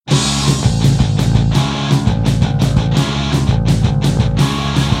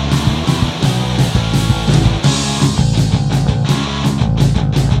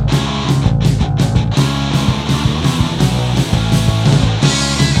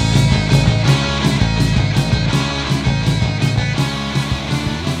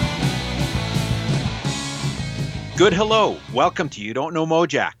Good hello. Welcome to You Don't Know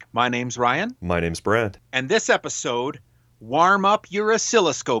Mojack. My name's Ryan. My name's Brad. And this episode, warm up your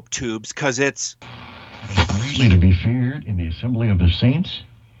oscilloscope tubes, because it's... Greatly to be feared in the assembly of the saints,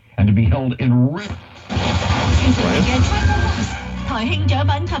 and to be held in reverence.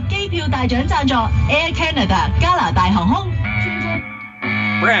 Air Canada 加拿大航空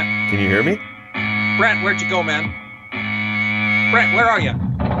Brent. Can you hear me? Brent, where'd you go, man? Brent, where are you?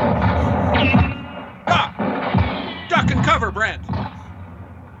 Ah! Duck and cover, Brent.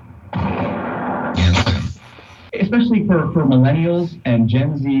 Especially for millennials and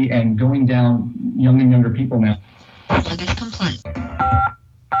Gen Z and going down young and younger people now. Luggage complaint.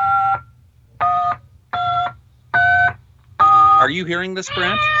 Are you hearing this,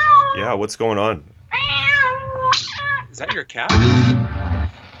 Brent? Yeah, what's going on? Is that your cat?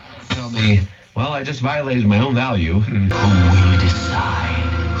 Tell me, well, I just violated my own value. Who will decide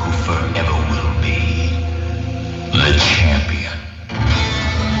who forever will be the champion?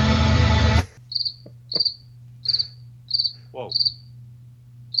 Whoa.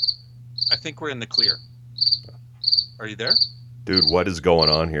 I think we're in the clear. Are you there? Dude, what is going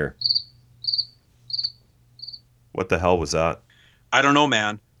on here? What the hell was that? I don't know,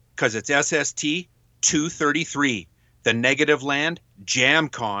 man, because it's SST 233, the Negativland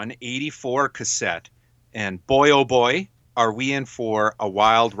Jamcon 84 cassette. And boy, oh boy, are we in for a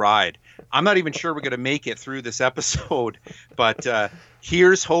wild ride. I'm not even sure we're going to make it through this episode, but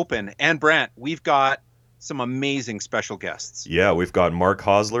here's hoping. And Brent, we've got some amazing special guests. Yeah, we've got Mark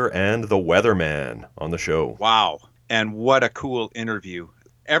Hosler and the Weatherman on the show. Wow. And what a cool interview.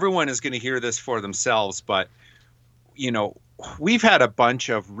 Everyone is going to hear this for themselves, but, you know, we've had a bunch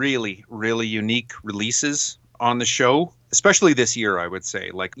of really, really unique releases on the show, especially this year, I would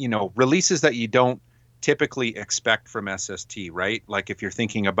say. Like, you know, releases that you don't typically expect from SST, right? Like if you're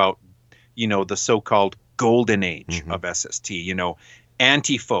thinking about, you know, the so-called golden age of SST, you know,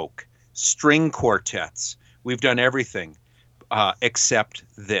 anti-folk, string quartets. We've done everything except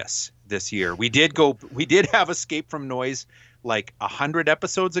this year. We did have Escape from Noise like 100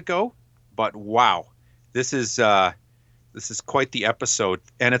 episodes ago, but wow, this is quite the episode.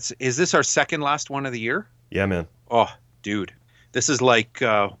 And is this our second last one of the year? Yeah, man. Oh, dude. This is like,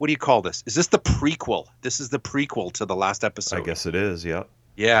 what do you call this? Is this the prequel? This is the prequel to the last episode. I guess it is, yeah.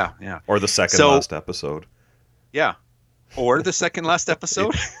 Yeah. Or the second last episode. Yeah. Or the second last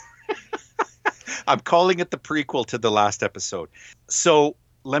episode. I'm calling it the prequel to the last episode. So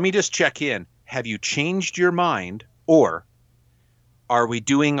let me just check in. Have you changed your mind, or are we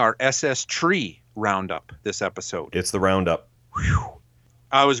doing our SS Tree roundup this episode? It's the roundup. Whew.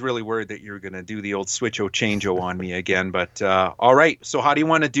 I was really worried that you were going to do the old switcho changeo on me again, but all right. So how do you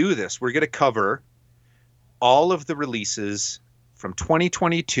want to do this? We're going to cover all of the releases from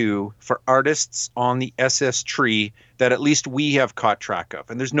 2022 for artists on the SS Tree that at least we have caught track of.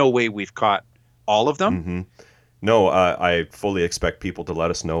 And there's no way we've caught all of them. Mm-hmm. No, I fully expect people to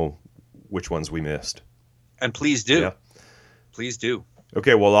let us know which ones we missed. And please do. Yeah. Please do.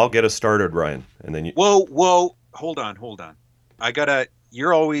 Okay, well, I'll get us started, Ryan. And then you... Whoa. Hold on.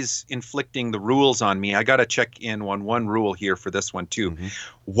 You're always inflicting the rules on me. I got to check in on one rule here for this one too. Mm-hmm.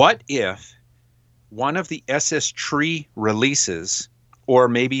 What if one of the SS Tree releases, or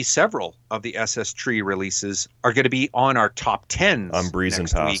maybe several of the SS Tree releases, are going to be on our top 10s? I'm breezing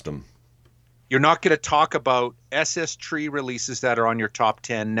past them. You're not going to talk about SS Tree releases that are on your top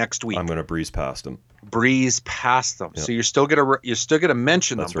 10 next week. I'm going to breeze past them. Yep. So you're still going to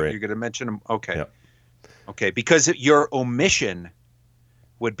mention them. That's right. You're going to mention them. Okay. Yep. Okay, because your omission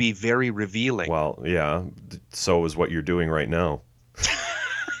would be very revealing. Well, yeah. So is what you're doing right now.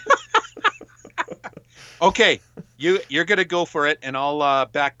 Okay, you're going to go for it, and I'll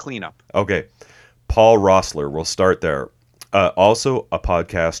back clean up. Okay. Paul Hosler, we'll start there. Also, a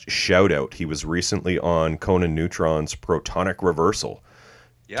podcast shout out. He was recently on Conan Neutron's Protonic Reversal,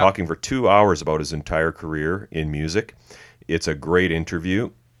 talking for 2 hours about his entire career in music. It's a great interview.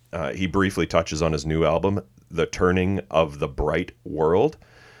 He briefly touches on his new album, The Turning of the Bright World.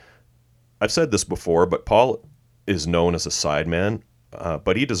 I've said this before, but Paul is known as a sideman,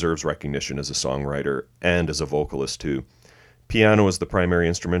 but he deserves recognition as a songwriter and as a vocalist too. Piano is the primary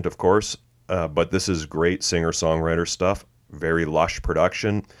instrument, of course, but this is great singer-songwriter stuff. Very lush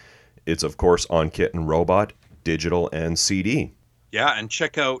production. It's, of course, on Kit and Robot, digital and CD. Yeah, and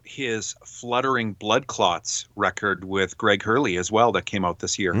check out his Fluttering Blood Clots record with Greg Hurley as well that came out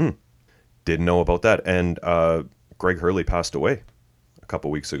this year. Didn't know about that. And Greg Hurley passed away a couple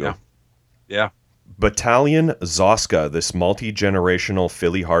weeks ago. Yeah. Battalion Zoska, this multi-generational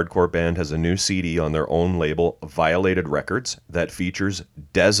Philly hardcore band, has a new CD on their own label, Violated Records, that features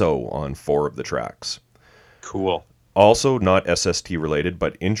Dezo on 4 of the tracks. Cool. Also, not SST related,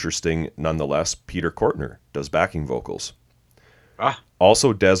 but interesting nonetheless, Peter Kortner does backing vocals.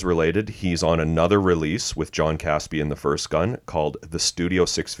 Also Des related, he's on another release with John Caspian, the First Gun, called The Studio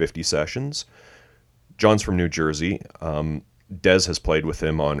 650 Sessions. John's from New Jersey. Des has played with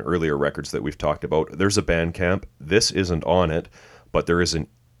him on earlier records that we've talked about. There's a Bandcamp. This isn't on it, but there is an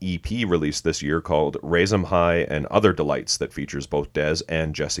EP released this year called Raise 'Em High and Other Delights that features both Des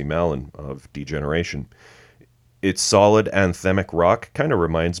and Jesse Malin of Degeneration. It's solid anthemic rock. Kind of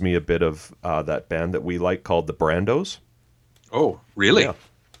reminds me a bit of that band that we like called the Brandos. Oh, really? Yeah.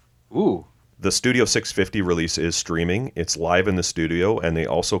 Ooh. The Studio 650 release is streaming. It's live in the studio, and they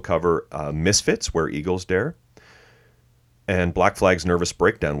also cover Misfits, Where Eagles Dare, and Black Flag's Nervous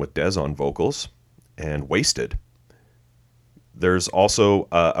Breakdown with Des on vocals, and Wasted. There's also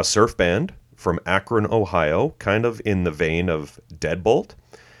a surf band from Akron, Ohio, kind of in the vein of Deadbolt,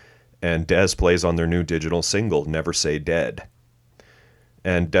 and Des plays on their new digital single, Never Say Dead.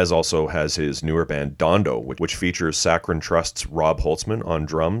 And Des also has his newer band, Dondo, which features Saccharin Trust's Rob Holtzman on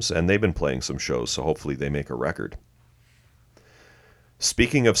drums, and they've been playing some shows, so hopefully they make a record.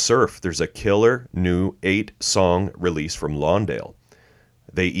 Speaking of surf, there's a killer new 8-song release from Lawndale.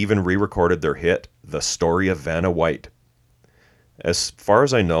 They even re-recorded their hit, The Story of Vanna White. As far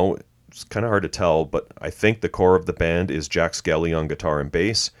as I know, it's kind of hard to tell, but I think the core of the band is Jack Skelly on guitar and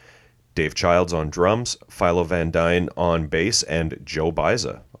bass, Dave Childs on drums, Philo Van Dyne on bass, and Joe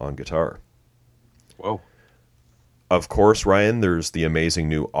Baiza on guitar. Whoa. Of course, Ryan, there's the amazing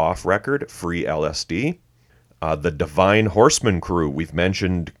new off-record, Free LSD. The Divine Horseman Crew, we've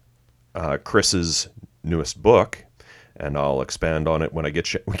mentioned Chris's newest book, and I'll expand on it when we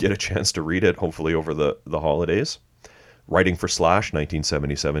get a chance to read it, hopefully over the holidays. Writing for Slash,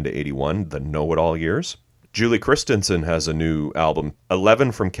 1977 to 81, the know-it-all years. Julie Christensen has a new album,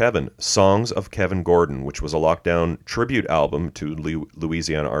 11 from Kevin, Songs of Kevin Gordon, which was a lockdown tribute album to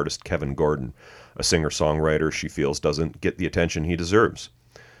Louisiana artist Kevin Gordon, a singer-songwriter she feels doesn't get the attention he deserves.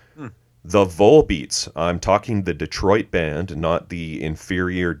 The Volbeats, I'm talking the Detroit band, not the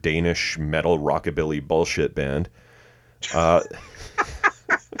inferior Danish metal rockabilly bullshit band.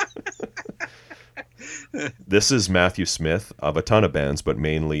 This is Matthew Smith of a ton of bands, but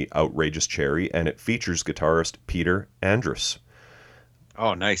mainly Outrageous Cherry, and it features guitarist Peter Andrus.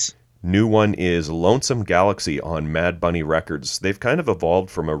 Oh, nice. New one is Lonesome Galaxy on Mad Bunny Records. They've kind of evolved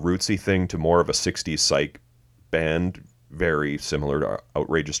from a rootsy thing to more of a 60s psych band, very similar to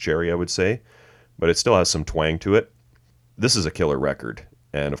Outrageous Cherry, I would say, but it still has some twang to it. This is a killer record,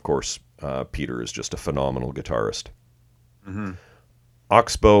 and of course, Peter is just a phenomenal guitarist. Mm-hmm.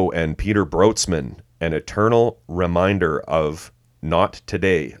 Oxbow and Peter Brotzman, an eternal reminder of Not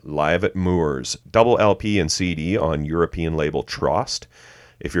Today, live at Moores, double LP and CD on European label Trost.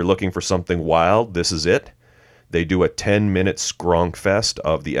 If you're looking for something wild, this is it. They do a 10-minute skronk fest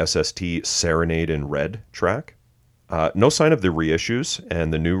of the SST Serenade in Red track. No sign of the reissues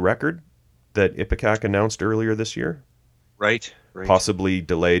and the new record that Ipecac announced earlier this year. Right. Possibly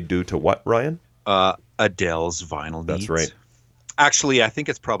delayed due to what, Ryan? Adele's vinyl needs. That's right. Actually, I think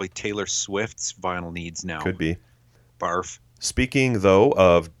it's probably Taylor Swift's vinyl needs now. Could be. Barf. Speaking, though,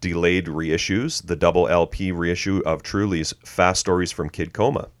 of delayed reissues, the double LP reissue of Truly's Fast Stories from Kid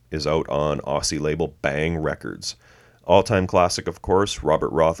Coma is out on Aussie label Bang Records. All-time classic, of course, Robert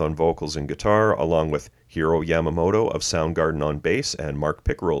Roth on vocals and guitar, along with Hiro Yamamoto of Soundgarden on bass and Mark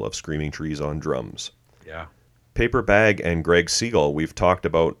Pickerel of Screaming Trees on drums. Yeah. Paper Bag and Greg Siegel, we've talked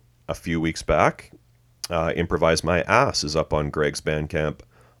about a few weeks back. Improvise My Ass is up on Greg's Bandcamp.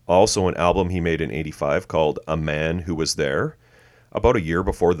 Also an album he made in 85 called A Man Who Was There, about a year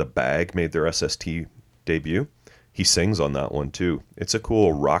before The Bag made their SST debut. He sings on that one too. It's a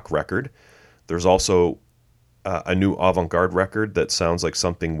cool rock record. There's also a new avant-garde record that sounds like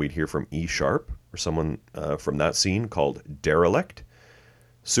something we'd hear from E Sharp or someone from that scene called Derelict.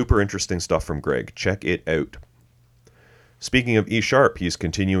 Super interesting stuff from Greg. Check it out. Speaking of E Sharp, he's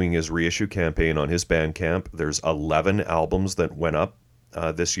continuing his reissue campaign on his Bandcamp. There's 11 albums that went up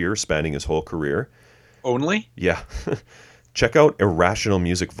this year, spanning his whole career. Only? Yeah. Check out Irrational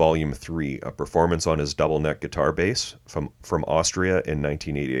Music Volume 3, a performance on his double neck guitar bass from Austria in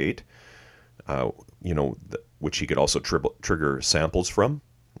 1988, which he could also trigger samples from.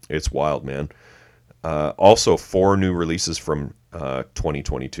 It's wild, man. Also, 4 new releases from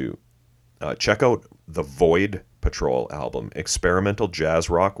 2022. Check out the Void Patrol album, experimental jazz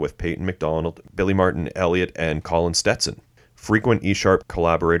rock with Peyton McDonald, Billy Martin Elliott, and Colin Stetson. Frequent E-Sharp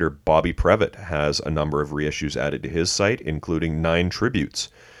collaborator Bobby Previtt has a number of reissues added to his site, including 9 tributes,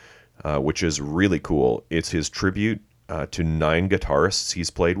 which is really cool. It's his tribute to 9 guitarists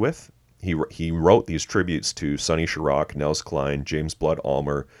he's played with, He wrote these tributes to Sonny Chirac, Nels Cline, James Blood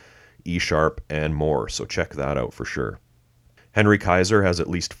Ulmer, E Sharp, and more, so check that out for sure. Henry Kaiser has at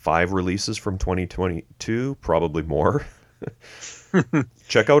least 5 releases from 2022, probably more.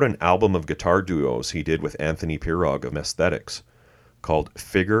 Check out an album of guitar duos he did with Anthony Pirog of Aesthetics called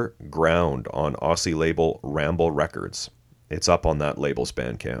Figure Ground on Aussie label Ramble Records. It's up on that label's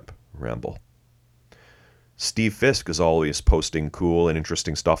Bandcamp, Ramble. Steve Fisk is always posting cool and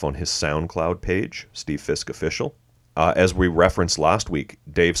interesting stuff on his SoundCloud page, Steve Fisk Official. As we referenced last week,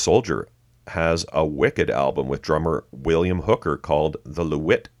 Dave Soldier has a wicked album with drummer William Hooker called The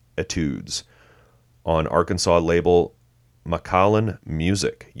Lewitt Etudes on Arkansas label Macallan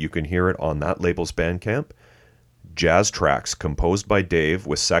Music. You can hear it on that label's Bandcamp. Jazz tracks composed by Dave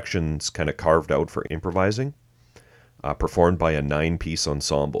with sections kind of carved out for improvising, performed by a 9-piece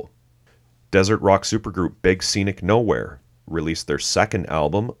ensemble. Desert rock supergroup Big Scenic Nowhere released their second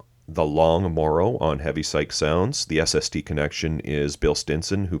album, The Long Morrow, on Heavy Psych Sounds. The SST connection is Bill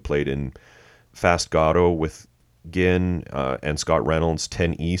Stinson, who played in Fast Gato with Ginn, and Scott Reynolds,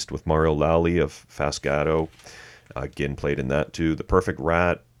 10 East with Mario Lally of Fast Gato. Ginn played in that too. The Perfect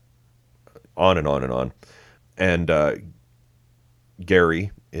Rat, on and on and on. And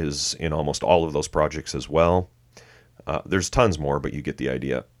Gary is in almost all of those projects as well. There's tons more, but you get the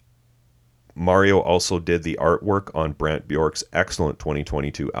idea. Mario also did the artwork on Brant Bjork's excellent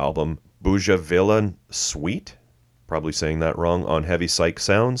 2022 album, Buja Villan Suite, probably saying that wrong, on Heavy Psych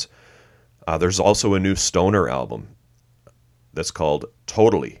Sounds. There's also a new stoner album that's called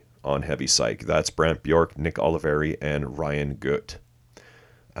Totally on Heavy Psych. That's Brant Bjork, Nick Oliveri, and Ryan Gutt.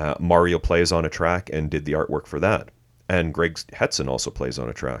 Mario plays on a track and did the artwork for that. And Greg Hetson also plays on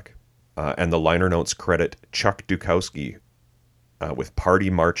a track. And the liner notes credit Chuck Dukowski with Party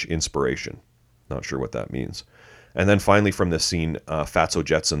March Inspiration. Not sure what that means. And then finally from this scene, Fatso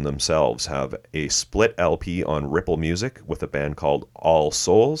Jetson themselves have a split LP on Ripple Music with a band called All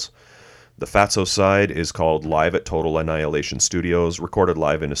Souls. The Fatso side is called Live at Total Annihilation Studios, recorded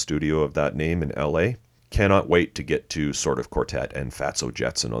live in a studio of that name in LA. Cannot wait to get to Sort of Quartet and Fatso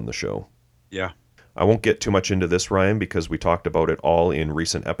Jetson on the show. Yeah. I won't get too much into this, Ryan, because we talked about it all in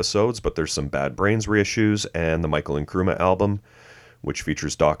recent episodes, but there's some Bad Brains reissues and the Michael and Kruma album, which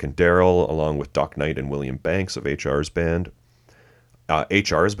features Doc and Daryl, along with Doc Knight and William Banks of HR's band.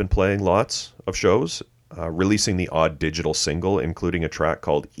 HR has been playing lots of shows, releasing the odd digital single, including a track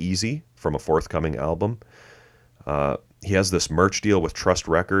called Easy from a forthcoming album. He has this merch deal with Trust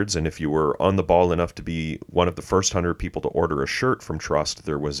Records, and if you were on the ball enough to be one of the first 100 people to order a shirt from Trust,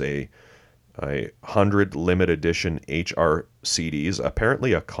 there was a 100 limited edition HR CDs,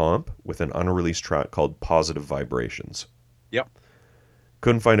 apparently a comp with an unreleased track called Positive Vibrations. Yep.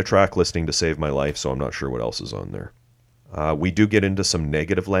 Couldn't find a track listing to save my life, so I'm not sure what else is on there. We do get into some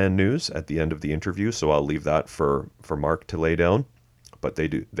Negativland news at the end of the interview, so I'll leave that for Mark to lay down. But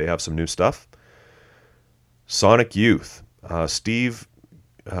they have some new stuff. Sonic Youth. Steve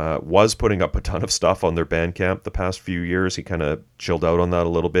was putting up a ton of stuff on their Bandcamp the past few years. He kind of chilled out on that a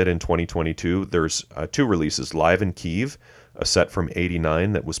little bit in 2022. There's 2 releases, Live in Kyiv, a set from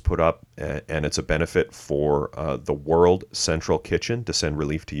 '89 that was put up, and it's a benefit for the World Central Kitchen to send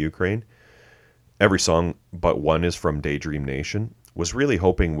relief to Ukraine. Every song but one is from Daydream Nation. Was really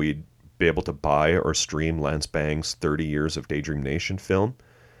hoping we'd be able to buy or stream Lance Bang's 30 Years of Daydream Nation film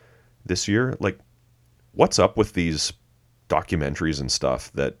this year. Like, what's up with these documentaries and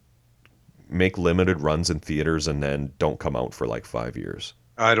stuff that make limited runs in theaters and then don't come out for like 5 years?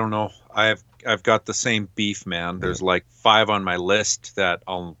 I don't know. I've got the same beef, man. There's like 5 on my list that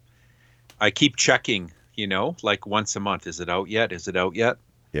I keep checking, like once a month. Is it out yet? Is it out yet?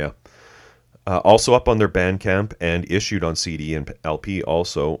 Yeah. Also up on their Bandcamp and issued on CD and LP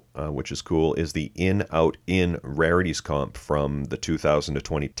also, which is cool, is the In Out In Rarities Comp from the 2000 to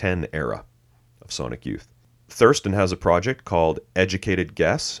 2010 era of Sonic Youth. Thurston has a project called Educated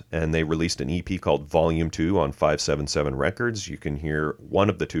Guess, and they released an EP called Volume 2 on 577 Records. You can hear one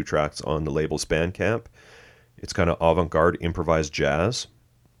of the 2 tracks on the label's Bandcamp. It's kind of avant-garde improvised jazz.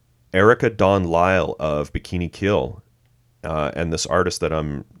 Erica Dawn Lyle of Bikini Kill, and this artist that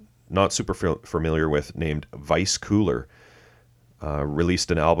I'm not super familiar with, named Vice Cooler,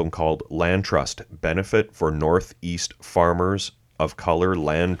 released an album called Land Trust, Benefit for Northeast Farmers of Color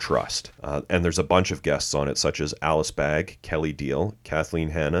Land Trust. And there's a bunch of guests on it, such as Alice Bagg, Kelly Deal, Kathleen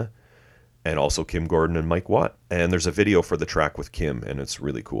Hanna, and also Kim Gordon and Mike Watt. And there's a video for the track with Kim, and it's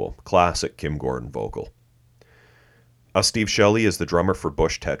really cool. Classic Kim Gordon vocal. Steve Shelley is the drummer for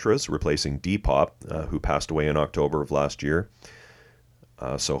Bush Tetras, replacing Depop, who passed away in October of last year.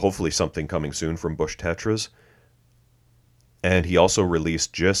 So hopefully something coming soon from Bush Tetras. And he also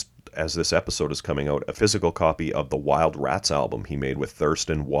released just as this episode is coming out, a physical copy of the Wild Rats album he made with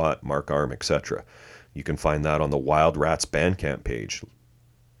Thurston, Watt, Mark Arm, etc. You can find that on the Wild Rats Bandcamp page.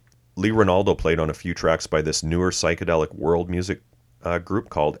 Lee Ronaldo played on a few tracks by this newer psychedelic world music group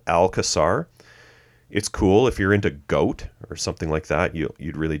called Alcazar. It's cool if you're into Goat or something like that.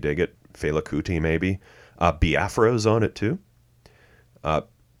 You'd really dig it. Fela Kuti maybe. Biafra is on it too.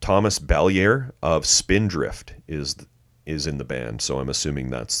 Thomas Bellier of Spindrift is in the band, so I'm assuming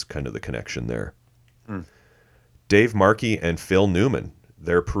that's kind of the connection there. Dave Markey and Phil Newman,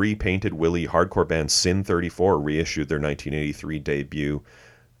 their pre-Painted Willie hardcore band Sin 34, reissued their 1983 debut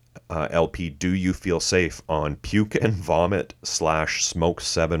LP Do You Feel Safe on Puke and Vomit / Smoke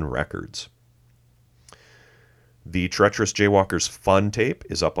 7 Records. The Treacherous Jaywalkers Fun Tape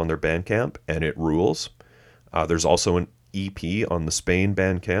is up on their Bandcamp, and it rules. There's also an EP on the Spain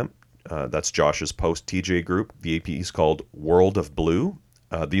Bandcamp. That's Josh's post-TJ group. The EP is called World of Blue.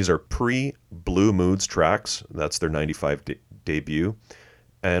 These are pre-Blue Moods tracks. That's their 95 debut.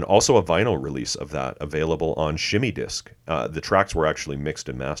 And also a vinyl release of that available on Shimmy Disc. The tracks were actually mixed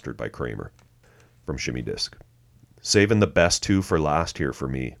and mastered by Kramer from Shimmy Disc. Saving the best two for last here for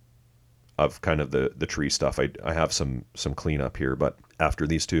me of kind of the tree stuff. I have some cleanup here, but after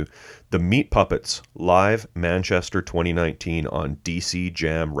these two, the Meat Puppets live Manchester 2019 on DC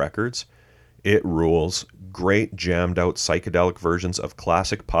Jam Records. It rules. Great jammed out psychedelic versions of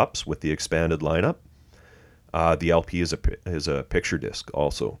classic Pups with the expanded lineup. The LP is a picture disc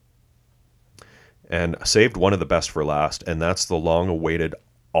also. And saved one of the best for last, and that's the long-awaited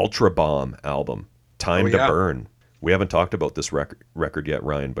Ultra Bomb album, Time to Burn. We haven't talked about this record yet,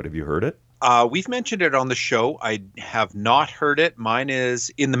 Ryan, but have you heard it? We've mentioned it on the show. I have not heard it. Mine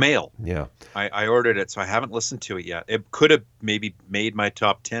is in the mail. Yeah. I ordered it, so I haven't listened to it yet. It could have maybe made my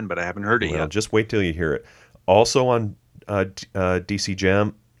top 10, but I haven't heard it yet. Just wait till you hear it. Also on DC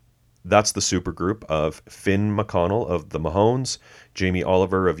Jam, that's the supergroup of Finn McConnell of the Mahones, Jamie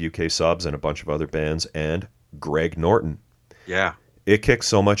Oliver of UK Subs and a bunch of other bands, and Greg Norton. Yeah. It kicks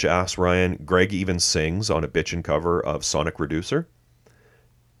so much ass, Ryan. Greg even sings on a bitchin' cover of Sonic Reducer.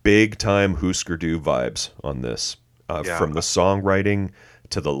 Big time Husker Du vibes on this. From the songwriting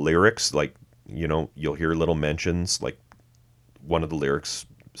to the lyrics, like, you'll hear little mentions, like one of the lyrics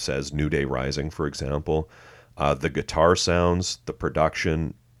says New Day Rising, for example. The guitar sounds, the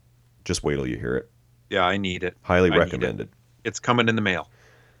production, just wait till you hear it. Yeah, I need it. Highly recommended. It's coming in the mail.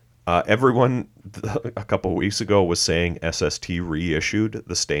 Everyone a couple of weeks ago was saying SST reissued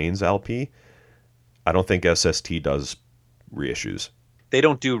the Stains LP. I don't think SST does reissues. They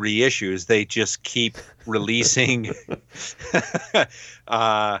don't do reissues. They just keep releasing,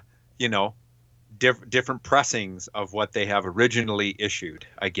 different pressings of what they have originally issued,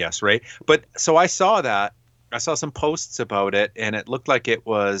 I guess, right? But so I saw some posts about it, and it looked like it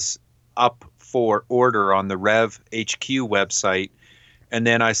was up for order on the Rev HQ website. And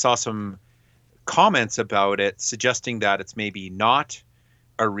then I saw some comments about it suggesting that it's maybe not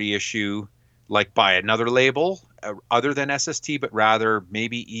a reissue like by another label other than SST, but rather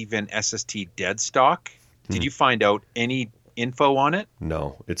maybe even SST dead stock. Did you find out any info on it?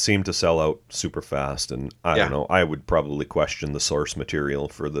 No, it seemed to sell out super fast, and I don't know. I would probably question the source material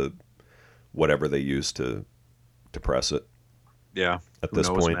for the whatever they used to press it. Yeah, at this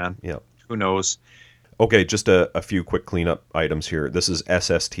point, man. Yeah, who knows? Okay, just a few quick cleanup items here. This is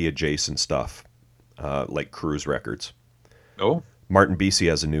SST adjacent stuff, like Cruise Records. Oh. Martin Beasy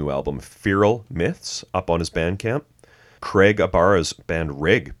has a new album, Feral Myths, up on his Bandcamp. Craig Ibarra's band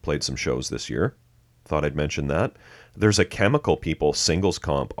Rig played some shows this year. Thought I'd mention that. There's a Chemical People singles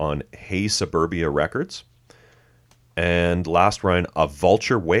comp on Hey Suburbia Records. And last, Ryan, a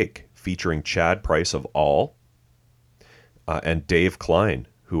Vulture Wake featuring Chad Price of All and Dave Klein,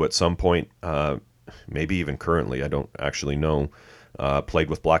 who at some point, maybe even currently, I don't actually know, played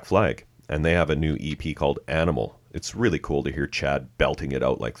with Black Flag. And they have a new EP called Animal. It's really cool to hear Chad belting it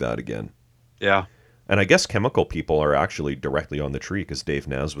out like that again. Yeah. And I guess Chemical People are actually directly on the tree because Dave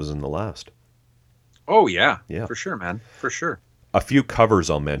Naz was in the last. Oh, yeah. Yeah. For sure, man. For sure. A few covers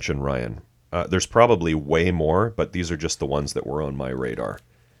I'll mention, Ryan. There's probably way more, but these are just the ones that were on my radar.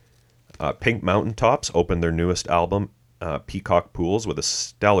 Pink Mountaintops opened their newest album, Peacock Pools, with a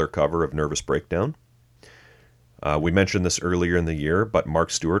stellar cover of Nervous Breakdown. We mentioned this earlier in the year, but Mark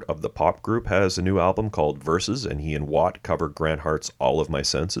Stewart of the pop group has a new album called Verses, and he and Watt cover Grant Hart's All of My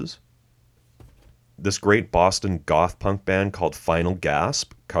Senses. This great Boston goth punk band called Final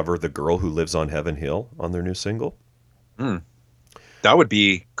Gasp cover The Girl Who Lives on Heaven Hill on their new single. That would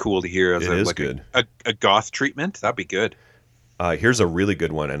be cool to hear as good. A goth treatment. That'd be good. Here's a really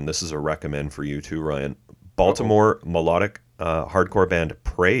good one, and this is a recommend for you too, Ryan. Baltimore melodic hardcore band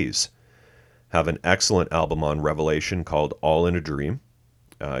Praise have an excellent album on Revelation called All in a Dream.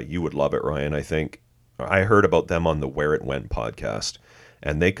 You would love it, Ryan, I think. I heard about them on the Where It Went podcast,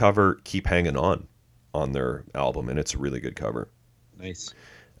 and they cover Keep Hanging on their album, and it's a really good cover. Nice.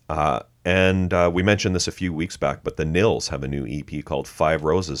 And we mentioned this a few weeks back, but the Nils have a new EP called Five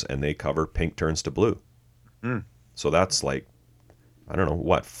Roses, and they cover Pink Turns to Blue. Mm. So that's like, I don't know,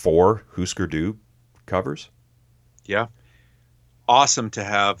 what, 4 Husker Du covers? Yeah. Awesome to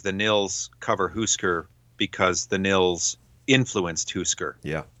have the Nils cover Husker because the Nils influenced Husker.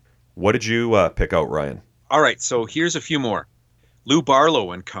 Yeah. What did you pick out, Ryan? All right, so here's a few more. Lou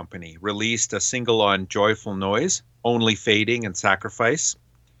Barlow and Company released a single on Joyful Noise, Only Fading and Sacrifice.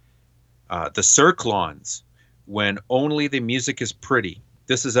 The Circlons, When Only the Music is Pretty.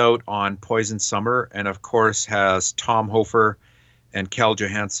 This is out on Poison Summer, and of course has Tom Hofer and Kel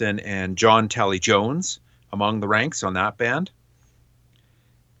Johansson and John Tally Jones among the ranks on that band.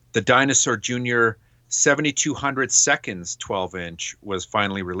 The Dinosaur Jr. 7200 Seconds 12-inch was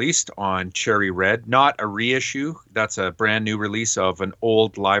finally released on Cherry Red. Not a reissue. That's a brand new release of an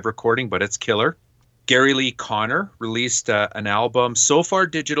old live recording, but it's killer. Gary Lee Conner released an album, so far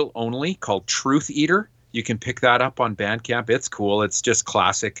digital only, called Truth Eater. You can pick that up on Bandcamp. It's cool. It's just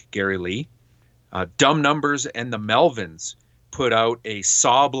classic Gary Lee. Dumb Numbers and the Melvins put out a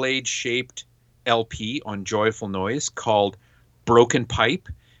saw blade shaped LP on Joyful Noise called Broken Pipe.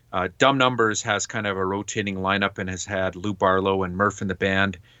 Dumb Numbers has kind of a rotating lineup and has had Lou Barlow and Murph in the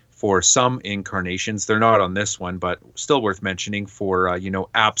band for some incarnations. They're not on this one, but still worth mentioning for,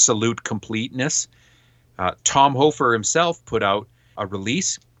 absolute completeness. Tom Hofer himself put out a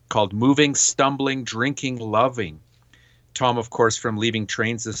release called Moving, Stumbling, Drinking, Loving. Tom, of course, from Leaving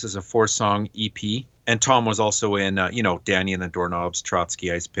Trains. This is a 4-song EP. And Tom was also in, Danny and the Doorknobs,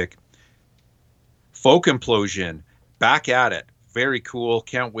 Trotsky Ice Pick. Folk Implosion, back at it. Very cool.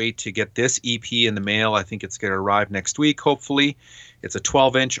 Can't wait to get this EP in the mail. I think it's going to arrive next week, hopefully. It's a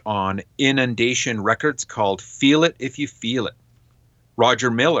 12-inch on Inundation Records called Feel It If You Feel It. Roger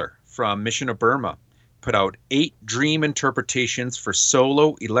Miller from Mission of Burma put out 8 dream interpretations for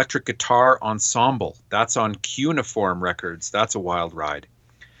solo electric guitar ensemble. That's on Cuneiform Records. That's a wild ride.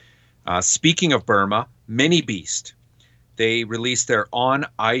 Speaking of Burma, Mini Beast. They released their On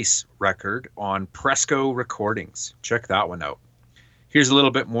Ice record on Presco Recordings. Check that one out. Here's a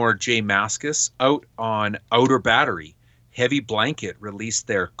little bit more Jay Mascis out on Outer Battery. Heavy Blanket released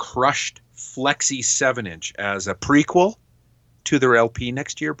their Crushed Flexi 7-inch as a prequel to their LP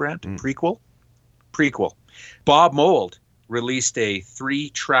next year, Brent. Prequel. Bob Mould released a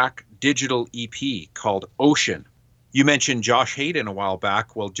 3-track digital EP called Ocean. You mentioned Josh Hayden a while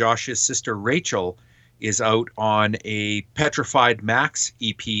back. Well, Josh's sister Rachel is out on a Petrified Max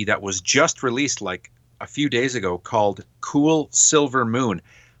EP that was just released like a few days ago called Cool Silver Moon.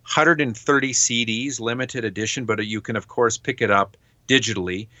 130 CDs, limited edition, but you can, of course, pick it up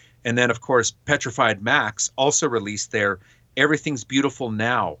digitally. And then, of course, Petrified Max also released their Everything's Beautiful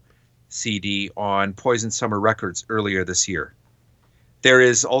Now CD on Poison Summer Records earlier this year. There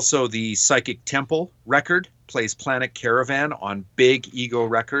is also the Psychic Temple record, plays Planet Caravan on Big Ego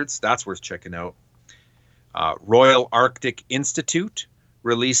Records. That's worth checking out. Royal Arctic Institute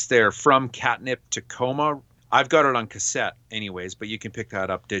released their From Catnip to Coma. I've got it on cassette anyways, but you can pick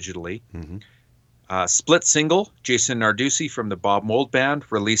that up digitally. Split single, Jason Narducci from the Bob Mould Band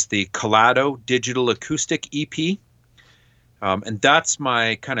released the Collado Digital Acoustic EP. And that's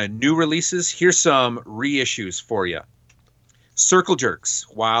my kind of new releases. Here's some reissues for you. Circle Jerks,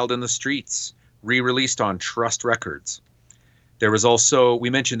 Wild in the Streets, re-released on Trust Records. There was also,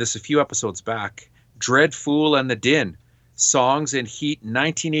 we mentioned this a few episodes back, Dreadfool and the Din, Songs in Heat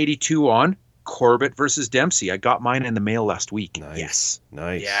 1982 on Corbett versus Dempsey. I got mine in the mail last week. Nice. Yes.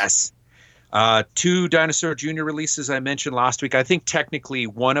 Nice. Yes. 2 Dinosaur Jr. releases I mentioned last week. I think technically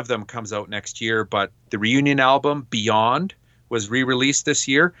one of them comes out next year, but the reunion album, Beyond, was re-released this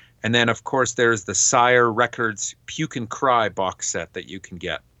year. And then, of course, there's the Sire Records Puke and Cry box set that you can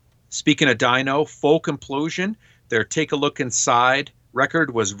get. Speaking of Dino, Folk Implosion, their Take a Look Inside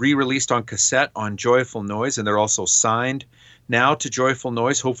record was re-released on cassette on Joyful Noise, and they're also signed now to Joyful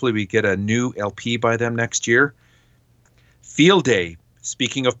Noise. Hopefully we get a new LP by them next year. Field Day,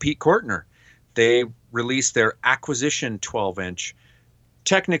 speaking of Pete Kortner, they released their Acquisition 12-inch.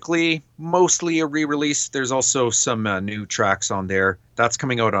 Technically, mostly a re-release. There's also some new tracks on there. That's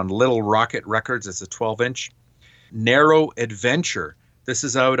coming out on Little Rocket Records. It's a 12-inch. Narrow Adventure. This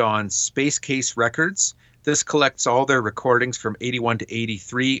is out on Space Case Records. This collects all their recordings from 81 to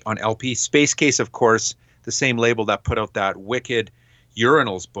 83 on LP. Space Case, of course, the same label that put out that wicked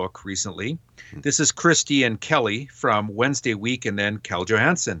Urinals book recently. This is Christy and Kelly from Wednesday Week, and then Cal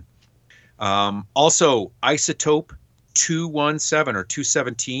Johansson. Also, Isotope 217 or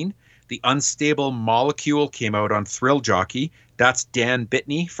 217, The Unstable Molecule, came out on Thrill Jockey. That's Dan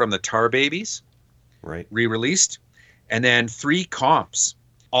Bitney from the Tar Babies. Right. Re-released. And then 3 comps,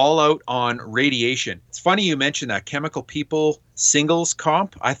 all out on Radiation. It's funny you mentioned that Chemical People singles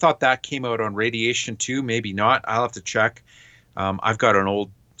comp. I thought that came out on Radiation too. Maybe not. I'll have to check. I've got an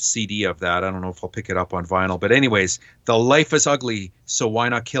old CD of that. I don't know if I'll pick it up on vinyl. But anyways, The Life is Ugly, so why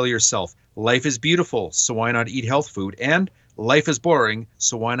not kill yourself? Life is Beautiful, so why not eat health food? And Life is Boring,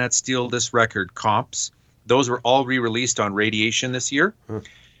 so why not steal this record comps? Those were all re-released on Radiation this year.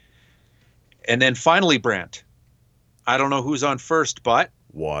 And then finally, Brent, I don't know who's on first, but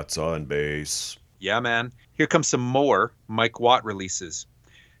What's on base? yeah, man. Here comes some more Mike Watt releases.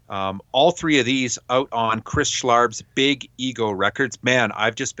 All 3 of these out on Chris Schlarb's Big Ego Records. Man,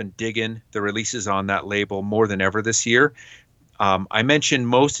 I've just been digging the releases on that label more than ever this year. I mentioned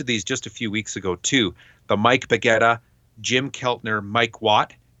most of these just a few weeks ago, too. The Mike Baguetta, Jim Keltner, Mike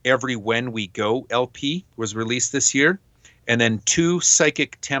Watt, Every When We Go LP was released this year. And then 2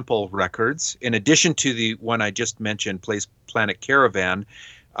 Psychic Temple records, in addition to the one I just mentioned, Plays Planet Caravan.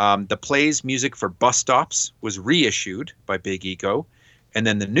 The Plays Music for Bus Stops was reissued by Big Ego. And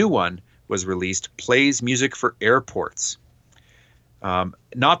then the new one was released, Plays Music for Airports.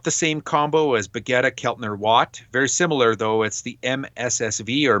 Not the same combo as Baguetta, Keltner, Watt. Very similar, though. It's the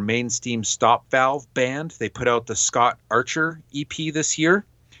MSSV, or Main Steam Stop Valve Band. They put out the Scott Archer EP this year.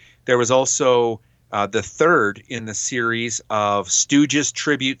 There was also the third in the series of Stooges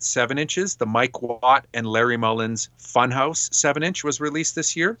Tribute 7 inches. The Mike Watt and Larry Mullins Funhouse 7-inch was released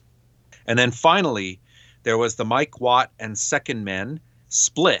this year. And then finally, there was the Mike Watt and Second Men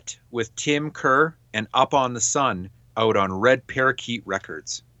split with Tim Kerr and Up on the Sun out on Red Parakeet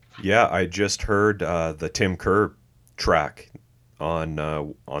Records. Yeah, I just heard the Tim Kerr track on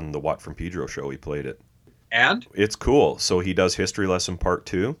the Watt from Pedro show. He played it. And? It's cool. So he does History Lesson Part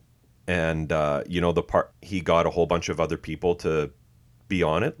 2. And, the part, he got a whole bunch of other people to be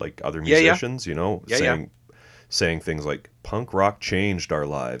on it, like other musicians, saying things like, punk rock changed our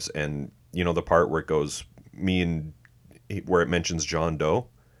lives. And, the part where it goes, where it mentions John Doe.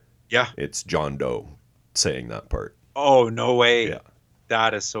 Yeah. It's John Doe saying that part. Oh, no way. Yeah.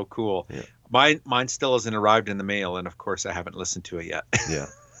 That is so cool. Yeah. Mine still hasn't arrived in the mail. And of course, I haven't listened to it yet. Yeah.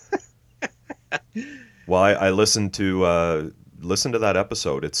 Well, I listened to that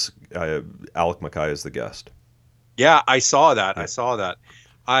episode. It's Alec Mackay is the guest. Yeah, I saw that.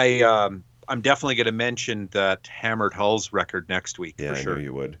 Yeah. I'm definitely going to mention that Hammered Hulls record next week. Yeah, for sure. I knew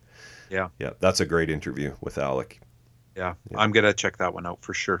you would. Yeah. Yeah, that's a great interview with Alec. Yeah, I'm going to check that one out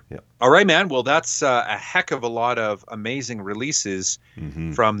for sure. Yeah. All right, man. Well, that's a heck of a lot of amazing releases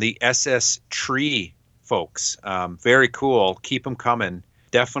from the SS Tree folks. Very cool. Keep them coming.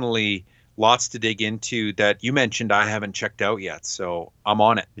 Definitely lots to dig into that you mentioned I haven't checked out yet. So I'm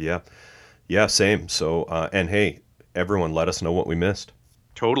on it. Yeah. Yeah, same. So, and hey, everyone, let us know what we missed.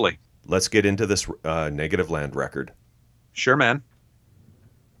 Totally. Let's get into this Negativland record. Sure, man.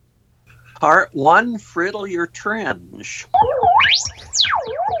 Part 1, Friddle Your Trench.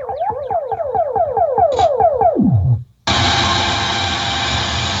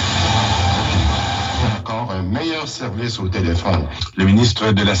 Encore un meilleur service au téléphone. Le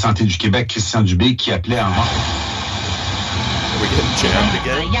ministre de la Santé du Québec, Christian Dubé, qui appelait en... Are we getting jammed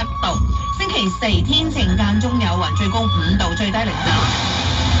again? 1度，星期四天晴間中有雲，最高5度，最低0度。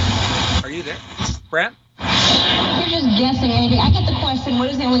 Are you there, Brent? You're just guessing, Andy. I get the question, what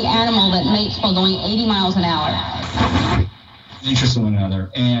is the only animal that mates while going 80 miles an hour? Interest in one another,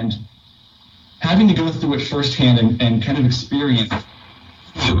 and having to go through it firsthand and kind of experience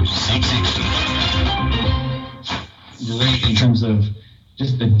great in terms of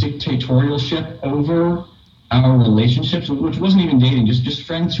just the dictatorialship over our relationships, which wasn't even dating, just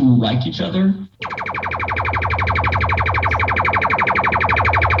friends who like each other.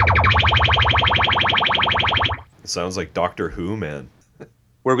 Sounds like Doctor Who, man.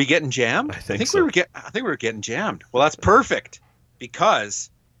 Were we getting jammed? I think so. I think we were getting jammed. Well, that's perfect because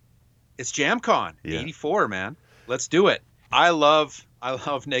it's Jamcon 84, man. Let's do it. I love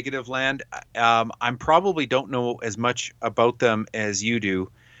Negativland. I probably don't know as much about them as you do,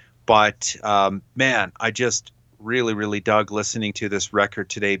 but man, I just really, really dug listening to this record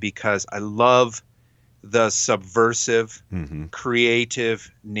today because I love the subversive, creative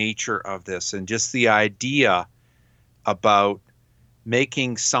nature of this and just the idea about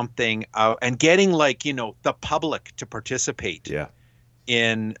making something out and getting the public to participate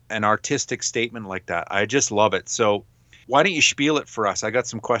in an artistic statement like that. I just love it. So Why don't you spiel it for us? I got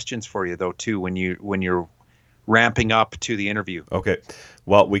some questions for you though too when you're ramping up to the interview. Okay.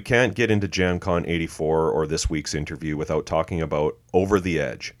 Well, we can't get into Jamcon 84 or this week's interview without talking about Over the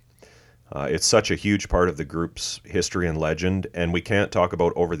Edge. It's such a huge part of the group's history and legend, and we can't talk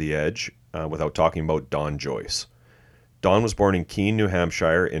about Over the Edge without talking about Don Joyce. Don was born in Keene, New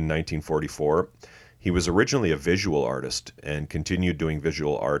Hampshire in 1944. He was originally a visual artist and continued doing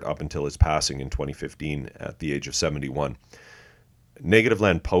visual art up until his passing in 2015 at the age of 71.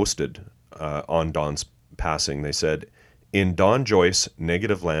 Negativland posted on Don's passing, they said, "In Don Joyce,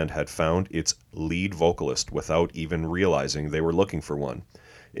 Negativland had found its lead vocalist without even realizing they were looking for one.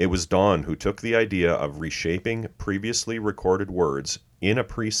 It was Don who took the idea of reshaping previously recorded words in a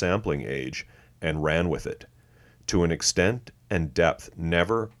pre-sampling age and ran with it, to an extent and depth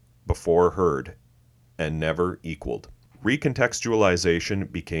never before heard and never equaled.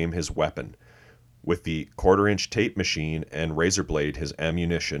 Recontextualization became his weapon, with the quarter-inch tape machine and razor blade his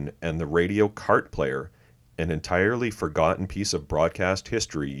ammunition, and the radio cart player an entirely forgotten piece of broadcast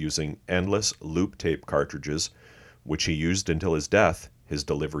history using endless loop tape cartridges, which he used until his death, his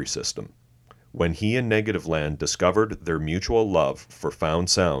delivery system. When he and Negativland discovered their mutual love for found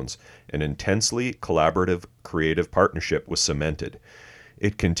sounds, an intensely collaborative creative partnership was cemented.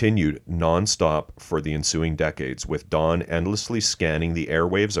 It continued non-stop for the ensuing decades, with Don endlessly scanning the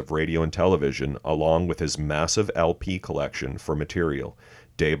airwaves of radio and television along with his massive LP collection for material,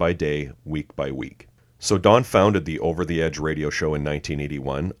 day by day, week by week. So Don founded the Over the Edge radio show in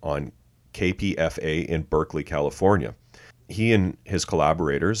 1981 on KPFA in Berkeley, California. He and his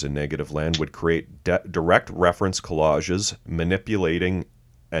collaborators in Negativland would create direct reference collages, manipulating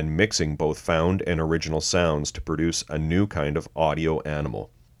and mixing both found and original sounds to produce a new kind of audio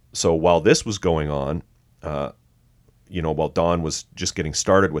animal. So while this was going on, while Don was just getting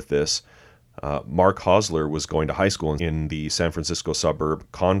started with this, Mark Hosler was going to high school in the San Francisco suburb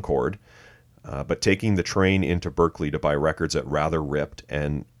Concord, but taking the train into Berkeley to buy records at Rather Ripped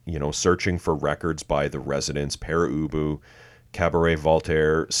and, searching for records by The Residents, Pere Ubu, Cabaret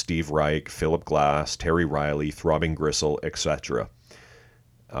Voltaire, Steve Reich, Philip Glass, Terry Riley, Throbbing Gristle, etc.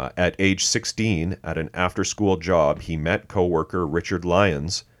 At age 16, at an after-school job, he met co-worker Richard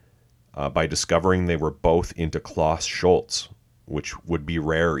Lyons by discovering they were both into Klaus Schultz, which would be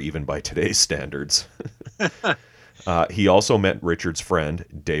rare even by today's standards. He also met Richard's friend,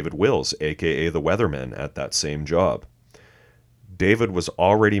 David Wills, a.k.a. the Weatherman, at that same job. David was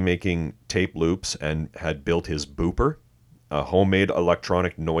already making tape loops and had built his Booper, a homemade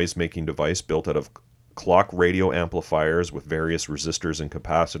electronic noise-making device built out of clock radio amplifiers with various resistors and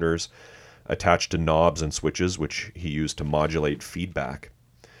capacitors attached to knobs and switches, which he used to modulate feedback.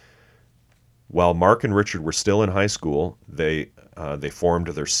 While Mark and Richard were still in high school, they formed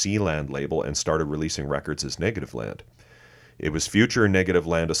their Sealand label and started releasing records as Negativland. It was future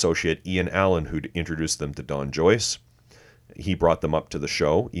Negativland associate Ian Allen who introduced them to Don Joyce. He brought them up to the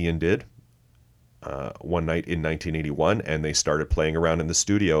show, Ian did, one night in 1981, and they started playing around in the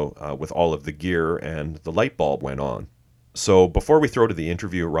studio with all of the gear, and the light bulb went on. So before we throw to the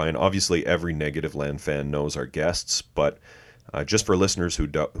interview, Ryan, obviously every Negativland fan knows our guests, but just for listeners who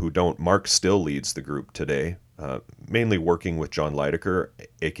don't, Mark still leads the group today, mainly working with John Leidecker,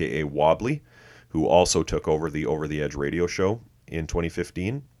 a.k.a. Wobbly, who also took over the Edge radio show in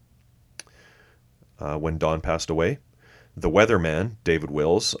 2015 when Don passed away. The Weatherman, David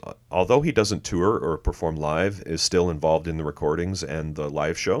Wills, although he doesn't tour or perform live, is still involved in the recordings and the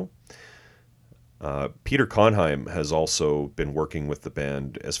live show. Peter Konheim has also been working with the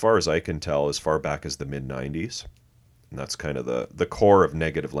band, as far as I can tell, as far back as the mid-90s. And that's kind of the core of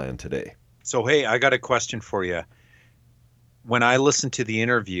Negativland today. So, hey, I got a question for you. When I listened to the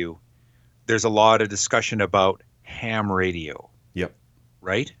interview, there's a lot of discussion about ham radio. Yep.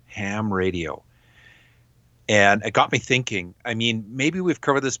 Right? Ham radio. And it got me thinking, I mean, maybe we've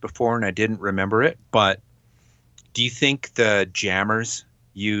covered this before and I didn't remember it, but do you think the jammers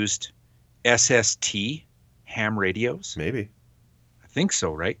used SST ham radios? Maybe. I think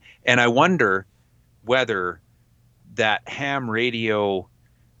so, right? And I wonder whether that ham radio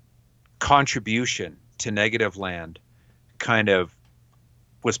contribution to Negativland kind of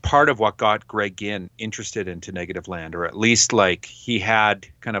was part of what got Greg Ginn interested into Negativland, or at least like he had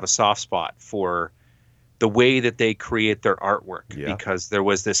kind of a soft spot for the way that they create their artwork, because there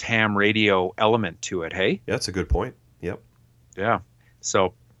was this ham radio element to it. Hey? Yeah, that's a good point. Yep. Yeah.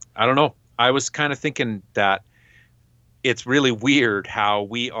 So I don't know. I was kind of thinking that it's really weird how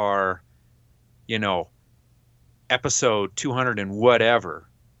we are, episode 200 and whatever,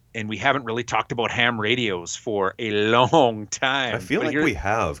 and we haven't really talked about ham radios for a long time. I feel like we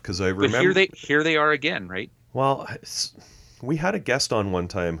have, because I remember. But here they are again, right? Well, we had a guest on one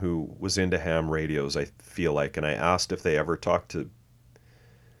time who was into ham radios, I feel like, and I asked if they ever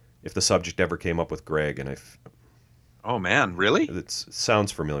if the subject ever came up with Greg, and oh man, really? It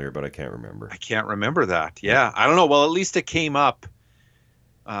sounds familiar, but I can't remember. I can't remember that. Yeah, I don't know. Well, at least it came up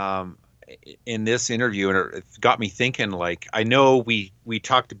in this interview, and it got me thinking. Like, I know we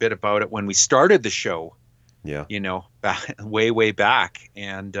talked a bit about it when we started the show. Yeah. You know, way back,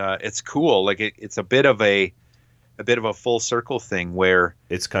 and it's cool. Like it's a bit of a full circle thing where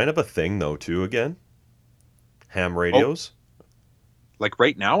it's kind of a thing though too. Again, ham radios. Like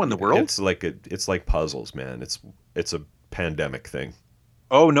right now in the world, it's like puzzles, man. It's a pandemic thing.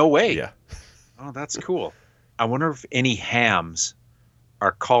 Oh, no way. Yeah. Oh, that's cool. I wonder if any hams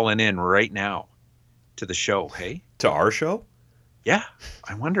are calling in right now to the show. Hey, to our show? Yeah,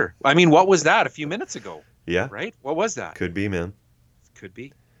 I wonder. I mean, what was that a few minutes ago? Yeah. Right? What was that? Could be, man. Could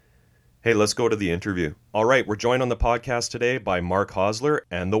be. Hey, let's go to the interview. All right, we're joined on the podcast today by Mark Hosler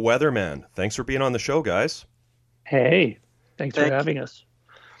and the Weatherman. Thanks for being on the show, guys. Hey, thanks for having us.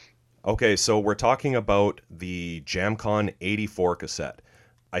 Okay, so we're talking about the Jamcon 84 cassette.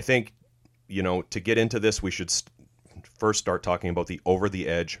 I think, to get into this, we should first start talking about the Over the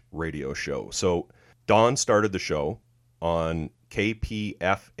Edge radio show. So Don started the show on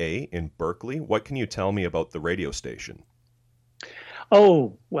KPFA in Berkeley. What can you tell me about the radio station?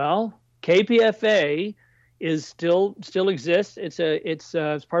 Oh, well, KPFA is still exists. It's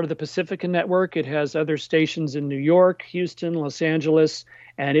part of the Pacifica network. It has other stations in New York, Houston, Los Angeles,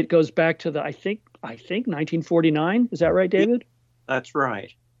 and it goes back to I think 1949. Is that right, David? That's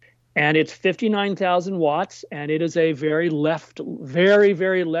right. And it's 59,000 watts, and it is a very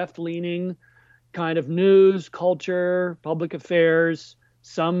very left-leaning kind of news, culture, public affairs,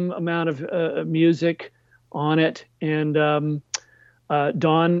 some amount of music on it. And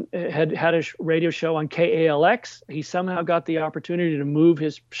Don had a radio show on KALX. He somehow got the opportunity to move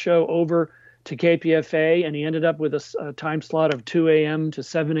his show over to KPFA, and he ended up with a time slot of 2 a.m. to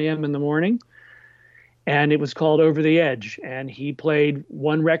 7 a.m. in the morning. And it was called Over the Edge. And he played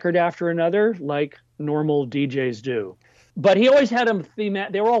one record after another like normal DJs do. But he always had them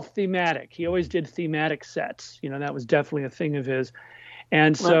they were all thematic. He always did thematic sets. That was definitely a thing of his.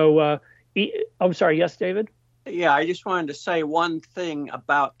 And so, I'm sorry. Yes, David? Yeah, I just wanted to say one thing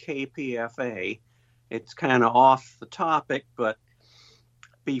about KPFA. It's kind of off the topic, but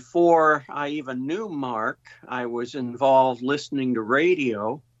before I even knew Mark, I was involved listening to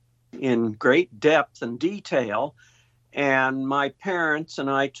radio in great depth and detail. And my parents and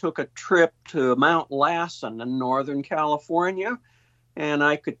I took a trip to Mount Lassen in Northern California, and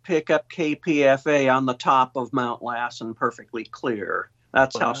I could pick up KPFA on the top of Mount Lassen perfectly clear.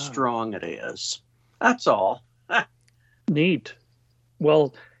 That's how strong it is. That's all. Neat.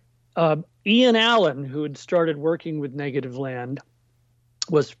 Well, Ian Allen, who had started working with Negativland,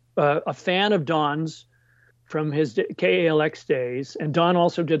 was a fan of Don's from his KALX days. And Don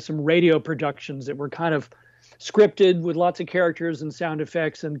also did some radio productions that were kind of scripted with lots of characters and sound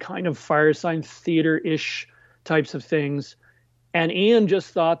effects and kind of fireside theater-ish types of things. And Ian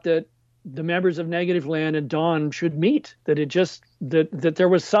just thought that the members of Negativland and Don should meet, that there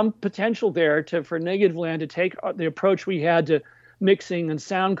was some potential there for Negativland to take the approach we had to mixing and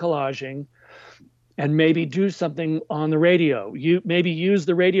sound collaging and maybe do something on the radio. Maybe use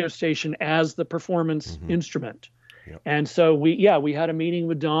the radio station as the performance instrument. Yep. And so we had a meeting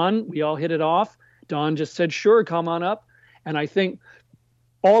with Don. We all hit it off. Don just said, sure, come on up. And I think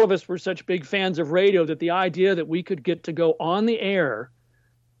all of us were such big fans of radio that the idea that we could get to go on the air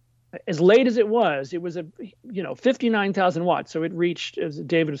as late as it was 59,000 watts. So it reached, as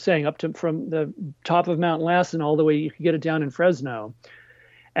David was saying, up to from the top of Mount Lassen all the way you could get it down in Fresno.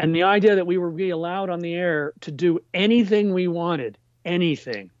 And the idea that we were being allowed on the air to do anything we wanted,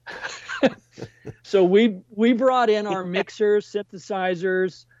 anything. So we brought in our mixers,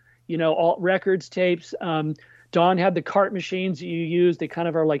 synthesizers, all records, tapes. Don had the cart machines that you use. They kind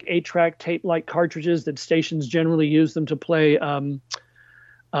of are like 8-track tape-like cartridges that stations generally use them to play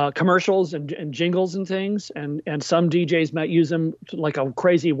commercials and jingles and things. And some DJs might use them like a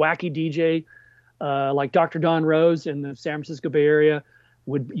crazy, wacky DJ, like Dr. Don Rose in the San Francisco Bay Area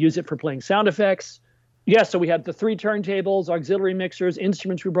would use it for playing sound effects. Yeah, so we had the 3 turntables, auxiliary mixers,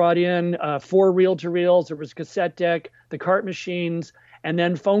 instruments we brought in, 4 reel-to-reels. There was a cassette deck, the cart machines, and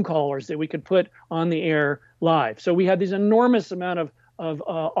then phone callers that we could put on the air live. So we had these enormous amount of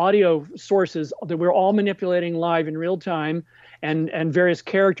audio sources that we're all manipulating live in real time, and various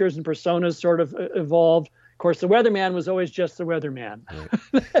characters and personas sort of evolved. course, the Weatherman was always just the Weatherman.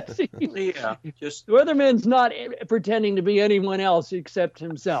 Yeah, just the Weatherman's not pretending to be anyone else except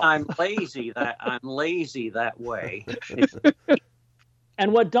himself. I'm lazy that way.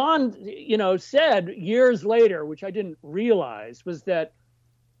 And what Don, said years later, which I didn't realize, was that,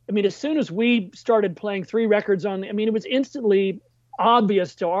 as soon as we started playing 3 records it was instantly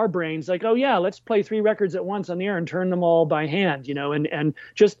obvious to our brains, like, oh yeah, let's play 3 records at once on the air and turn them all by hand, and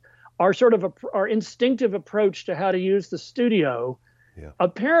just our sort of our instinctive approach to how to use the studio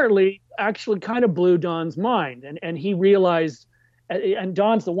apparently actually kind of blew Don's mind, and he realized, and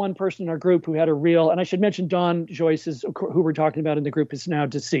Don's the one person in our group who had a real, and I should mention Don Joyce, who we're talking about in the group, is now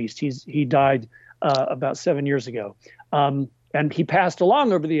deceased. He died about 7 years ago, and he passed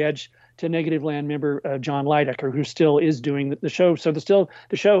along over the edge to Negativland member John Leidecker, who still is doing the show. So the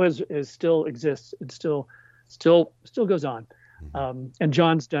show still exists. It still goes on. And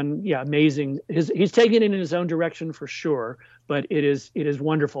John's done amazing. He's taken it in his own direction for sure, but it is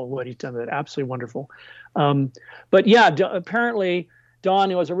wonderful what he's done with it. Absolutely wonderful. But apparently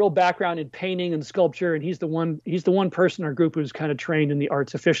Don has a real background in painting and sculpture, and he's the one person in our group who's kind of trained in the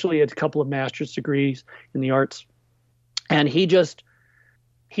arts officially. Had a couple of master's degrees in the arts, and he just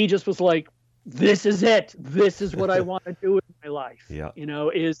was like, this is it. This is what I want to do in my life. Yeah.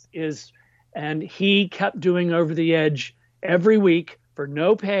 And he kept doing Over the Edge every week for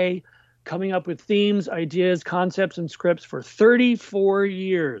no pay, coming up with themes, ideas, concepts, and scripts for 34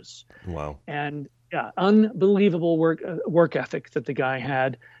 years. Wow. And unbelievable work ethic that the guy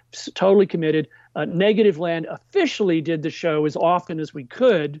had, totally committed. Negativland officially did the show as often as we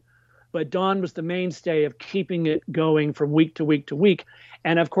could, but Don was the mainstay of keeping it going from week to week to week.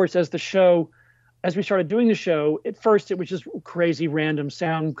 And of course, as we started doing the show, at first it was just crazy random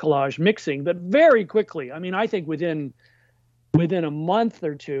sound collage mixing, but very quickly, I think within a month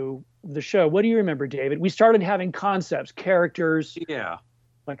or two of the show, what do you remember, David? We started having concepts, characters,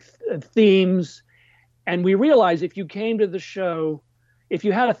 like themes, and we realized if you came to the show, if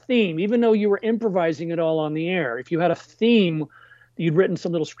you had a theme, even though you were improvising it all on the air, if you had a theme, you'd written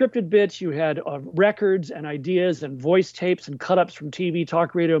some little scripted bits, you had records and ideas and voice tapes and cut-ups from TV,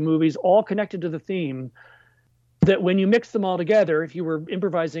 talk radio, movies, all connected to the theme, that when you mix them all together, if you were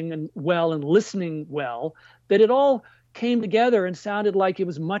improvising and listening well, that it all came together and sounded like it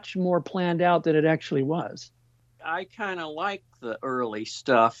was much more planned out than it actually was. I kind of like the early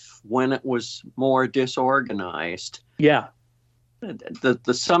stuff when it was more disorganized. Yeah.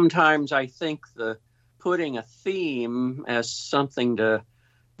 The sometimes I think the putting a theme as something to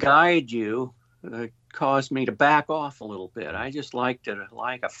guide you caused me to back off a little bit. I just liked it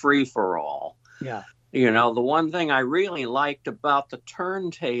like a free-for-all. Yeah. The one thing I really liked about the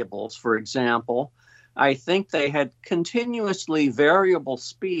turntables, for example, I think they had continuously variable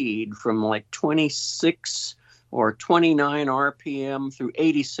speed from like 26 or 29 RPM through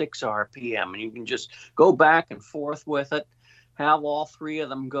 86 RPM. And you can just go back and forth with it, have all 3 of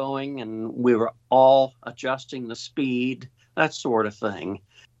them going, and we were all adjusting the speed, that sort of thing.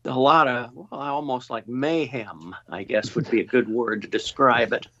 A lot of, almost like mayhem, I guess would be a good word to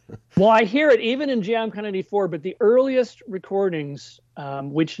describe it. Well, I hear it even in Jamcon 94, but the earliest recordings,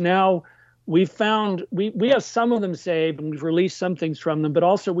 which now we've found, we have some of them saved and we've released some things from them, but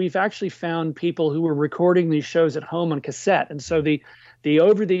also we've actually found people who were recording these shows at home on cassette. And so the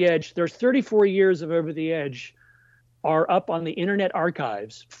Over the Edge, there's 34 years of Over the Edge are up on the Internet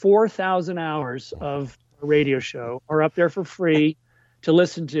Archives. 4,000 hours of a radio show are up there for free to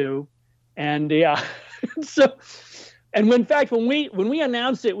listen to. And so, and when, in fact, when we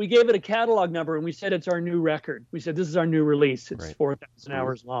announced it, we gave it a catalog number and we said it's our new record. We said this is our new release. It's 4,000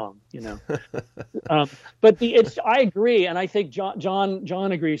 hours long, But I agree, and I think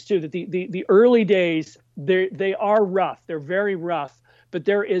John agrees too, that the early days they are rough. They're very rough, but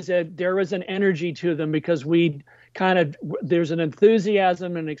there is an energy to them because there's an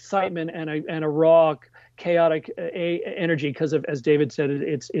enthusiasm and excitement and a raw, chaotic energy because of, as David said,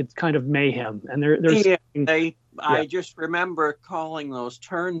 it's kind of mayhem. And I just remember calling those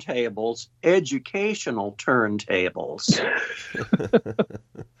turntables educational turntables.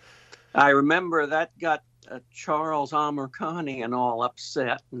 I remember that got Charles Amirkhani and all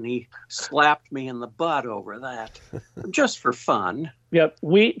upset, and he slapped me in the butt over that, just for fun. Yep.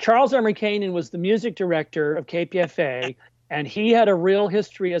 Charles Amirkhani was the music director of KPFA, and he had a real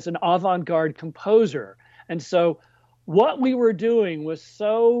history as an avant-garde composer. And so what we were doing was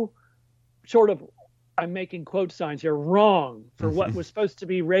so sort of, I'm making quote signs here, wrong for what was supposed to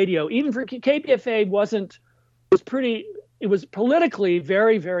be radio. Even for KPFA was pretty it was politically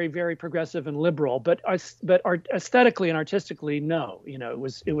very, very, very progressive and liberal, but aesthetically and artistically, no, it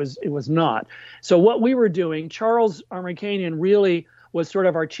was not. So what we were doing, Charles Armacanian really was sort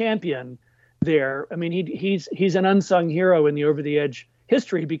of our champion there. I mean, he's an unsung hero in the Over the Edge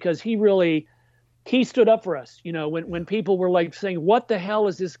history, because he stood up for us. When people were like saying, what the hell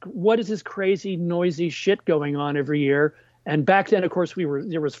is this? What is this crazy, noisy shit going on every year? And back then, of course,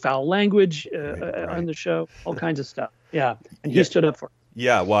 there was foul language on the show, all kinds of stuff. Yeah. And he stood up for it.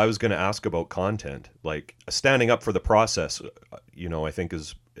 Yeah. Well, I was going to ask about content, like standing up for the process, I think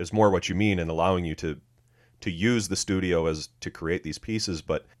is more what you mean, and allowing you to use the studio as to create these pieces.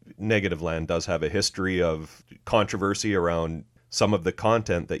 But Negativland does have a history of controversy around some of the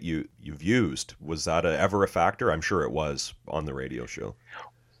content that you've used. Was that ever a factor? I'm sure it was on the radio show.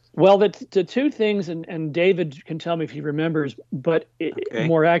 Well, the two things, and David can tell me if he remembers, but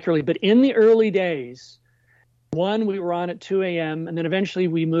more accurately, but in the early days, one, we were on at 2 a.m., and then eventually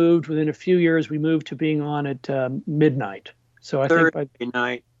within a few years, we moved to being on at midnight. So I think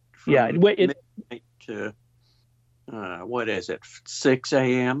night. Midnight to, what is it, 6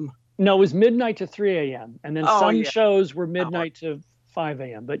 a.m.? No, it was midnight to 3 a.m., and then some shows were midnight to 5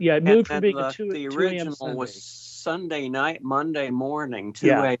 a.m. But yeah, it moved from being a 2 a.m. The original was Sunday night, Monday morning, 2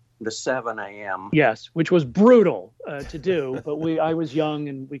 a.m. to 7 a.m. Yes, which was brutal to do, but I was young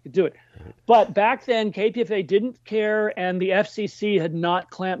and we could do it. But back then, KPFA didn't care, and the FCC had not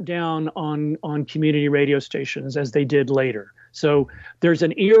clamped down on community radio stations as they did later. So there's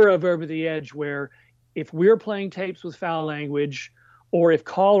an era of Over the Edge where if we're playing tapes with foul language, or if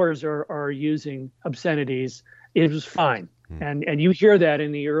callers are using obscenities, it was fine. And you hear that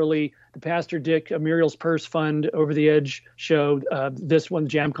in the Pastor Dick Muriel's Purse Fund Over the Edge show, this one,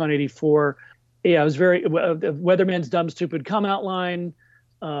 Jamcon 84. Yeah, it was very, Weatherman's Dumb Stupid Come Out line.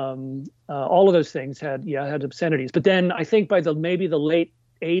 All of those things had obscenities. But then I think by maybe the late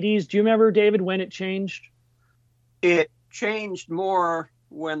 80s, do you remember, David, when it changed? It changed more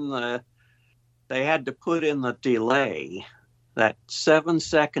when they had to put in the delay. That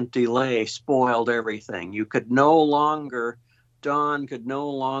 7-second delay spoiled everything. Don could no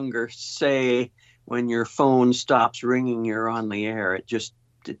longer say when your phone stops ringing, you're on the air.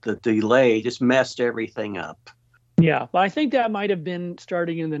 The delay just messed everything up. Yeah, well, I think that might have been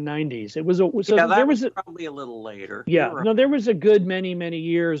starting in the 90s. It was probably a little later. Yeah, no, there was a good many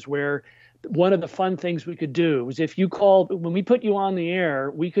years where one of the fun things we could do was if you called, when we put you on the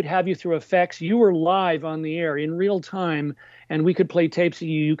air, we could have you through effects. You were live on the air in real time, and we could play tapes of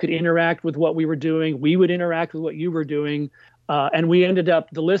you. You could interact with what we were doing. We would interact with what you were doing. And we ended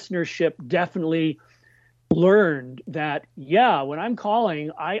up, the listenership definitely learned that, when I'm calling,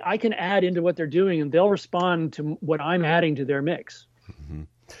 I can add into what they're doing, and they'll respond to what I'm adding to their mix. Mm-hmm.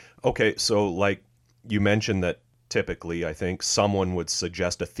 Okay, so like you mentioned that typically, I think someone would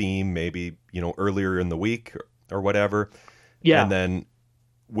suggest a theme, maybe, earlier in the week or whatever. Yeah. And then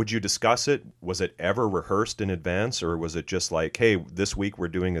would you discuss it? Was it ever rehearsed in advance, or was it just like, hey, this week we're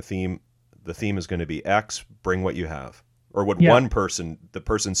doing a theme. The theme is going to be X, bring what you have. Or would one person, the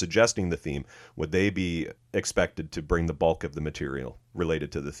person suggesting the theme, would they be expected to bring the bulk of the material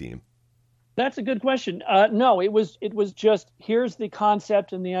related to the theme? That's a good question. No, it was just, here's the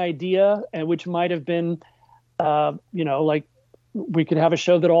concept and the idea, and which might have been, like we could have a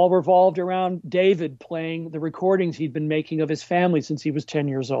show that all revolved around David playing the recordings he'd been making of his family since he was 10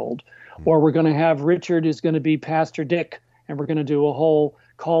 years old. Mm-hmm. Or we're going to have Richard is going to be Pastor Dick, and we're going to do a whole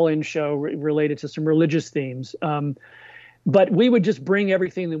call-in show related to some religious themes. But we would just bring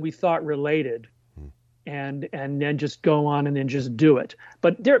everything that we thought related and then just go on and then just do it.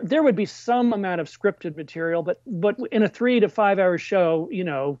 But there would be some amount of scripted material, but in a 3 to 5 hour show,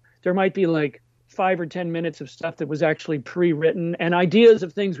 there might be like 5 or 10 minutes of stuff that was actually pre-written and ideas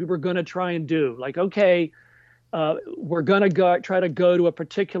of things we were going to try and do. Like, okay, we're going to try to go to a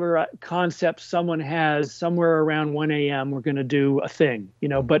particular concept someone has somewhere around 1 a.m. We're going to do a thing,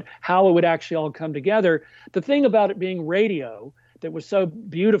 but how it would actually all come together. The thing about it being radio that was so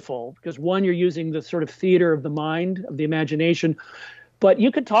beautiful, because one, you're using the sort of theater of the mind, of the imagination, but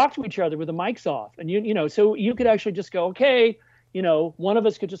you could talk to each other with the mics off, and so you could actually just go, okay, one of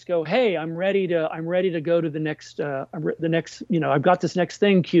us could just go, hey, I'm ready to go to the next, I've got this next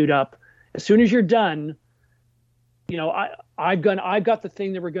thing queued up. As soon as you're done, I've got the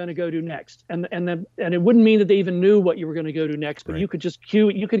thing that we're going to go to next, and it wouldn't mean that they even knew what you were going to go to next, but right.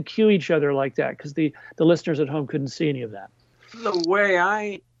 You could cue each other like that, because the listeners at home couldn't see any of that. The way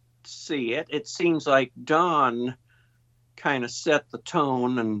I see it, it seems like Don kind of set the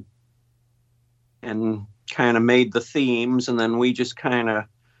tone and kind of made the themes, and then we just kind of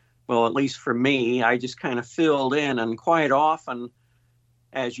well, at least for me, I just kind of filled in, and quite often,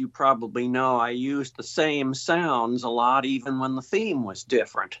 as you probably know, I used the same sounds a lot, even when the theme was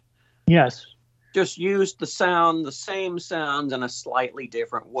different. Yes. Just used the same sounds in a slightly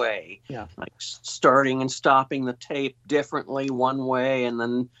different way. Yeah. Like starting and stopping the tape differently one way and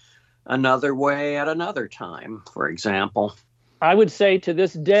then another way at another time, for example. I would say to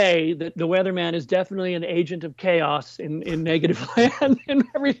this day that the Weatherman is definitely an agent of chaos in Negativland in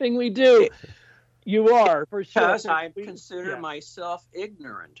everything we do. You are, for sure. Because I consider myself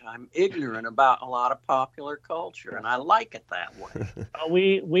ignorant. I'm ignorant about a lot of popular culture, and I like it that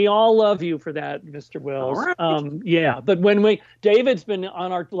way. We all love you for that, Mr. Wills. Right. But when David's been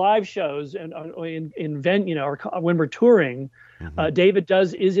on our live shows and when we're touring, David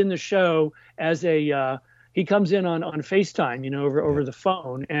is in the show as he comes in on FaceTime, over the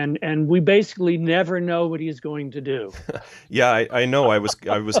phone, and we basically never know what he's going to do. Yeah, I know. I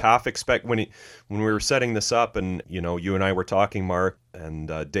was half expect when we were setting this up, and you and I were talking, Mark,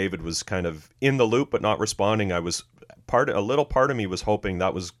 and David was kind of in the loop but not responding. A little part of me was hoping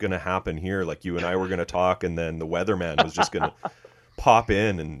that was going to happen here, like you and I were going to talk, and then the Weatherman was just going to pop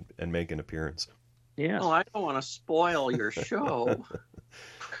in and make an appearance. Yeah. Oh, I don't want to spoil your show.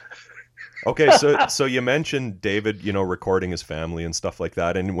 Okay, so you mentioned David, recording his family and stuff like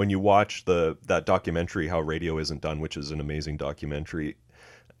that. And when you watch that documentary, How Radio Isn't Done, which is an amazing documentary,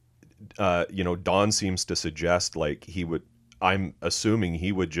 Don seems to suggest I'm assuming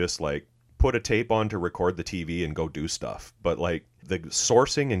he would just put a tape on to record the TV and go do stuff. But the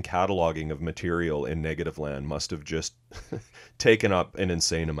sourcing and cataloging of material in Negativland must have just taken up an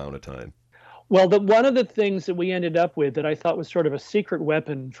insane amount of time. Well, one of the things that we ended up with that I thought was sort of a secret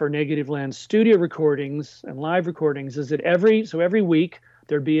weapon for Negativland studio recordings and live recordings is that every week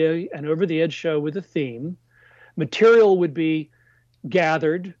there'd be an Over the Edge show with a theme. Material would be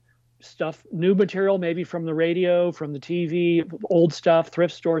gathered, new material maybe from the radio, from the TV, old stuff,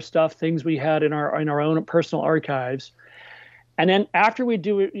 thrift store stuff, things we had in our own personal archives. And then after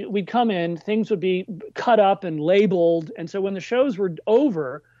we'd come in, things would be cut up and labeled. And so when the shows were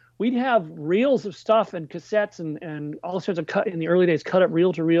over, we'd have reels of stuff and cassettes and all sorts of in the early days, cut up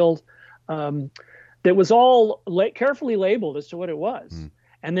reel to reel that was all carefully labeled as to what it was.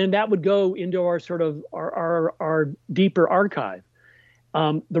 And then that would go into our sort of our deeper archive.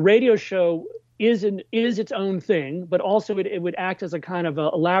 The radio show is its own thing, but also it would act as a kind of a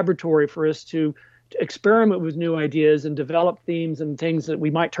laboratory for us to experiment with new ideas and develop themes and things that we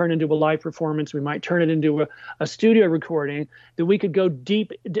might turn into a live performance. We might turn it into a studio recording that we could go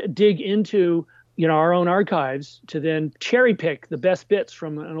dig into, our own archives to then cherry pick the best bits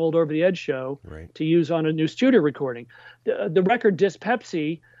from an old Over the Edge show to use on a new studio recording. The record Disc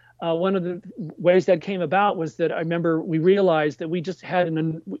Pepsi, one of the ways that came about was that I remember we realized that we just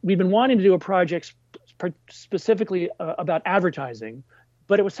we'd been wanting to do a project specifically about advertising,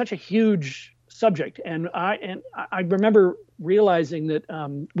 but it was such a huge subject. And I remember realizing that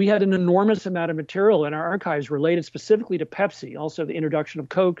we had an enormous amount of material in our archives related specifically to Pepsi, also the introduction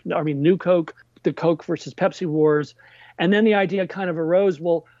of New Coke, the Coke versus Pepsi wars. And then the idea kind of arose,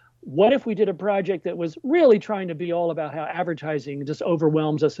 well, what if we did a project that was really trying to be all about how advertising just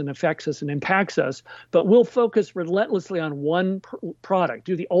overwhelms us and affects us and impacts us, but we'll focus relentlessly on one product,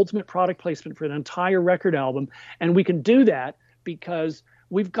 do the ultimate product placement for an entire record album. And we can do that because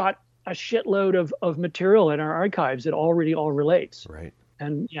we've got a shitload of material in our archives that already all relates. Right.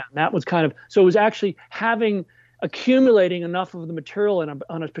 And that was so it was actually accumulating enough of the material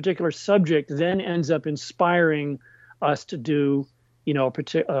on a particular subject then ends up inspiring us to do,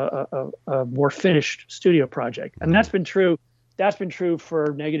 a more finished studio project. And that's been true. That's been true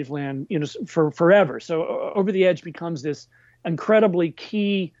for Negativland, for forever. So Over the Edge becomes this incredibly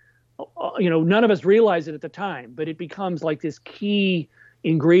key, none of us realized it at the time, but it becomes like this key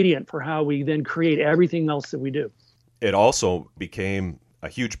ingredient for how we then create everything else that we do. It also became a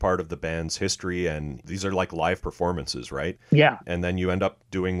huge part of the band's history, and these are like live performances, right? Yeah. And then you end up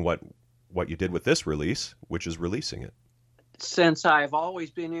doing what you did with this release, which is releasing it. Since I've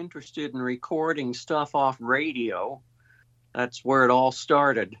always been interested in recording stuff off radio, that's where it all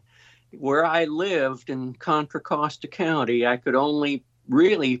started. Where I lived in Contra Costa County, I could only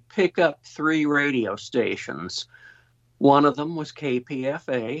really pick up 3 radio stations. One of them was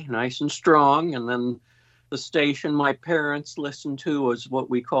KPFA, nice and strong, and then the station my parents listened to was what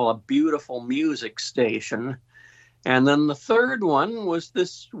we call a beautiful music station. And then the third one was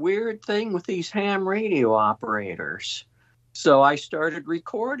this weird thing with these ham radio operators. So I started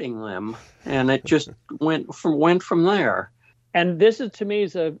recording them, and it just went from there. And this is, to me,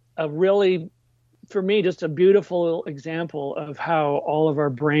 is a really for me, just a beautiful example of how all of our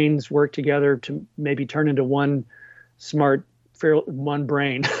brains work together to maybe turn into one one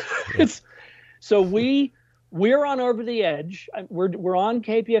brain. It's so we're on Over the Edge. We're on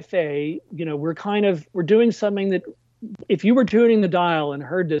KPFA. You know, we're doing something that, if you were tuning the dial and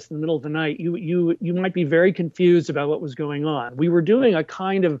heard this in the middle of the night, you might be very confused about what was going on. We were doing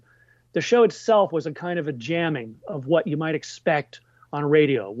the show itself was a kind of a jamming of what you might expect on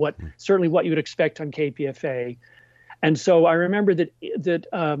radio, certainly what you would expect on KPFA. And so I remember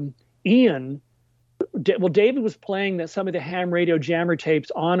that Ian, David was playing some of the ham radio jammer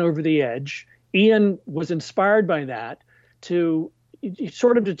tapes on Over the Edge. Ian was inspired by that to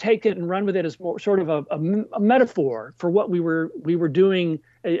take it and run with it as more sort of a metaphor for what we were doing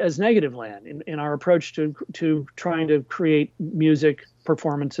as Negativland in our approach to trying to create music,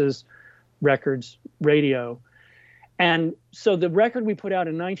 performances, records, radio. And so the record we put out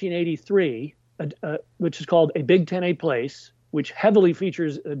in 1983, which is called A Big 10A Place, which heavily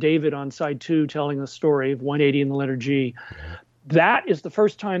features David on side 2 telling the story of 180 in the letter G. That is the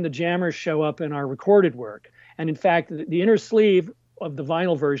first time the jammers show up in our recorded work. And in fact, the inner sleeve of the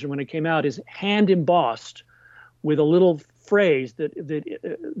vinyl version when it came out is hand embossed with a little phrase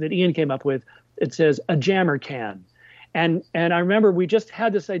that Ian came up with. It says, "A jammer can." And I remember we just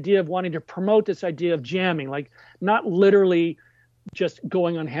had this idea of wanting to promote this idea of jamming, like not literally just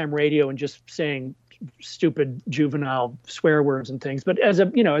going on ham radio and just saying stupid juvenile swear words and things, but as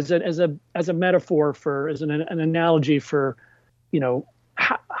a metaphor as an analogy for,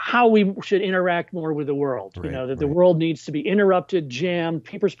 how we should interact more with the world. Right, that the world needs to be interrupted, jammed,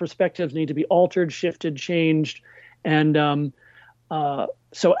 people's perspectives need to be altered, shifted, changed. And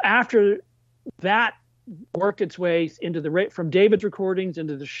so after that worked its way from David's recordings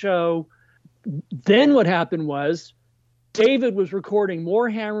into the show, then what happened was David was recording more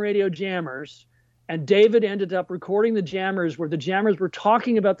ham radio jammers, and David ended up recording the jammers where the jammers were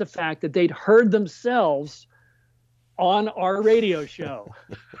talking about the fact that they'd heard themselves on our radio show.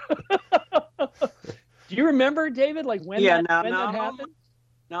 Do you remember, David, like when that happened?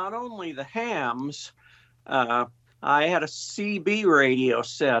 Not only the hams, I had a CB radio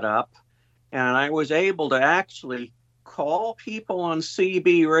set up, and I was able to actually call people on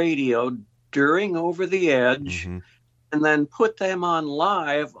CB radio during Over the Edge, and then put them on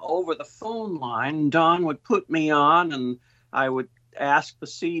live over the phone line. Don would put me on, and I would ask the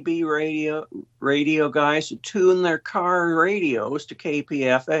CB radio guys to tune their car radios to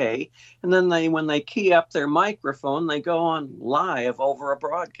KPFA, and then when they key up their microphone, they go on live over a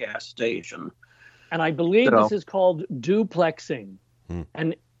broadcast station. And I believe this is called duplexing,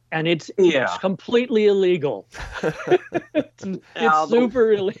 and it's completely illegal. It's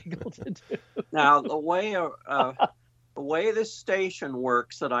super illegal to do. Now the way this station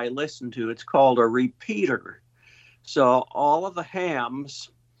works that I listen to, it's called a repeater. So all of the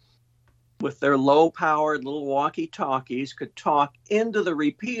hams with their low-powered little walkie-talkies could talk into the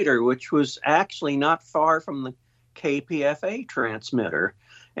repeater, which was actually not far from the KPFA transmitter.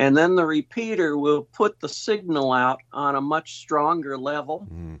 And then the repeater will put the signal out on a much stronger level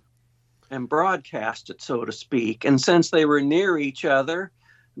and broadcast it, so to speak. And since they were near each other,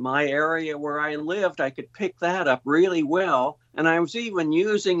 my area where I lived, I could pick that up really well. And I was even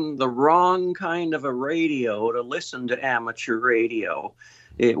using the wrong kind of a radio to listen to amateur radio.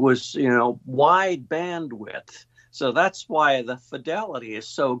 It was, wide bandwidth. So that's why the fidelity is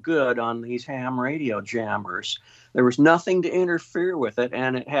so good on these ham radio jammers. There was nothing to interfere with it,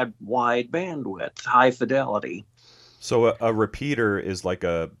 and it had wide bandwidth, high fidelity. So a repeater is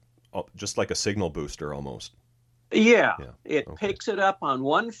just like a signal booster almost. Yeah. It picks it up on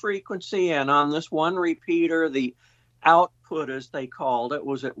one frequency, and on this one repeater, the output, as they called it,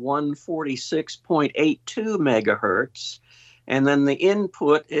 was at 146.82 megahertz. And then the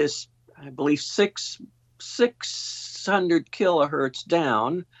input is, I believe, 600 kilohertz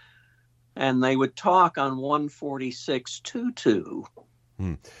down, and they would talk on 146.22.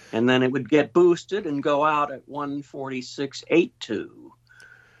 And then it would get boosted and go out at 146.82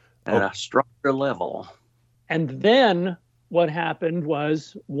 at a stronger level. And then what happened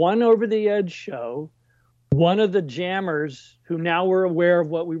was one Over the Edge show, one of the jammers who now were aware of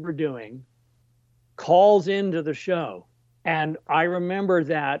what we were doing calls into the show. And I remember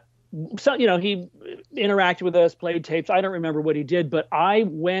that, he interacted with us, played tapes. I don't remember what he did, but I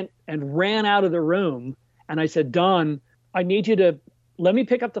went and ran out of the room and I said, Don, I need you to let me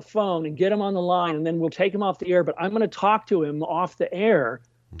pick up the phone and get him on the line, and then we'll take him off the air. But I'm going to talk to him off the air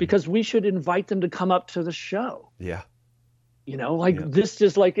because we should invite them to come up to the show. Yeah. This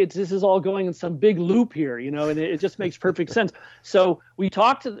is like this is all going in some big loop here, and it just makes perfect sense. So I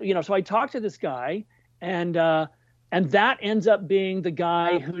talked to this guy, and that ends up being the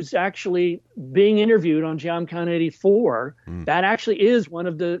guy who's actually being interviewed on Jamcon 84. That actually is one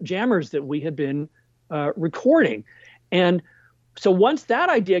of the jammers that we had been recording. And so once that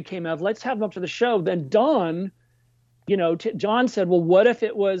idea came out, let's have him up to the show, then Don, John said, well, what if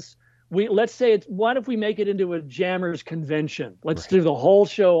it was, what if we make it into a jammers convention? Let's do the whole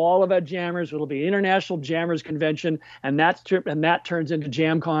show all about jammers. It'll be International Jammers Convention, and that turns into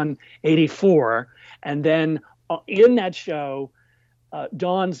Jamcon 84. And then in that show,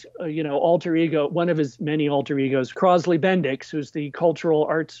 Don's, alter ego, one of his many alter egos, Crosley Bendix, who's the cultural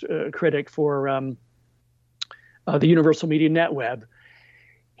arts critic for the Universal Media NetWeb,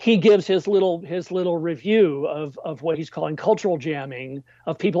 he gives his little review of what he's calling cultural jamming,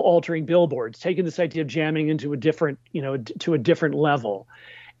 of people altering billboards, taking this idea of jamming into a different, to a different level.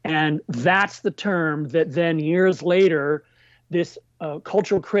 And that's the term that then years later, this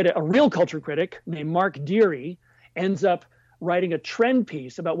cultural critic, a real cultural critic named Mark Deary, ends up writing a trend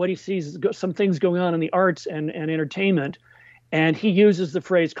piece about what he sees as some things going on in the arts and entertainment. And he uses the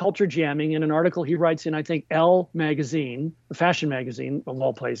phrase culture jamming in an article he writes in, I think, Elle magazine, the fashion magazine of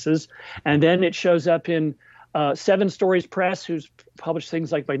all places. And then it shows up in Seven Stories Press, who's published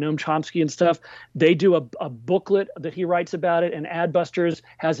things like by Noam Chomsky and stuff. They do a booklet that he writes about it, and Adbusters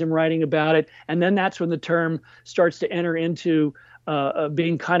has him writing about it. And then that's when the term starts to enter into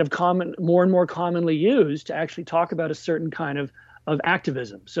being kind of more and more commonly used to actually talk about a certain kind of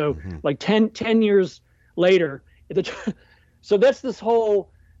activism. So like 10 years later, so that's this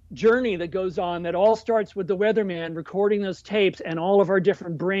whole journey that goes on that all starts with the Weatherman recording those tapes and all of our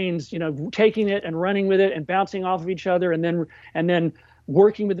different brains, taking it and running with it and bouncing off of each other, and then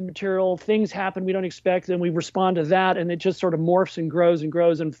working with the material. Things happen we don't expect, then we respond to that, and it just sort of morphs and grows,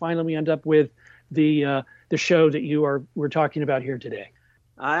 and finally we end up with the show that we're talking about here today.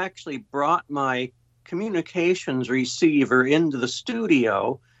 I actually brought my communications receiver into the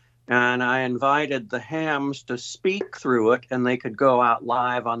studio, and I invited the hams to speak through it, and they could go out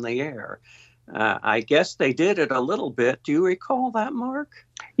live on the air. I guess they did it a little bit. Do you recall that, Mark?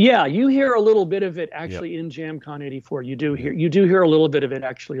 Yeah, you hear a little bit of it actually in Jamcon 84. You do hear a little bit of it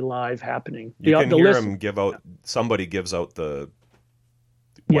actually live happening. You can hear him give out. Somebody gives out the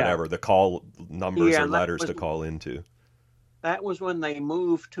whatever the call numbers or letters to call into. That was when they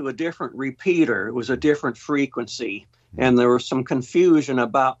moved to a different repeater. It was a different frequency. And there was some confusion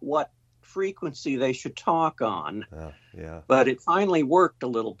about what frequency they should talk on. But it finally worked a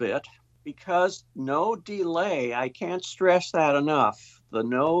little bit because no delay, I can't stress that enough. The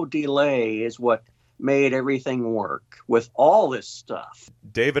no delay is what made everything work with all this stuff.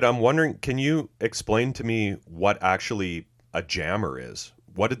 David, I'm wondering, can you explain to me what actually a jammer is?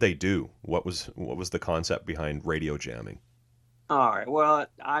 What did they do? What was the concept behind radio jamming? All right. Well,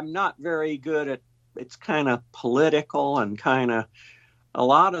 I'm not very good at it's kind of political and kind of a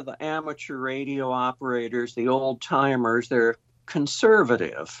lot of the amateur radio operators, the old timers, they're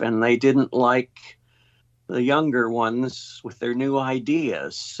conservative and they didn't like the younger ones with their new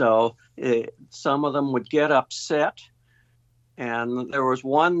ideas. So some of them would get upset. And there was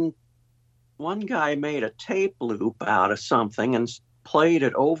one guy made a tape loop out of something and played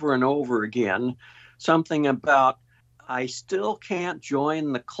it over and over again. Something about, I still can't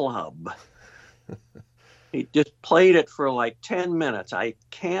join the club. He just played it for like 10 minutes. I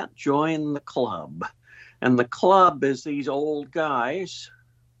can't join the club. And the club is these old guys,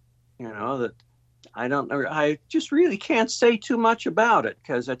 that I don't know. I just really can't say too much about it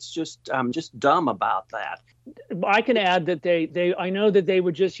because I'm just dumb about that. I can add that I know that they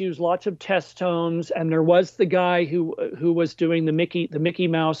would just use lots of test tones, and there was the guy who was doing the Mickey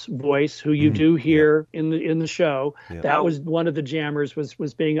Mouse voice, who you do hear in the show. Yeah. That was one of the jammers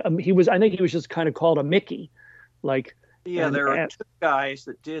was being I think he was just kind of called a Mickey, like. Yeah, there were two guys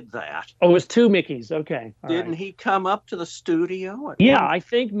that did that. Oh, it was two Mickeys. Okay. Didn't he come up to the studio? I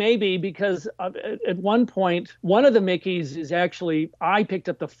think maybe because at one point, one of the Mickeys is actually, I picked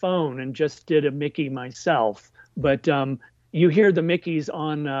up the phone and just did a Mickey myself. But you hear the Mickeys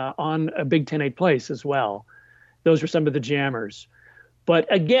on a Big 10-8 Place as well. Those were some of the jammers. But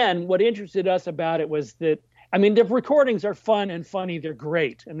again, what interested us about it was that, the recordings are fun and funny. They're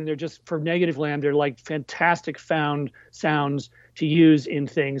great. They're just, for Negativland, they're like fantastic found sounds to use in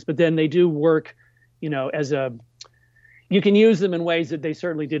things. But then they do work, you can use them in ways that they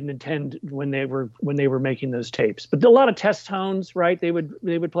certainly didn't intend when they were making those tapes. But a lot of test tones, right? They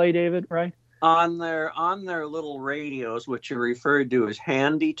would play, David, right? On their little radios, which are referred to as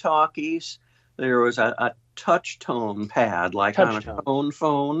handy talkies, there was a touch tone pad, like on a tone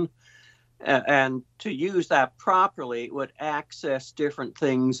phone. And to use that properly, it would access different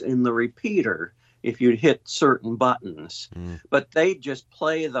things in the repeater if you'd hit certain buttons. But they just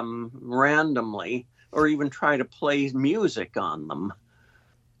play them randomly or even try to play music on them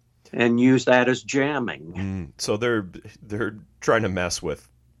and use that as jamming. So they're trying to mess with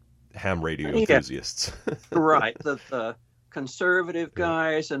ham radio enthusiasts. Right. The conservative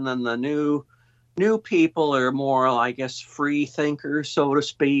guys, and then the new people are more, I guess, free thinkers, so to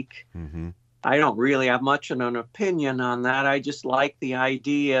speak. I don't really have much of an opinion on that. I just like the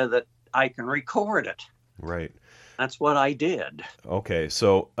idea that I can record it. Right. That's what I did. Okay,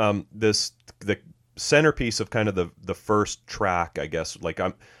 so the centerpiece of kind of the first track, I guess, like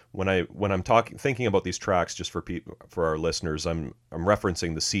when I'm thinking about these tracks, just for our listeners, I'm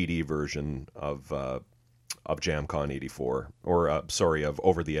referencing the CD version of Jamcon 84, or of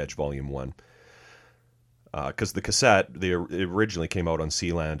Over the Edge Volume 1. Because the cassette, it originally came out on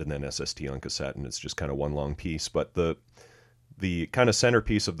Sealand and then SST on cassette, and it's just kind of one long piece. But the kind of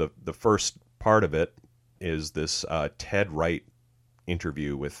centerpiece of the first part of it is this Ted Wright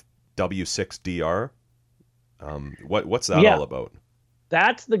interview with W6DR. What's that all about?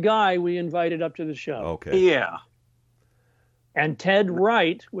 That's the guy we invited up to the show. Okay. Yeah. And Ted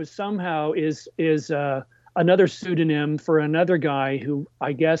Wright was somehow is another pseudonym for another guy who,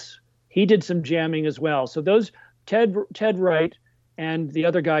 I guess, he did some jamming as well. So those Ted Wright and the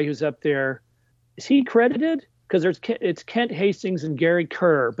other guy who's up there, is he credited? Because it's Kent Hastings and Gary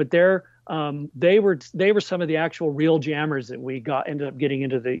Kerr, but they were some of the actual real jammers that we ended up getting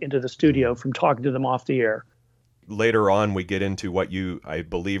into the studio from talking to them off the air. Later on, we get into what you, I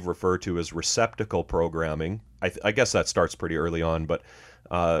believe, refer to as receptacle programming. I guess that starts pretty early on, but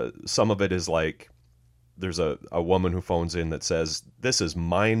some of it is like, there's a woman who phones in that says, "This is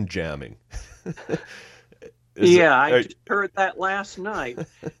mind jamming." I just heard that last night.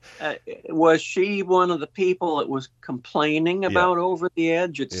 Was she one of the people that was complaining about Over the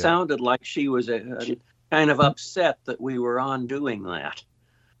Edge? It sounded like she was kind of upset that we were on doing that.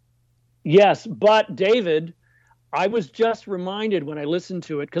 Yes, but David, I was just reminded when I listened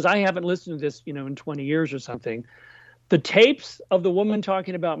to it, because I haven't listened to this, in 20 years or something. The tapes of the woman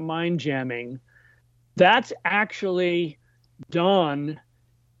talking about mind jamming, that's actually Don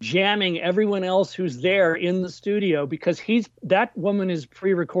jamming everyone else who's there in the studio, because that woman is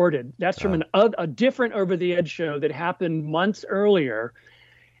pre-recorded. That's from a different Over the Edge show that happened months earlier.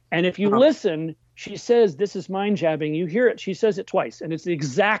 And if you listen, she says, "This is mind jamming." You hear it. She says it twice, and it's the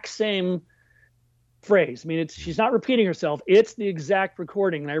exact same phrase. I mean, she's not repeating herself. It's the exact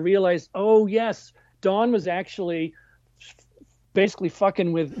recording. And I realized, oh yes, Dawn was actually basically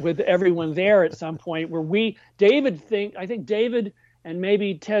fucking with everyone there at some point, where I think David and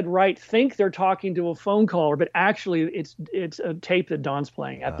maybe Ted Wright think they're talking to a phone caller, but actually it's a tape that Don's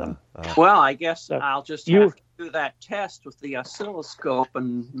playing at them. Well, I guess I'll just have to do that test with the oscilloscope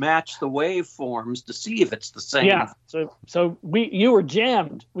and match the waveforms to see if it's the same. Yeah. So you were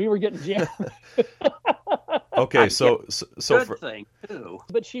jammed. We were getting jammed. Okay, so good thing too.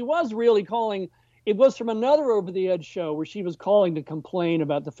 But she was really calling. It was from another Over the Edge show where she was calling to complain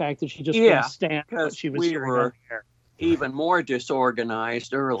about the fact that she just couldn't stand what she was hearing on the air. Even more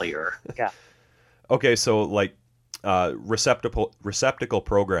disorganized earlier. Yeah. Okay, so like receptacle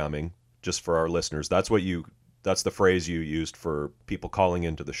programming, just for our listeners, that's the phrase you used for people calling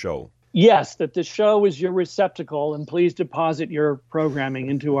into the show. Yes, that the show is your receptacle, and please deposit your programming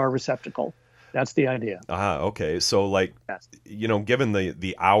into our receptacle. That's the idea. Okay. So like, given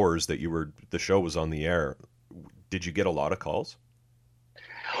the hours that the show was on the air, did you get a lot of calls?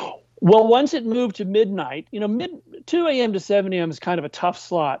 Well, once it moved to midnight, 2 a.m. to 7 a.m. is kind of a tough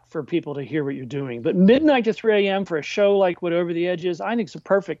slot for people to hear what you're doing. But midnight to 3 a.m. for a show like what Over the Edge is, I think it's a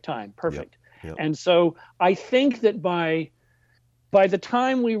perfect time. Perfect. Yep. And so I think that by the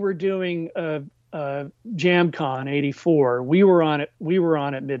time we were doing Jamcon 84, we were on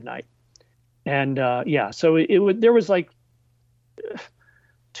at midnight. And so there was like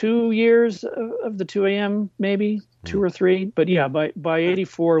 2 years of the 2 a.m. maybe 2 or 3, but by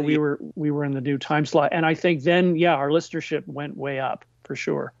 84 we were in the new time slot, and I think then our listenership went way up for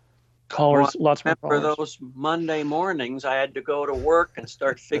sure. Callers, lots more callers. For those Monday mornings, I had to go to work and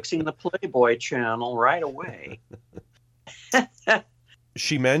start fixing the Playboy channel right away.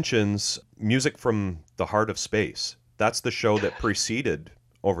 She mentions Music from the Heart of Space. That's the show that preceded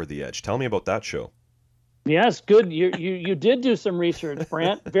Over the Edge. Tell me about that show. Yes, good. You did do some research,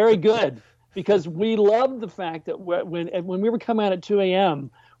 Brant. Very good, because we love the fact that when we were coming out at 2 a.m.,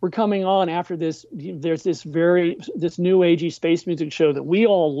 we're coming on after this. There's this new agey space music show that we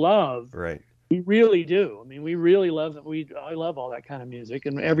all love. Right. We really do. I mean, we really love it. I love all that kind of music,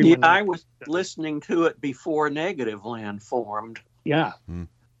 and everyone. Yeah, I was listening to it before Negativland formed. Yeah.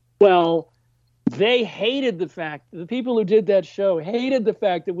 Well, they hated the people who did that show hated the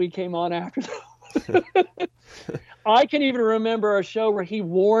fact that we came on after them. I can even remember a show where he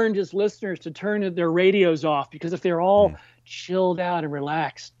warned his listeners to turn their radios off, because if they're all chilled out and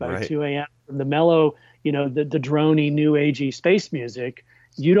relaxed by 2 a.m. from the mellow, the droney, new agey space music,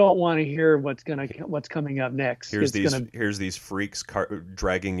 you don't want to hear what's coming up next. Here's these freaks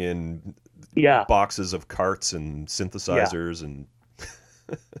dragging in boxes of carts and synthesizers and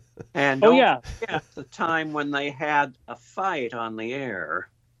don't forget the time when they had a fight on the air.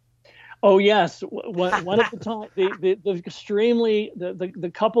 Oh yes, one of the time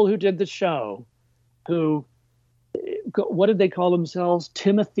the couple who did the show, who, what did they call themselves?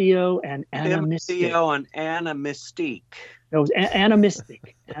 Timotheo and Anna Mystique. Timotheo and Anna Mystique. No, it was Anna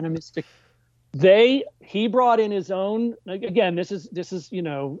Mystique. Anna Mystique. He brought in his own. Again, this is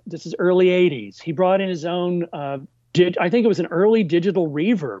early '80s. He brought in his own. I think it was an early digital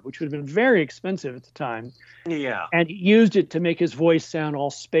reverb, which would have been very expensive at the time. Yeah. And he used it to make his voice sound all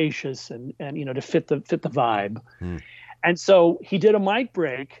spacious and to fit the vibe. And so he did a mic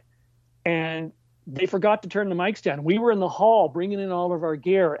break, and they forgot to turn the mics down. We were in the hall bringing in all of our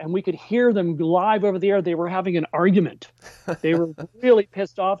gear, and we could hear them live over the air. They were having an argument. They were really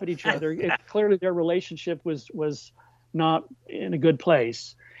pissed off at each other. Clearly their relationship was not in a good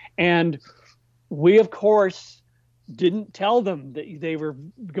place. And we, of course, didn't tell them that they were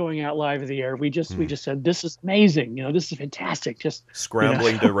going out live of the air. We just said, this is amazing. This is fantastic. Just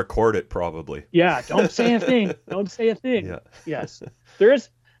scrambling to record it, probably. Yeah. Don't say a thing. Don't say a thing. Yeah. Yes.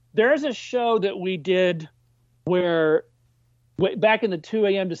 There's a show that we did where back in the 2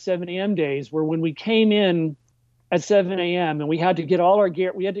 a.m. to 7 a.m. days, where when we came in at 7 a.m. and we had to get all our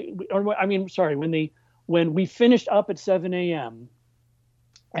gear, when we finished up at 7 a.m.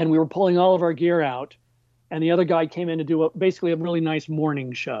 and we were pulling all of our gear out, and the other guy came in to do basically a really nice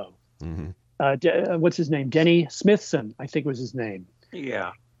morning show. What's his name? Denny Smithson, I think was his name.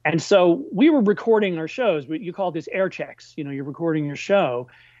 Yeah. And so we were recording our shows. You call this air checks. You're recording your show.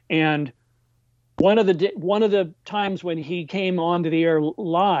 And one of the times when he came onto the air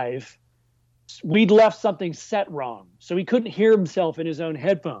live, we'd left something set wrong. So he couldn't hear himself in his own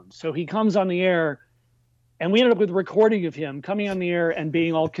headphones. So he comes on the air, and we ended up with a recording of him coming on the air and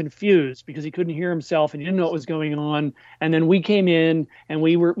being all confused because he couldn't hear himself and he didn't know what was going on. And then we came in and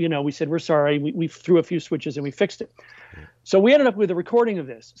we said, we're sorry. We threw a few switches and we fixed it. So we ended up with a recording of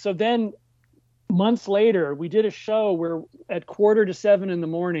this. So then months later, we did a show where at 6:45 in the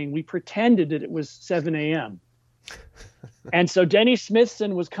morning, we pretended that it was 7 a.m. And so Denny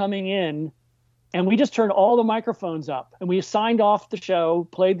Smithson was coming in, and we just turned all the microphones up, and we signed off the show,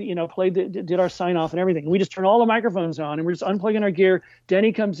 did our sign off and everything. And we just turned all the microphones on, and we're just unplugging our gear.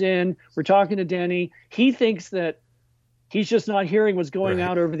 Denny comes in, we're talking to Denny. He thinks that he's just not hearing what's going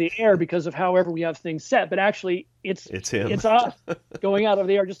out over the air because of however we have things set. But actually it's him. It's us going out over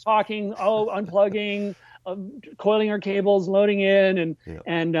the air, just talking, unplugging, coiling our cables, loading in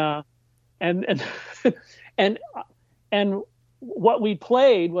and what we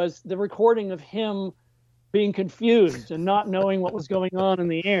played was the recording of him being confused and not knowing what was going on in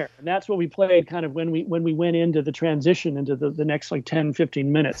the air. And that's what we played kind of when we went into the transition into the next 10,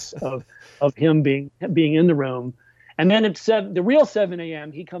 15 minutes of him being in the room. And then at the real 7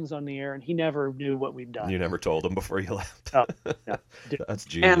 a.m., he comes on the air, and he never knew what we'd done. You never told him before you left. No. That's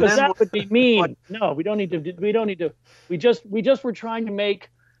genius. Because that would be mean. No, we don't need to. We just were trying to make.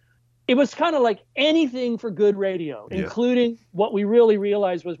 It was kind of like anything for good radio, including what we really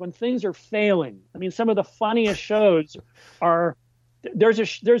realized was when things are failing. I mean, some of the funniest shows are. There's a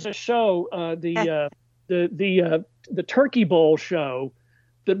show, the Turkey Bowl show,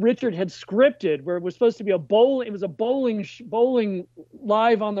 that Richard had scripted, where it was supposed to be a bowling. It was a bowling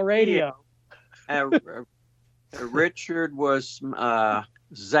live on the radio. Richard was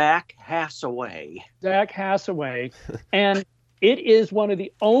Zach Hassaway. Zach Hassaway, and it is one of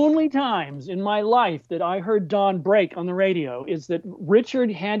the only times in my life that I heard Don break on the radio. Is that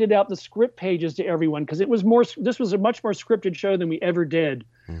Richard handed out the script pages to everyone because it was more. This was a much more scripted show than we ever did.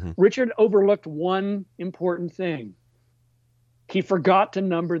 Mm-hmm. Richard overlooked one important thing. He forgot to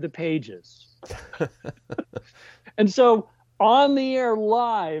number the pages. And so on the air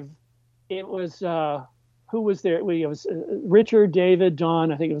live, it was, who was there? It was Richard, David,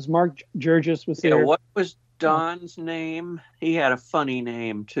 Don. I think it was Mark Jurgis was there. What was Don's name? He had a funny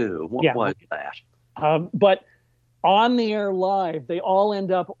name too. What was that? But on the air live, they all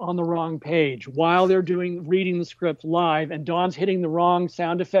end up on the wrong page while they're reading the script live, and Don's hitting the wrong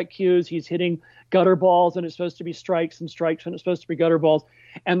sound effect cues. He's hitting gutter balls, and it's supposed to be strikes, and strikes when it's supposed to be gutter balls.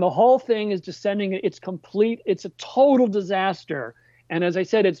 And the whole thing is descending. It's complete. It's a total disaster. And as I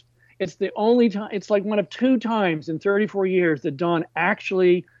said, it's the only time. It's like one of 2 times in 34 years that Don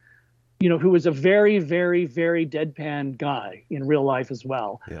actually, who was a very, very, very deadpan guy in real life as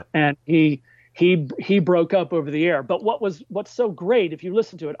well, and he broke up over the air. But what's so great, if you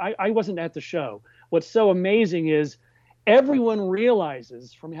listen to it, I wasn't at the show. What's so amazing is everyone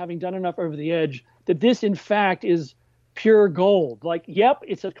realizes from having done enough Over the Edge that this, in fact, is pure gold. Like, yep,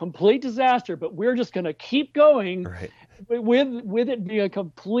 it's a complete disaster, but we're just going to keep going with it being a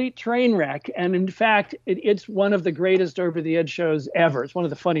complete train wreck. And in fact, it's one of the greatest Over the Edge shows ever. It's one of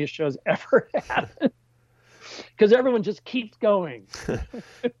the funniest shows ever happened because everyone just keeps going.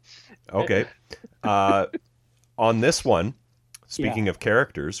 Okay. On this one, speaking of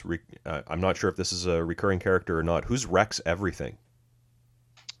characters, I'm not sure if this is a recurring character or not. Who's Rex Everything?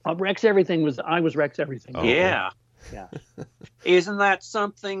 Rex Everything I was Rex Everything. Oh, yeah. Yeah. Isn't that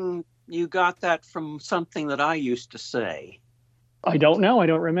something you got that from something that I used to say? I don't know. I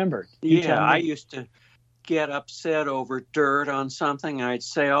don't remember. I used to get upset over dirt on something. I'd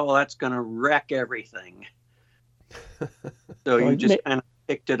say, "Oh, that's going to wreck everything." So you just kind of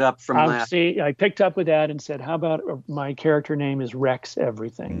picked it up from that. See, I picked up with that and said, "How about my character name is Rex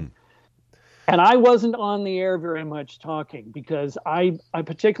Everything?" And I wasn't on the air very much talking because I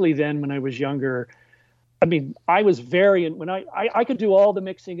particularly then when I was younger. I mean, I was when I could do all the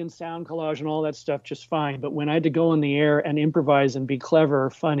mixing and sound collage and all that stuff just fine. But when I had to go on the air and improvise and be clever or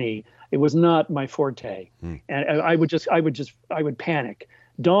funny, it was not my forte. And I would panic.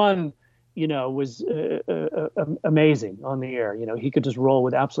 Don, was amazing on the air. He could just roll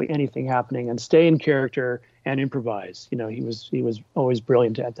with absolutely anything happening and stay in character and improvise. He was always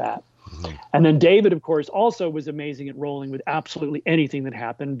brilliant at that. And then David, of course, also was amazing at rolling with absolutely anything that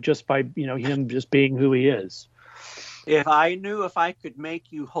happened just by, him just being who he is. If I knew if I could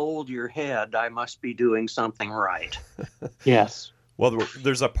make you hold your head, I must be doing something right. Yes. Well,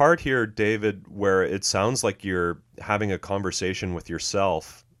 there's a part here, David, where it sounds like you're having a conversation with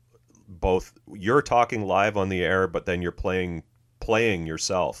yourself. Both you're talking live on the air, but then you're playing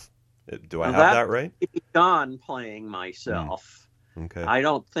yourself. Do I have that right? Don playing myself. Okay. I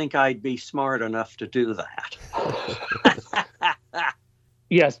don't think I'd be smart enough to do that.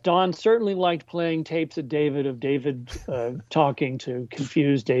 Yes, Don certainly liked playing tapes of David talking to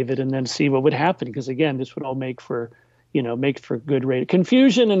confuse David and then see what would happen. Because again, this would all make for good radio.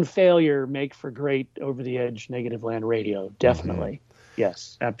 Confusion and failure make for great Over the Edge Negativland radio. Definitely.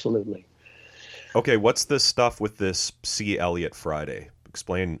 Yes, absolutely. Okay, what's this stuff with this C. Elliott Friday?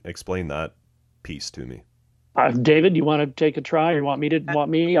 Explain that piece to me. David, you want to take a try, or want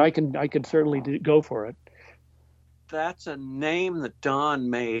me? I could certainly go for it. That's a name that Don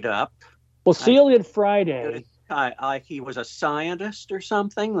made up. Well, C. Elliott Friday. Like he was a scientist or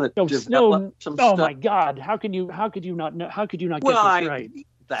something that developed some stuff. Oh my God! How could you not know? How could you not get this right?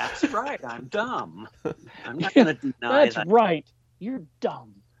 That's right. I'm dumb. I'm not going to deny that. That's right. You're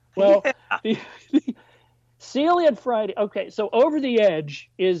dumb. Well, C. Elliott Friday. Okay, so Over the Edge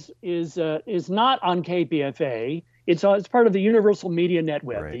is not on KPFA. It's part of the Universal Media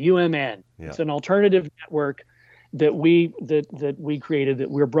Network, the UMN. Yeah. It's an alternative network that we created that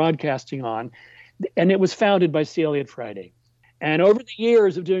we're broadcasting on, and it was founded by C. Elliott Friday. And over the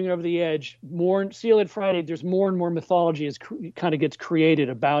years of doing Over the Edge, C. Elliott Friday, there's more and more mythology kind of gets created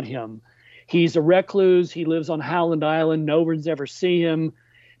about him. He's a recluse. He lives on Howland Island. No one's ever seen him.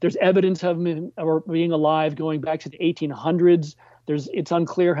 There's evidence of him being alive going back to the 1800s. It's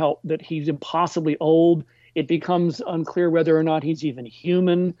unclear that he's impossibly old. It becomes unclear whether or not he's even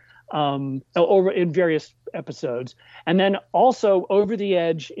human over in various episodes. And then also Over the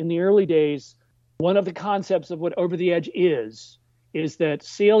Edge in the early days, one of the concepts of what Over the Edge is that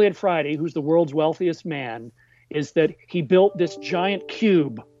C. Elliott Friday, who's the world's wealthiest man, is that he built this giant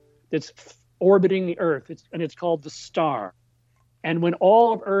cube that's orbiting the Earth, and it's called the Star. And when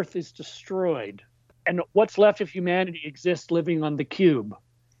all of Earth is destroyed, and what's left of humanity exists living on the cube,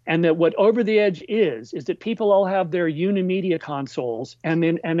 and that what Over the Edge is that people all have their Unimedia consoles,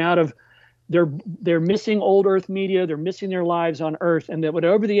 and out of they're missing old Earth media, they're missing their lives on Earth, and that what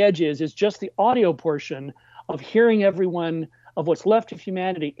Over the Edge is just the audio portion of hearing everyone of what's left of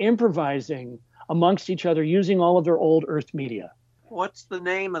humanity improvising amongst each other using all of their old Earth media. What's the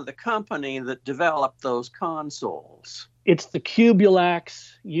name of the company that developed those consoles? It's the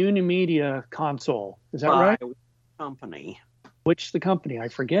Cubulax Unimedia console. Is that right? Company. Which the company? I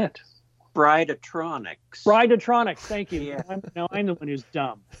forget. Bridetronics. Bridetronics, thank you. Yeah. Now I'm the one who's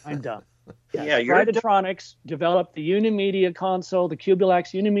dumb. I'm dumb. Yes. Yeah, you're Bridetronics developed the Unimedia console, the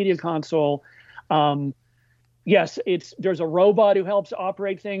Cubulax Unimedia console. Yes, there's a robot who helps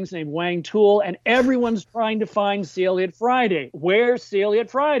operate things named Wang Tool, and everyone's trying to find C. Elliott Friday. Where's C. Elliott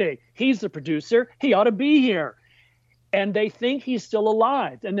Friday? He's the producer. He ought to be here. And they think he's still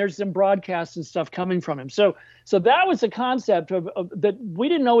alive. And there's some broadcasts and stuff coming from him. So that was the concept of that. We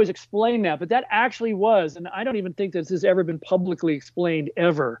didn't always explain that, but that actually was, and I don't even think this has ever been publicly explained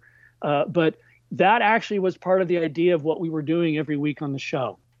ever. But that actually was part of the idea of what we were doing every week on the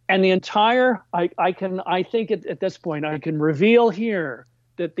show. And the entire, I think at this point, I can reveal here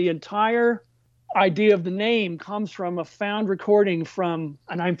that the entire idea of the name comes from a found recording from,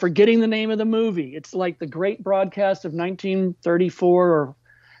 and I'm forgetting the name of the movie. It's like the great broadcast of 1934 or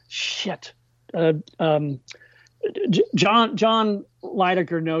shit. John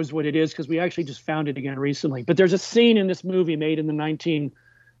Leidecker knows what it is because we actually just found it again recently. But there's a scene in this movie made in the 1930s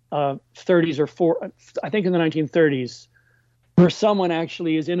I think in the 1930s, where someone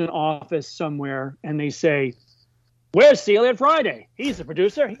actually is in an office somewhere and they say, "Where's C. Elliott Friday? He's the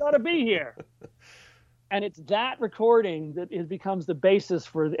producer. He ought to be here." And it's that recording that it becomes the basis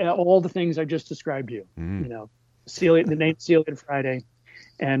for all the things I just described to you. You know, the name C. Elliott Friday,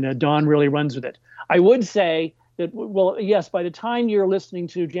 and Don really runs with it. I would say that, well, yes, by the time you're listening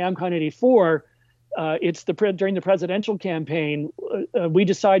to Jamcon 84, it's during the presidential campaign, we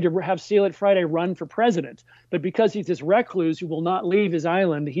decided to have C. Elliott Friday run for president. But because he's this recluse who will not leave his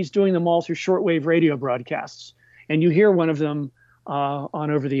island, he's doing them all through shortwave radio broadcasts. And you hear one of them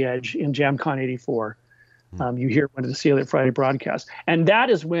on Over the Edge in Jamcon 84. You hear one of the C. Elliott Friday broadcasts. And that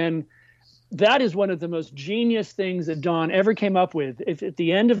is one of the most genius things that Don ever came up with. If at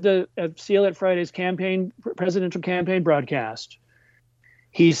the end of C. Elliott Friday's presidential campaign broadcast,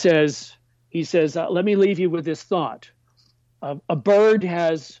 he says, let me leave you with this thought. A bird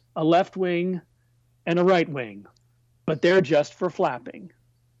has a left wing and a right wing, but they're just for flapping.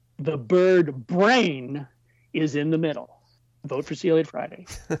 The bird brain is in the middle. Vote for C. Elliott Friday.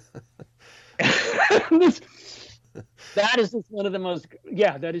 That is just one of the most,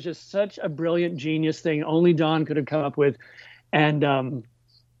 that is just such a brilliant, genius thing only Don could have come up with, and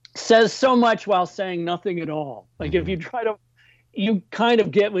says so much while saying nothing at all. Like if you try to, you kind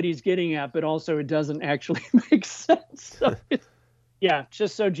of get what he's getting at, but also it doesn't actually make sense. So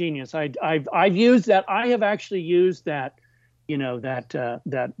just so genius. I've used that. I have actually used that,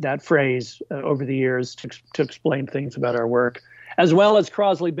 that phrase over the years to explain things about our work, as well as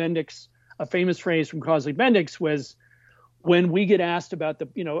Crosley Bendix. A famous phrase from Crosley Bendix was, when we get asked about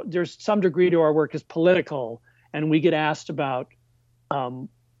there's some degree to our work is political, and we get asked about, well,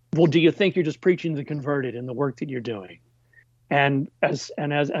 do you think you're just preaching to the converted in the work that you're doing? And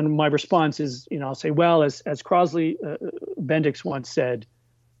my response is, I'll say, well, as Crosley Bendix once said,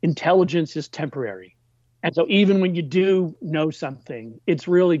 intelligence is temporary. And so even when you do know something, it's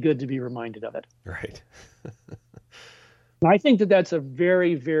really good to be reminded of it. Right. I think that that's a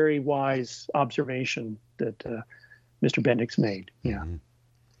very, very wise observation that Mr. Bendix made. Yeah.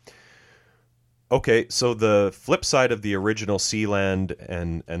 Okay, so the flip side of the original Sealand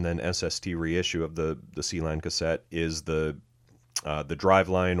and then SST reissue of the Sealand cassette is the drive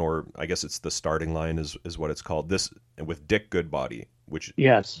line, or I guess it's the starting line is what it's called. This with Dick Goodbody, which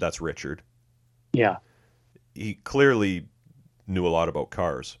that's Richard. Yeah. He clearly knew a lot about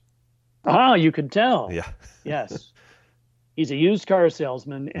cars. Ah, you could tell. Yeah. Yes. He's a used car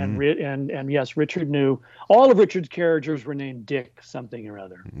salesman, and yes, Richard knew. All of Richard's characters were named Dick something or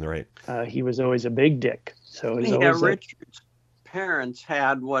other. Right. He was always a big Dick. So Richard's parents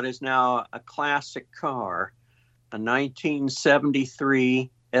had what is now a classic car, a 1973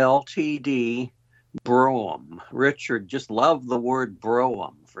 LTD Brougham. Richard just loved the word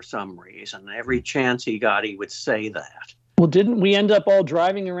Brougham for some reason. Every chance he got, he would say that. Well, didn't we end up all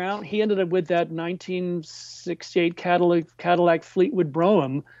driving around? He ended up with that 1968 Cadillac Fleetwood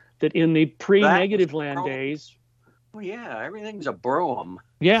Brougham that in the pre-Negativland days. Oh, yeah, everything's a Brougham.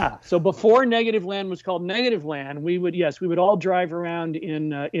 Yeah, so before Negativland was called Negativland, we would all drive around in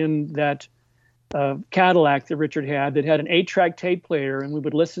that Cadillac that Richard had that had an 8-track tape player, and we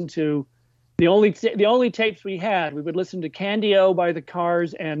would listen to the only tapes we had. We would listen to Candy-O by the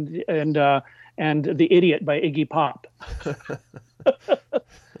Cars and The Idiot by Iggy Pop.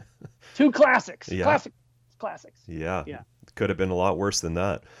 Two classics. Yeah. Classics. Yeah. Could have been a lot worse than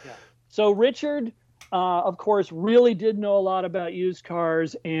that. Yeah. So Richard, of course, really did know a lot about used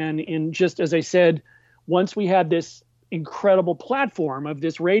cars. And in just as I said, once we had this incredible platform of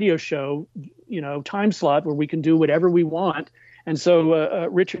this radio show, time slot where we can do whatever we want, And so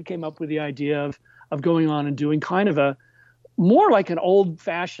Richard came up with the idea of going on and doing kind of a more like an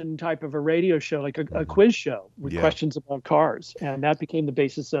old-fashioned type of a radio show, like a quiz show with questions about cars. And that became the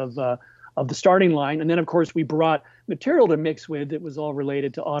basis of the starting line. And then, of course, we brought material to mix with that was all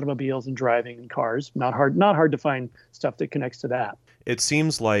related to automobiles and driving and cars. Not hard to find stuff that connects to that. It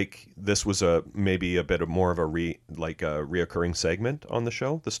seems like this was maybe a bit of more of a reoccurring segment on the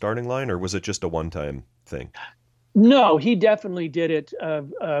show, the starting line, or was it just a one-time thing? No, he definitely did it.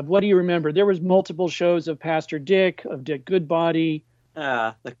 What do you remember? There was multiple shows of Pastor Dick, of Dick Goodbody.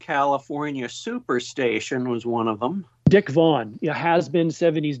 The California Superstation was one of them. Dick Vaughn, has-been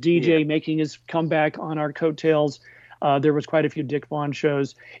 70s DJ, making his comeback on our coattails. There was quite a few Dick Vaughn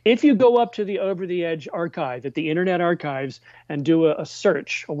shows. If you go up to the Over the Edge archive at the Internet Archives and do a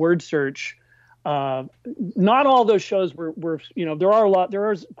word search, not all those shows were there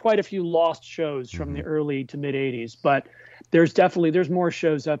are quite a few lost shows from the early to mid 80s, but there's more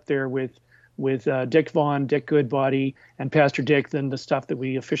shows up there with Dick Vaughn, Dick Goodbody, and Pastor Dick than the stuff that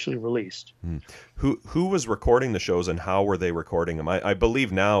we officially released. Who was recording the shows and how were they recording them? I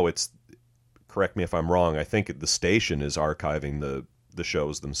believe now it's, correct me if I'm wrong, I think the station is archiving the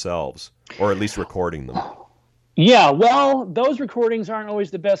shows themselves, or at least recording them. Yeah, well, those recordings aren't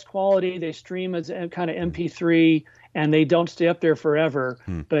always the best quality. They stream as a kind of MP3, and they don't stay up there forever.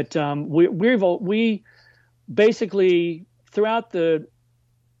 But we basically throughout the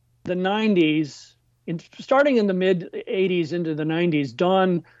 90s, starting in the mid 80s into the 90s,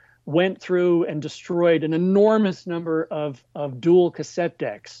 Don went through and destroyed an enormous number of dual cassette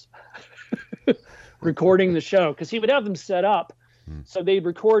decks recording the show, because he would have them set up. So they'd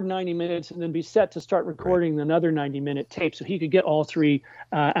record 90 minutes and then be set to start recording another 90-minute tape so he could get all 3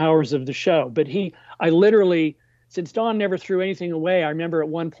 hours of the show. But I literally, since Don never threw anything away, I remember at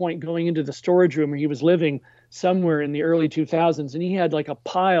one point going into the storage room where he was living somewhere in the early 2000s, and he had like a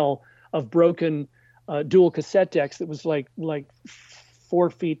pile of broken dual cassette decks that was like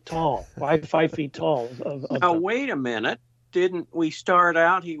 4 feet tall, 5 feet tall. Now, wait a minute. Didn't we start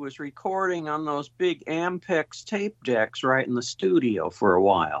out, he was recording on those big Ampex tape decks right in the studio for a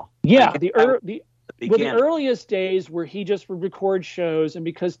while? Yeah, the earliest days where he just would record shows, and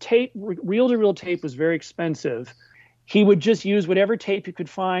because reel-to-reel tape was very expensive, he would just use whatever tape he could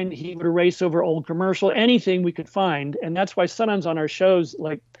find. He would erase over old commercial, anything we could find. And that's why sometimes on our shows,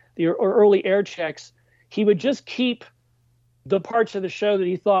 like the early air checks, he would just keep the parts of the show that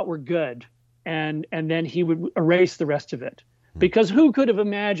he thought were good. And then he would erase the rest of it, because who could have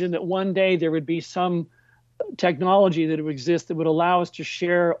imagined that one day there would be some technology that would exist that would allow us to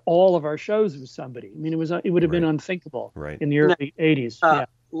share all of our shows with somebody? I mean, it would have been unthinkable in the early 80s.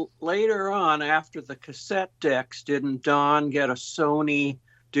 Later on, after the cassette decks, didn't Don get a Sony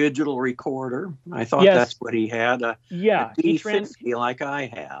digital recorder? I thought that's what he had. A D50 like I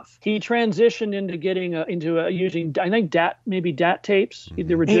have. He transitioned into getting using, I think, DAT tapes.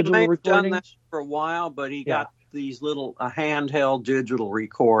 There were digital recordings. He may have done that for a while, but he got these little handheld digital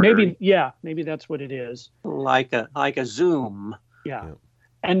recorders. Maybe that's what it is. Like a Zoom. Yeah.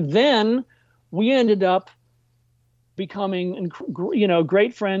 And then we ended up becoming,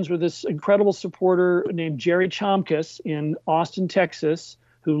 great friends with this incredible supporter named Jerry Chomkus in Austin, Texas,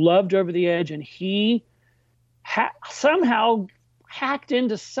 who loved Over the Edge, and he somehow hacked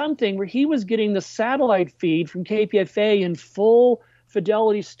into something where he was getting the satellite feed from KPFA in full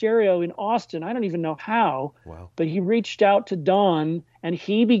fidelity stereo in Austin. I don't even know how, but he reached out to Don, and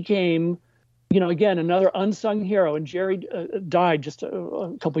he became, again, another unsung hero. And Jerry died just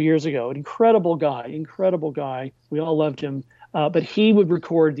a couple years ago. An incredible guy. We all loved him. But he would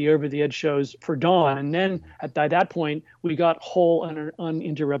record the Over the Edge shows for Don. And then at that point, we got whole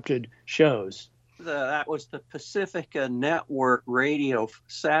uninterrupted shows. That was the Pacifica Network radio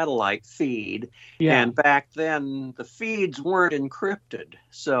satellite feed. Yeah. And back then, the feeds weren't encrypted.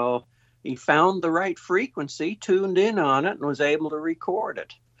 So he found the right frequency, tuned in on it, and was able to record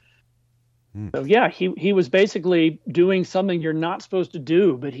it. So he was basically doing something you're not supposed to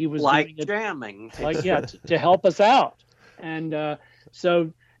do, but he was like doing it, jamming, to help us out. And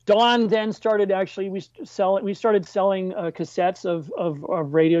so Don then started we started selling cassettes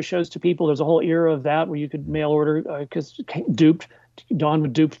of radio shows to people. There's a whole era of that where you could mail order because Don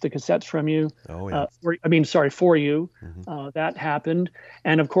would dupe the cassettes from you. Oh yeah. For you. That happened,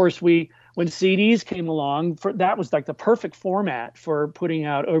 and of course when CDs came along, that was like the perfect format for putting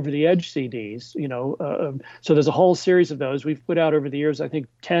out Over the Edge CDs. So there's a whole series of those. We've put out over the years, I think,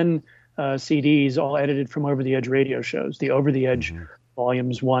 10 CDs, all edited from Over the Edge radio shows. The Over the Edge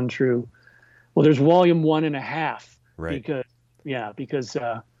volumes 1 through, there's volume 1.5. Right. Because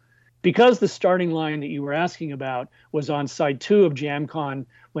because the starting line that you were asking about was on side 2 of Jamcon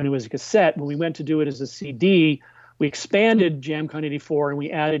when it was a cassette, when we went to do it as a CD, we expanded Jamcon 84 and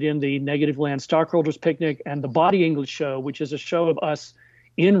we added in the Negativland Stockholders Picnic and the Body English Show, which is a show of us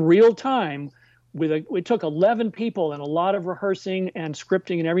in real time. It took 11 people and a lot of rehearsing and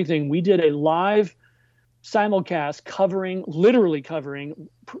scripting and everything. We did a live simulcast literally covering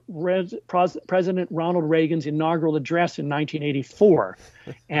President Ronald Reagan's inaugural address in 1984.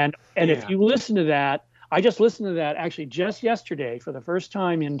 And if you listen to that, I just listened to that actually just yesterday for the first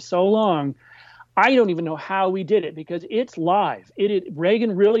time in so long. I don't even know how we did it because it's live.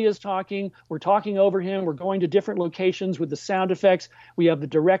 Reagan really is talking. We're talking over him. We're going to different locations with the sound effects. We have the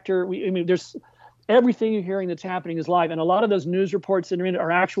director. There's everything you're hearing that's happening is live. And a lot of those news reports that are in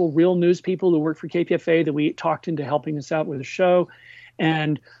are actual real news people who work for KPFA that we talked into helping us out with the show.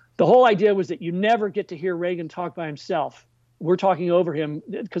 And the whole idea was that you never get to hear Reagan talk by himself. We're talking over him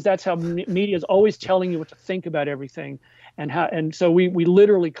because that's how media is always telling you what to think about everything. And so we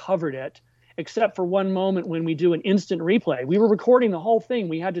literally covered it, except for one moment when we do an instant replay. We were recording the whole thing.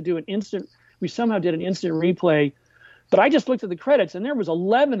 We somehow did an instant replay. But I just looked at the credits, and there was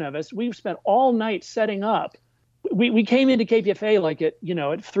 11 of us. We've spent all night setting up. We came into KPFA like at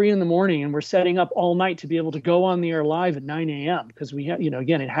 3 in the morning, and we're setting up all night to be able to go on the air live at 9 a.m. because we had,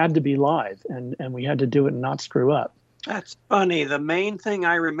 again, it had to be live, and we had to do it and not screw up. That's funny. The main thing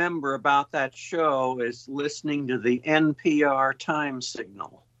I remember about that show is listening to the NPR time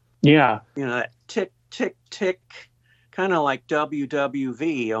signal. Yeah. That tick, tick, tick, kind of like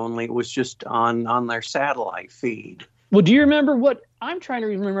WWV, only it was just on their satellite feed. Well, do you remember I'm trying to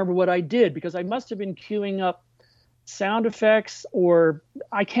remember what I did because I must have been queuing up sound effects, or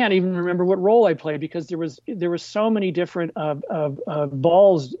I can't even remember what role I played because there was so many different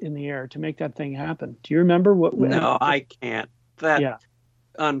balls in the air to make that thing happen. Do you remember what? No, I can't.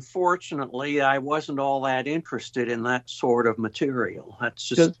 Unfortunately, I wasn't all that interested in that sort of material. That's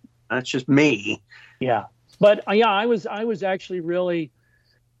just me. Yeah, but I was actually really.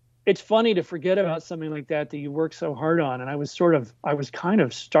 It's funny to forget about something like that you work so hard on, and I was kind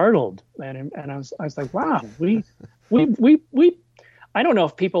of startled, and I was like, wow, we I don't know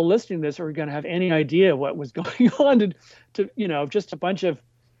if people listening to this are going to have any idea what was going on to just a bunch of,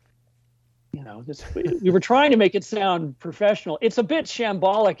 we were trying to make it sound professional. It's a bit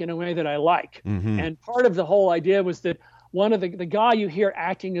shambolic in a way that I like. Mm-hmm. And part of the whole idea was that one of the guy you hear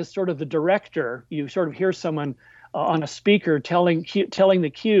acting as sort of the director, you sort of hear someone on a speaker telling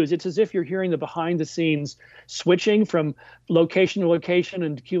the cues. It's as if you're hearing the behind the scenes switching from location to location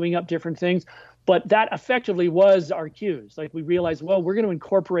and queuing up different things. But that effectively was our cues. Like we realized, well, we're going to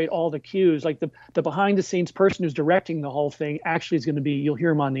incorporate all the cues. Like the behind the scenes person who's directing the whole thing actually is going to be, you'll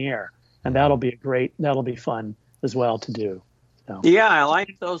hear him on the air. And that'll be fun as well to do. So. Yeah, I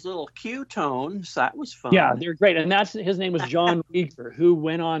like those little cue tones. That was fun. Yeah, they're great. And his name was John Rieger, who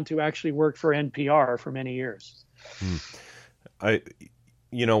went on to actually work for NPR for many years.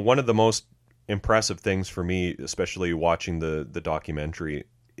 One of the most impressive things for me, especially watching the documentary,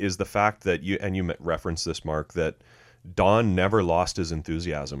 is the fact that you referenced this, Mark, that Don never lost his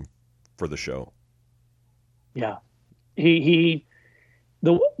enthusiasm for the show. Yeah,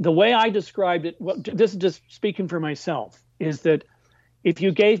 the way I described it, this is just speaking for myself, is that if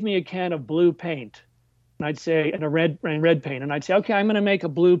you gave me a can of blue paint, and I'd say, and a red paint, and I'd say, okay, I'm going to make a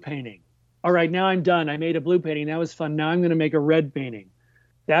blue painting. All right, now I'm done. I made a blue painting. That was fun. Now I'm going to make a red painting.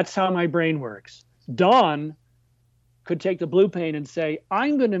 That's how my brain works. Don could take the blue paint and say,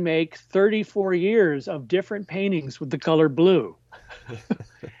 I'm going to make 34 years of different paintings with the color blue.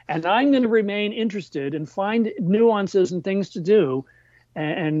 And I'm going to remain interested and find nuances and things to do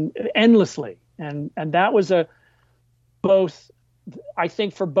and endlessly. And that was I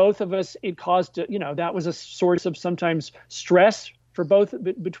think for both of us, it caused, that was a source of sometimes stress for both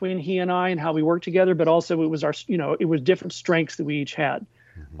between he and I and how we worked together, but also it was it was different strengths that we each had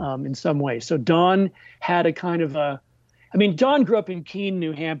in some way. So Don had a kind of Don grew up in Keene,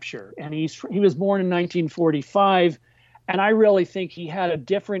 New Hampshire, and he was born in 1945. And I really think he had a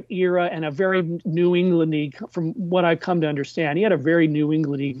different era and a very New England-y, from what I've come to understand. He had a very New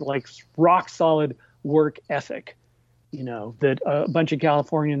England-y, like rock solid work ethic, that a bunch of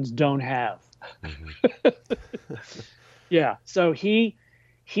Californians don't have. Mm-hmm. Yeah, so he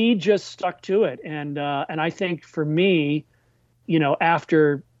just stuck to it, and I think for me,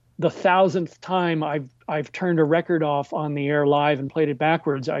 after the 1,000th time I've turned a record off on the air live and played it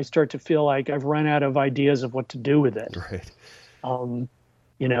backwards, I start to feel like I've run out of ideas of what to do with it. Right.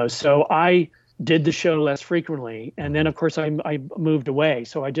 So did the show less frequently. And then, of course, I moved away.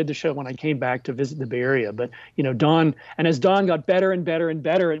 So I did the show when I came back to visit the Bay Area. But, Don, and as Don got better and better and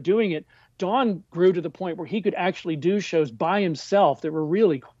better at doing it, Don grew to the point where he could actually do shows by himself that were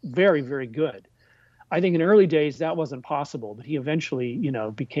really very, very good. I think in early days that wasn't possible, but he eventually,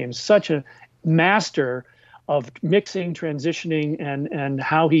 became such a master of mixing, transitioning, and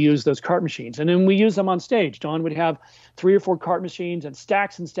how he used those cart machines. And then we use them on stage. Don would have 3 or 4 cart machines and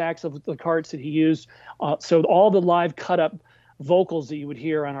stacks of the carts that he used. So all the live cut-up vocals that you would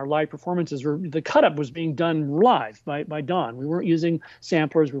hear on our live performances, the cut-up was being done live by Don. We weren't using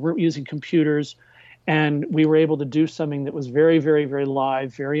samplers. We weren't using computers. And we were able to do something that was very, very, very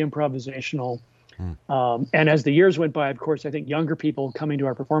live, very improvisational. And as the years went by, of course, I think younger people coming to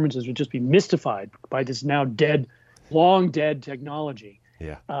our performances would just be mystified by this now long dead technology.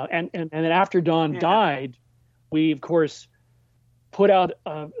 Yeah. And then after Don died, we of course put out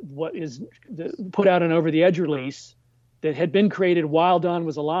an over the edge release that had been created while Don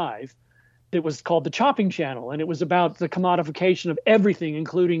was alive. That was called the Chopping Channel, and it was about the commodification of everything,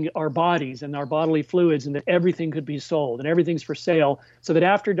 including our bodies and our bodily fluids, and that everything could be sold and everything's for sale. So that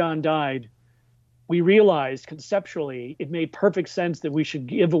after Don died, we realized conceptually it made perfect sense that we should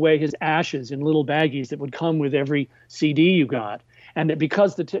give away his ashes in little baggies that would come with every CD you got. And that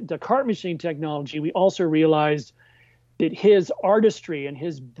because the cart machine technology, we also realized that his artistry and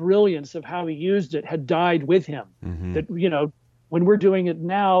his brilliance of how he used it had died with him. Mm-hmm. That, when we're doing it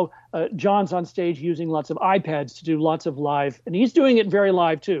now, John's on stage using lots of iPads to do lots of live, and he's doing it very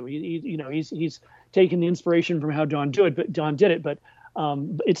live too. He's taking the inspiration from how Don did it, but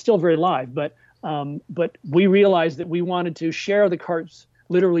it's still very live. But we realized that we wanted to share the carts,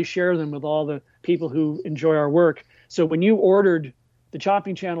 literally share them with all the people who enjoy our work. So when you ordered the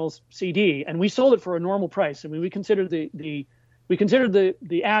Chopping Channel's CD, and we sold it for a normal price, I mean, we considered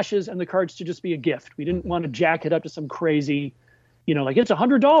the ashes and the carts to just be a gift. We didn't want to jack it up to some crazy, like it's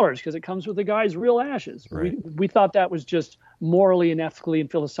 $100 because it comes with the guy's real ashes. Right. We thought that was just morally and ethically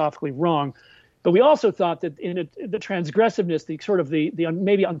and philosophically wrong. But we also thought that in the transgressiveness, the sort of the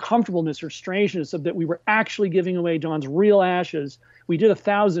maybe uncomfortableness or strangeness of that we were actually giving away Don's real ashes. We did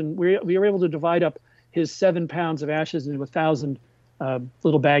 1,000. We were able to divide up his 7 pounds of ashes into 1,000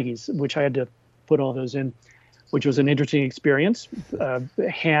 little baggies, which I had to put all those in, which was an interesting experience.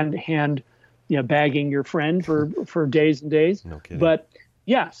 Hand bagging your friend for days and days. No kidding. But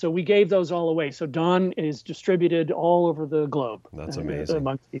yeah, so we gave those all away. So Don is distributed all over the globe. That's amazing.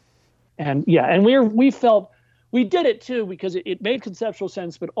 Amongst people. And we felt we did it too because it made conceptual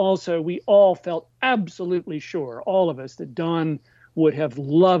sense, but also we all felt absolutely sure, all of us, that Don would have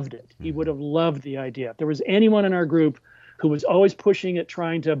loved it. He would have loved the idea. If there was anyone in our group who was always pushing it,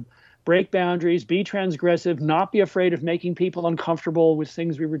 trying to break boundaries, be transgressive, not be afraid of making people uncomfortable with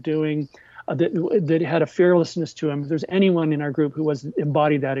things we were doing, that had a fearlessness to him. If there's anyone in our group who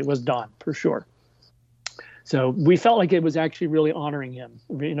embodied that, it was Don, for sure. So we felt like it was actually really honoring him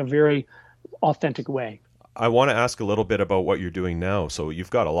in a very authentic way. I want to ask a little bit about what you're doing now. So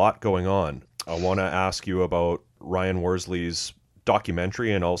you've got a lot going on. I want to ask you about Ryan Worsley's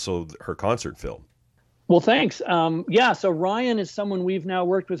documentary and also her concert film. Well, thanks. So Ryan is someone we've now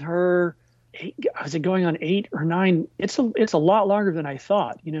worked with her. Is it going on 8 or 9? It's a lot longer than I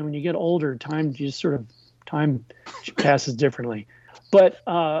thought. When you get older, time passes differently. But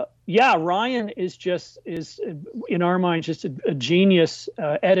Ryan is in our minds just a genius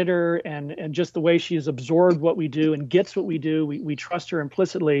editor, and just the way she has absorbed what we do and gets what we do. We trust her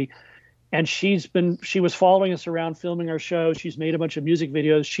implicitly. And she was following us around filming our show. She's made a bunch of music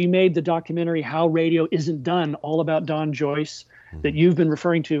videos. She made the documentary How Radio Isn't Done, all about Don Joyce, that you've been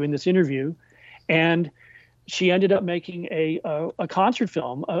referring to in this interview. And she ended up making a concert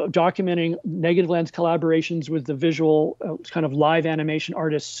film documenting Negativland's collaborations with the visual kind of live animation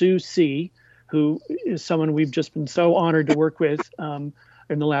artist Sue C., who is someone we've just been so honored to work with in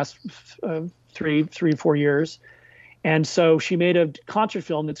the last 4 years. And so she made a concert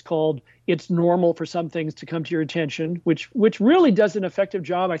film that's called It's Normal for Some Things to Come to Your Attention, which really does an effective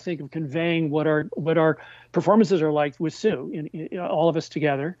job, I think, of conveying what our performances are like with Sue, all of us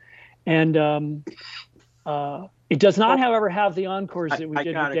together. And it does not, however, have the encores that we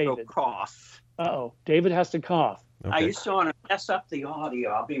did with David. I gotta go cough. Uh-oh, David has to cough. Okay. I just want to mess up the audio.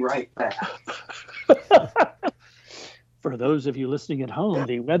 I'll be right back. For those of you listening at home,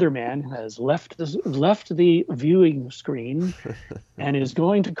 the Weatherman has left the viewing screen and is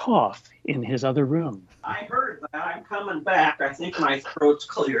going to cough in his other room. I heard that. I'm coming back. I think my throat's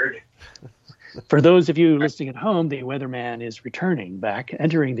cleared. For those of you listening at home, the Weatherman is returning back,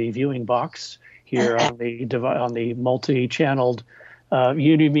 entering the viewing box here on the multi-channeled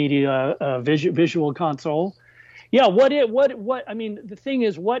Unimedia visual console. Yeah, what I mean, the thing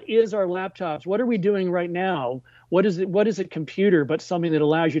is, what is our laptops? What are we doing right now? What is a computer but something that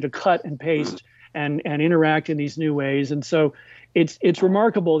allows you to cut and paste and interact in these new ways? And so it's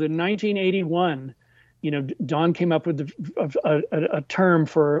remarkable that in 1981, Don came up with a term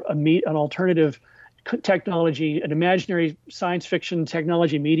for an alternative technology, an imaginary science fiction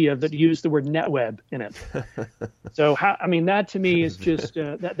technology media that used the word netweb in it. So that to me is just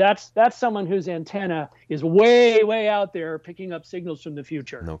that's someone whose antenna is way out there picking up signals from the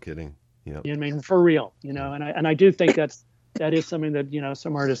future. No kidding. Yeah. I mean, for real, and I do think that is something that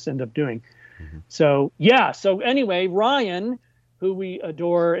some artists end up doing. Mm-hmm. So yeah. So anyway, Ryan, who we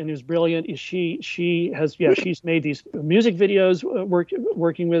adore and is brilliant, she's made these music videos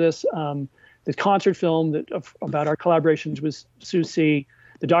working with us. The concert film about our collaborations with Sue C.,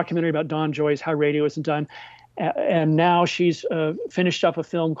 the documentary about Don Joyce, how radio isn't done. And now she's finished up a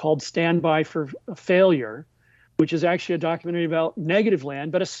film called Stand By for Failure, which is actually a documentary about Negativland,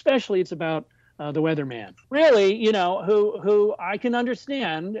 but especially it's about the Weatherman. Really, who I can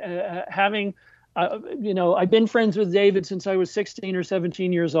understand having, I've been friends with David since I was 16 or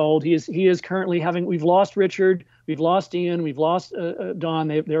 17 years old. He is currently we've lost Richard, we've lost Ian, we've lost Don.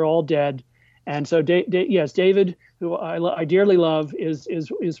 They're all dead. And so, yes, David, who I dearly love, is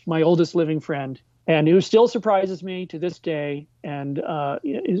my oldest living friend, and who still surprises me to this day. And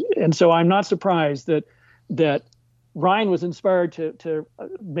so I'm not surprised that Ryan was inspired to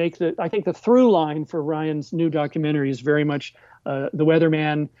make I think the through line for Ryan's new documentary is very much the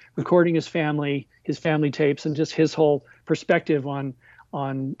Weatherman recording his family tapes, and just his whole perspective on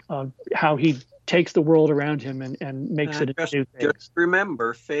how he takes the world around him and makes it into new things. Just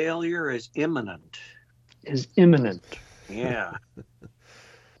remember, failure is imminent. Yeah.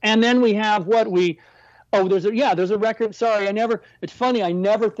 And then we have there's a record. Sorry, it's funny, I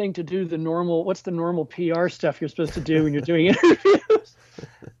never think to do the normal PR stuff you're supposed to do when you're doing interviews.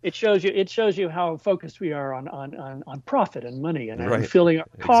 It shows you how focused we are on profit and money and filling our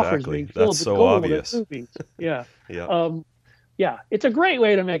coffers being filled with gold and movies. Yeah. Yeah. Yeah, it's a great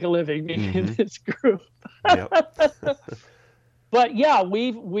way to make a living being in this group. Yep. But yeah,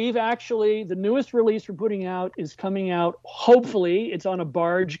 we've actually, the newest release we're putting out is coming out. Hopefully, it's on a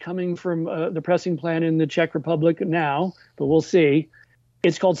barge coming from the pressing plant in the Czech Republic now, but we'll see.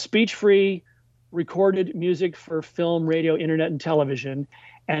 It's called Speech Free Recorded Music for Film, Radio, Internet, and Television.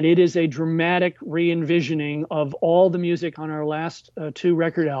 And it is a dramatic re-envisioning of all the music on our last two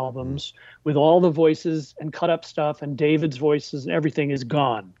record albums, with all the voices and cut up stuff, and David's voices and everything is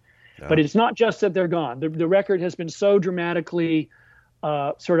gone. Yeah. But it's not just that they're gone. The record has been so dramatically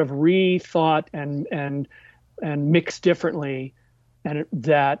sort of rethought and mixed differently, and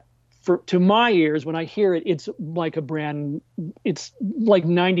that to my ears, when I hear it, it's like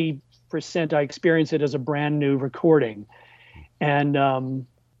 90% I experience it as a brand new recording. And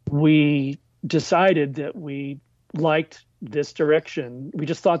we decided that we liked this direction. We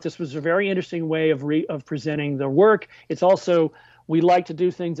just thought this was a very interesting way of presenting the work. It's also, we like to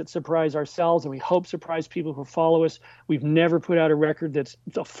do things that surprise ourselves, and we hope surprise people who follow us. We've never put out a record that's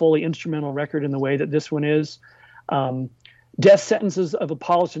a fully instrumental record in the way that this one is. Death Sentences of a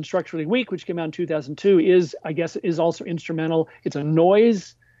Polished and Structurally Weak, which came out in 2002, is also instrumental. It's a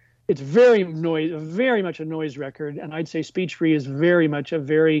noise. It's very much a noise record, and I'd say Speech Free is very much a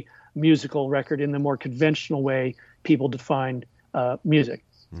very musical record in the more conventional way people define music.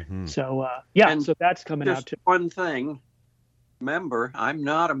 Mm-hmm. So so that's coming out too. One thing, remember, I'm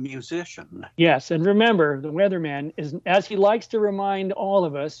not a musician. Yes, and remember, the Weatherman is, as he likes to remind all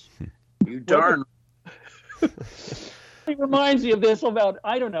of us. You darn. He reminds me of this about,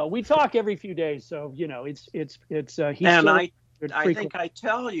 I don't know. We talk every few days, so it's he's. And I think I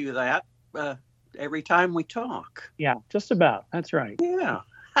tell you that every time we talk. Yeah, just about. That's right. Yeah.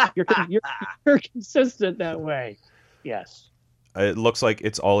 You're consistent that way. Yes. It looks like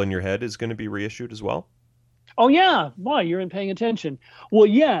It's All in Your Head is going to be reissued as well. Oh, yeah. Why? You're paying attention. Well,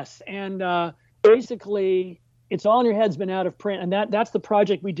 yes. And basically, It's All in Your Head's been out of print. And that's the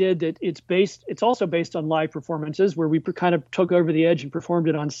project we did. That it's also based on live performances where we kind of took over the edge and performed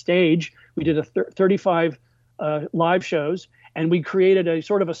it on stage. We did 35 live shows. And we created a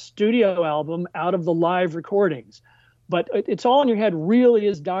sort of a studio album out of the live recordings. But It's All in Your Head really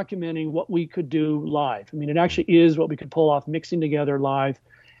is documenting what we could do live. I mean, it actually is what we could pull off mixing together live.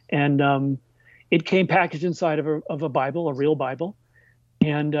 And it came packaged inside of a Bible, a real Bible.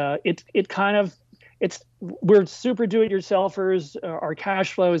 And we're super do-it-yourselfers. Our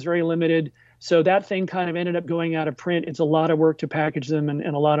cash flow is very limited. So that thing kind of ended up going out of print. It's a lot of work to package them and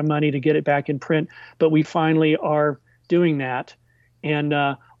a lot of money to get it back in print. But we finally are doing that, And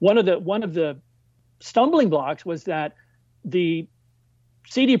one of the stumbling blocks was that the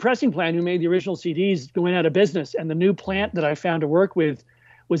CD pressing plant who made the original CDs going out of business, and the new plant that I found to work with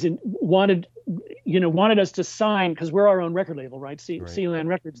wanted us to sign, because we're our own record label, right? Sealand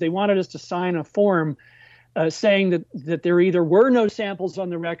Records. They wanted us to sign a form saying that there either were no samples on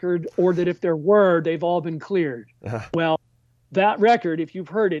the record, or that if there were, they've all been cleared. Well, that record, if you've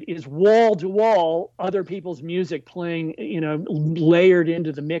heard it, is wall to wall other people's music playing, layered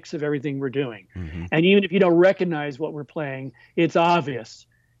into the mix of everything we're doing. Mm-hmm. And even if you don't recognize what we're playing, it's obvious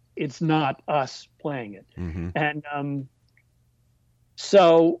it's not us playing it. Mm-hmm. And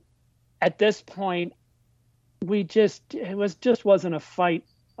so at this point, it wasn't a fight.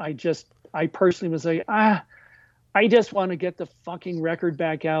 I personally was like, I just want to get the fucking record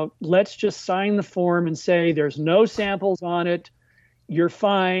back out. Let's just sign the form and say there's no samples on it. You're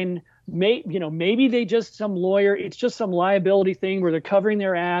fine. Maybe they just some lawyer. It's just some liability thing where they're covering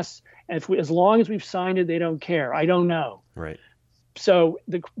their ass. And as long as we've signed it, they don't care. I don't know. Right. So,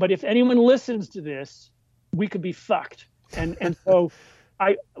 but if anyone listens to this, we could be fucked. And so,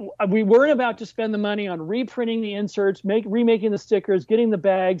 we weren't about to spend the money on reprinting the inserts, remaking the stickers, getting the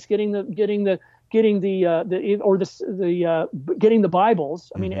bags, getting the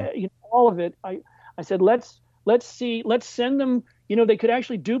Bibles. I mean, all of it. I said, let's send them. They could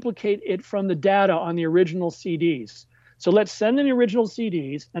actually duplicate it from the data on the original CDs. So let's send them the original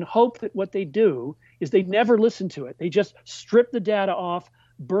CDs and hope that what they do is they never listen to it. They just strip the data off,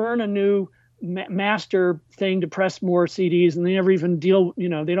 burn a new master thing to press more CDs, and they never even deal.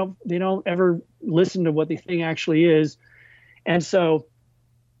 They don't ever listen to what the thing actually is. And so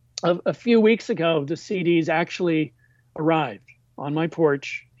a few weeks ago, the CDs actually arrived on my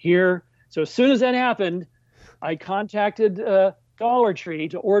porch here. So as soon as that happened, I contacted Dollar Tree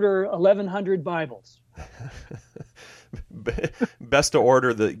to order 1,100 Bibles. Best to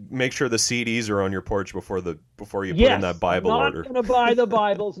order make sure the CDs are on your porch before you put in that Bible order. I'm not going to buy the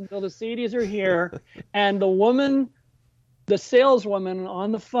Bibles until the CDs are here. And the saleswoman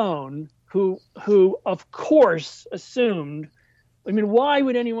on the phone, who of course assumed, why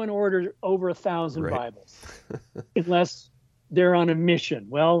would anyone order over 1,000 Bibles unless they're on a mission?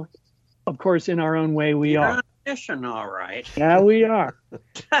 Well, of course, in our own way, we are. On a mission, all right. Yeah, we are.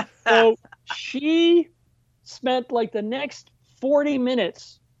 So she spent like the next 40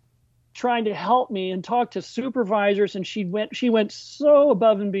 minutes trying to help me and talk to supervisors, and she went so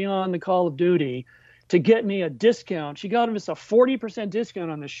above and beyond the call of duty to get me a discount. She got us a 40%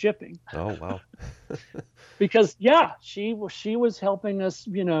 discount on the shipping. Oh, wow. Because she was helping us,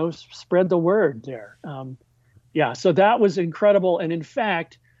 spread the word there. So that was incredible. And in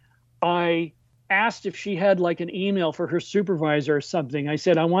fact, I asked if she had like an email for her supervisor or something. I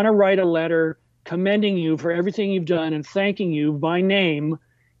said, I want to write a letter commending you for everything you've done and thanking you by name,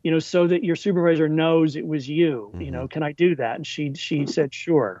 so that your supervisor knows it was you. Mm-hmm. Can I do that? And she said,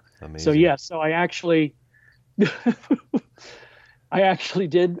 sure. Amazing. So I actually I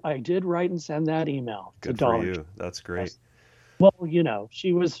did write and send that email to Dollar. Good for you. That's great. Well,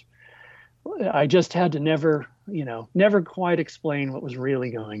 I just had to never quite explain what was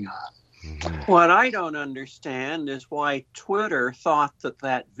really going on. Mm-hmm. What I don't understand is why Twitter thought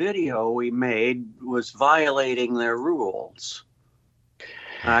that video we made was violating their rules.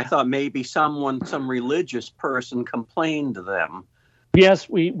 I thought maybe some religious person complained to them. Yes,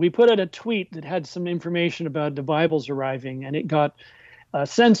 we put out a tweet that had some information about the Bibles arriving, and it got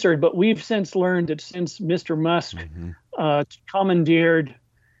censored. But we've since learned that since Mr. Musk commandeered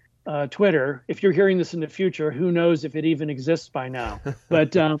Twitter, if you're hearing this in the future, who knows if it even exists by now.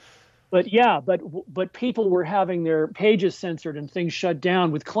 But people were having their pages censored and things shut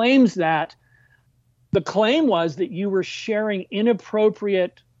down with claims that the claim was that you were sharing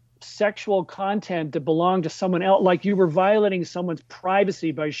inappropriate sexual content that belonged to someone else, like you were violating someone's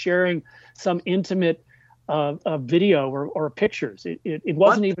privacy by sharing some intimate video or pictures. It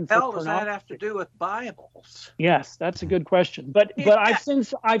wasn't even for pornography. What the hell does that have to do with Bibles? Yes, that's a good question. But I've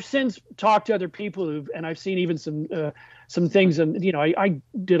since talked to other people and I've seen even some things, and I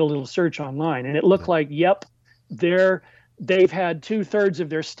did a little search online, and it looked like they've had 2/3 of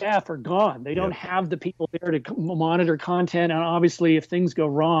their staff are gone. They don't have the people there to monitor content, and obviously if things go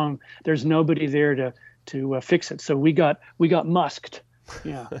wrong, there's nobody there to fix it. So we got musked.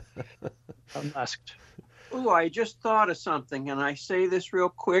 Yeah, musked. Oh, I just thought of something, and I say this real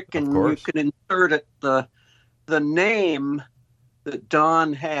quick, and you can insert it. The name that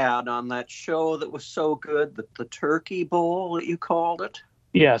Don had on that show that was so good, the Turkey Bowl that you called it.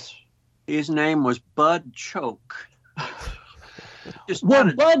 Yes. His name was Bud Choke. Just Well,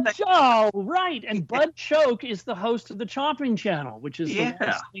 wanted Bud, to say- right, and Bud Choke is the host of the Chopping Channel, which is the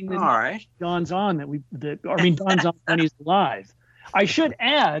last thing that all right. Don's on Don's on when he's alive. I should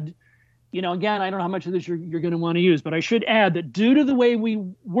add, again, I don't know how much of this you're going to want to use, but I should add that due to the way we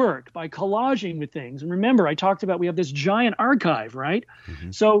work by collaging with things, and remember, I talked about we have this giant archive, right?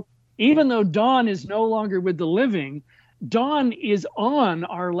 Mm-hmm. So even though Don is no longer with the living, Don is on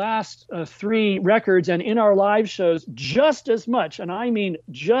our last 3 records and in our live shows just as much, and I mean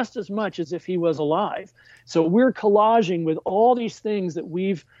just as much as if he was alive. So we're collaging with all these things that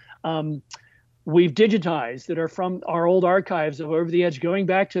we've digitized that are from our old archives of Over the Edge, going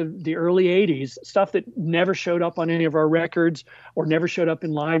back to the early 80s, stuff that never showed up on any of our records or never showed up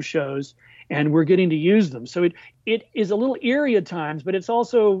in live shows, and we're getting to use them. So it is a little eerie at times, but it's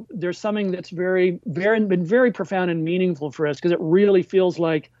also, there's something that's been very profound and meaningful for us, because it really feels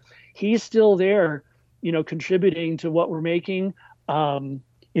like he's still there, contributing to what we're making.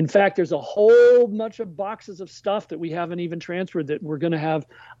 In fact, there's a whole bunch of boxes of stuff that we haven't even transferred that we're going to have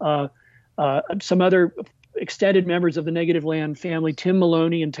some other extended members of the Negativland family, Tim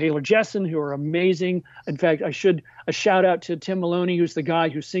Maloney and Taylor Jessen, who are amazing. In fact, a shout out to Tim Maloney, who's the guy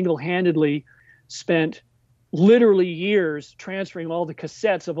who single-handedly spent literally years transferring all the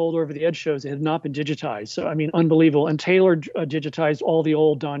cassettes of old Over the Edge shows that had not been digitized. So, I mean, unbelievable. And Taylor digitized all the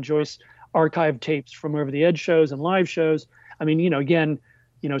old Don Joyce archive tapes from Over the Edge shows and live shows. I mean, again,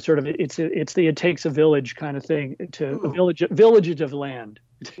 sort of it takes a village kind of thing, to a village of land.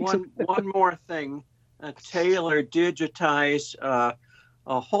 One more thing. Taylor digitized a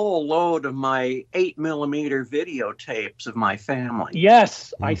whole load of my 8mm videotapes of my family.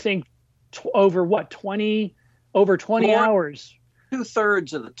 Yes, I think over 20 hours.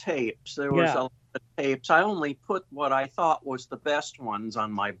 2/3 of the tapes. There was a lot of tapes. I only put what I thought was the best ones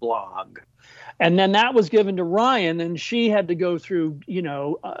on my blog. And then that was given to Ryan, and she had to go through,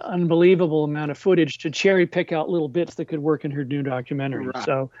 unbelievable amount of footage to cherry pick out little bits that could work in her new documentary.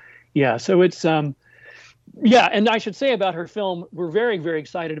 Right. So it's and I should say about her film, we're very, very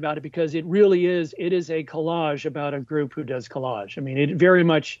excited about it, because it really is a collage about a group who does collage. I mean, it very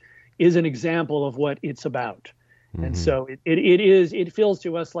much is an example of what it's about. Mm-hmm. And so it feels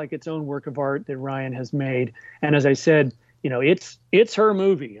to us like its own work of art that Ryan has made. And as I said, it's her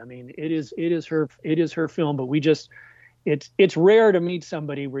movie. I mean, it is her film, but it's rare to meet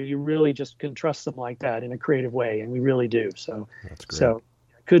somebody where you really just can trust them like that in a creative way. And we really do. So that's great. So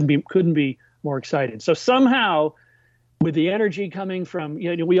couldn't be more excited. So somehow, with the energy coming from,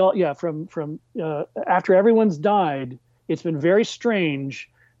 from after everyone's died, it's been very strange.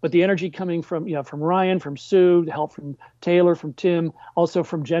 But the energy coming from Ryan, from Sue, the help from Taylor, from Tim, also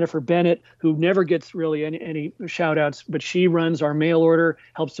from Jennifer Bennett, who never gets really any shout outs, but she runs our mail order,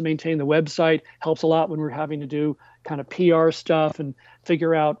 helps to maintain the website, helps a lot when we're having to do kind of PR stuff and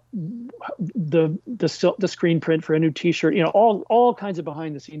figure out the screen print for a new T-shirt, all kinds of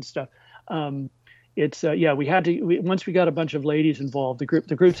behind the scenes stuff. We had to, once we got a bunch of ladies involved,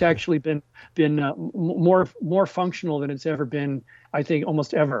 the group's actually been more functional than it's ever been, I think,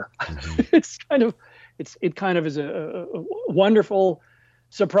 almost ever. Mm-hmm. It kind of is a wonderful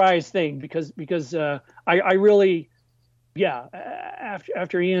surprise thing, because I really,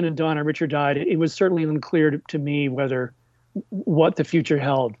 after Ian and Don and Richard died, it was certainly unclear to me what the future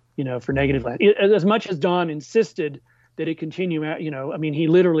held, for Negativland. As much as Don insisted that it continue, he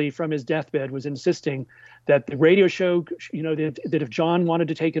literally from his deathbed was insisting that the radio show, that if John wanted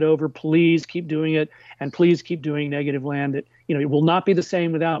to take it over, please keep doing it, and please keep doing Negativland. That it will not be the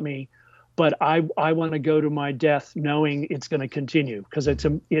same without me, but I want to go to my death knowing it's going to continue, because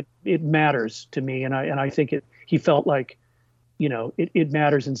it matters to me, and I think he felt like, it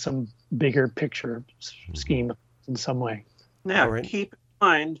matters in some bigger picture scheme in some way. Now, keep in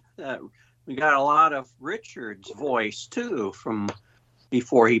mind that we got a lot of Richard's voice too from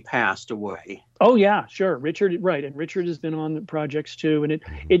before he passed away. Oh yeah, sure, Richard, right, and Richard has been on the projects too, and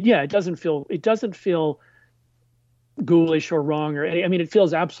it doesn't feel ghoulish or wrong, or it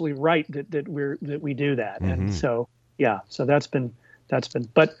feels absolutely right that we do that, mm-hmm. And so that's been.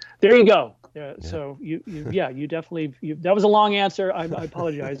 But there you go. So you definitely that was a long answer. I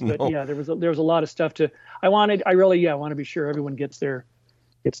apologize, but no. there was a lot of stuff I want to be sure everyone gets their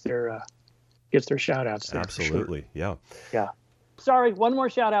shout outs there. Absolutely. Sure. Yeah. Sorry, one more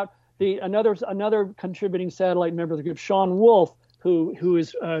shout out. Another contributing satellite member of the group, Sean Wolf, who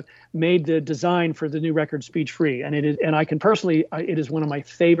has made the design for the new record Speech Free, and I can personally, it is one of my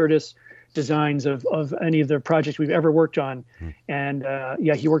favoriteest designs of any of the projects we've ever worked on. And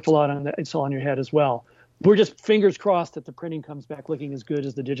he worked a lot on that. It's all on your head as well. We're just fingers crossed that the printing comes back looking as good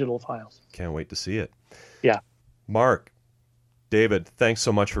as the digital files. Can't wait to see it. Yeah. Mark, David, thanks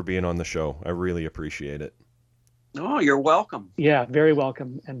so much for being on the show. I really appreciate it. Oh, you're welcome. Yeah, very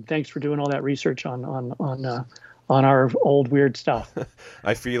welcome. And thanks for doing all that research on our old weird stuff.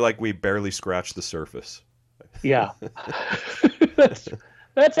 I feel like we barely scratched the surface. Yeah.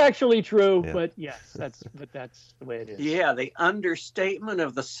 That's actually true, Yeah. but yes, that's the way it is. Yeah, the understatement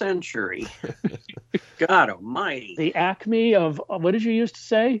of the century. God almighty. The acme of, what did you used to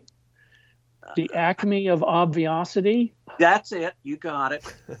say? The acme of obviosity? That's it. You got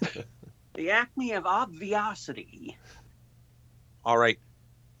it. The acme of obviosity. All right.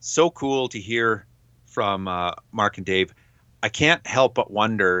 So cool to hear from Mark and Dave. I can't help but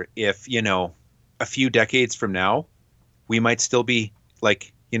wonder if, a few decades from now, we might still be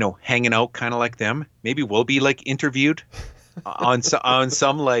like, hanging out kind of like them. Maybe we'll be like interviewed on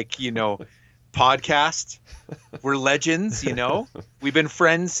some like, podcast. We're legends, We've been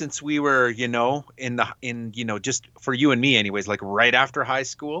friends since we were, just for you and me anyways, like right after high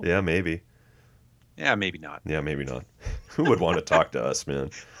school. Yeah, maybe. Yeah, maybe not. Yeah, maybe not. Who would want to talk to us,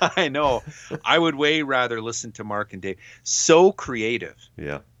 man? I know. I would way rather listen to Mark and Dave. So creative.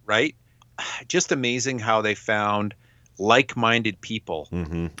 Yeah. Right? Just amazing how they found like-minded people.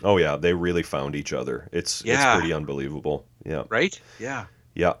 Mm-hmm. Oh, yeah. They really found each other. It's pretty unbelievable. Yeah. Right? Yeah.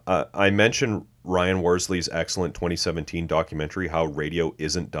 Yeah. I mentioned Ryan Worsley's excellent 2017 documentary, How Radio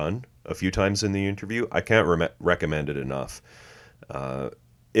Isn't Done, a few times in the interview. I can't recommend it enough.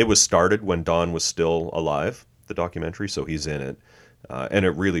 It was started when Don was still alive, the documentary, so he's in it. And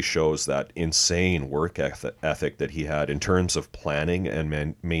it really shows that insane work ethic that he had in terms of planning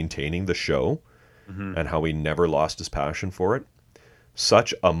and maintaining the show, and how he never lost his passion for it.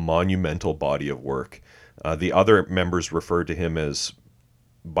 Such a monumental body of work. The other members referred to him as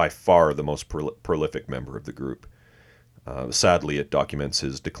by far the most prolific member of the group. Sadly, it documents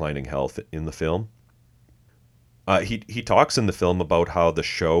his declining health in the film. He talks in the film about how the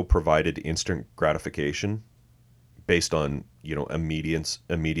show provided instant gratification based on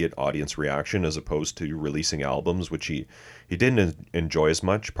immediate audience reaction, as opposed to releasing albums, which he didn't enjoy as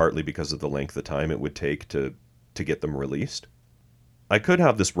much, partly because of the length of time it would take to get them released. I could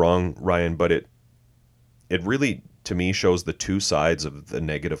have this wrong, Ryan, but it really, to me, shows the two sides of the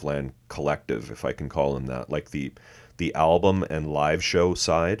Negativland collective, if I can call them that, like the album and live show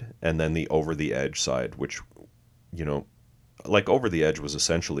side, and then the Over the Edge side, which, like Over the Edge was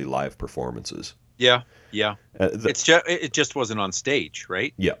essentially live performances. Yeah. It just wasn't on stage,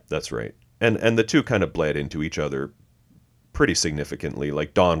 right? Yeah, that's right. And the two kind of bled into each other pretty significantly.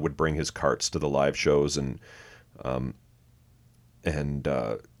 Like Don would bring his carts to the live shows, and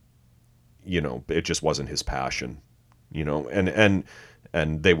it just wasn't his passion,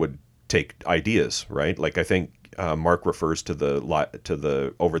 and they would take ideas, right? Like I think Mark refers to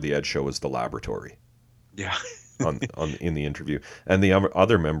the Over the Edge show as the laboratory. Yeah. in the interview, and the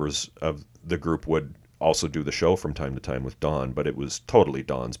other members of the group would also do the show from time to time with Don, but it was totally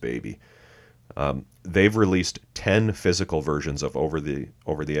Don's baby. They've released 10 physical versions of Over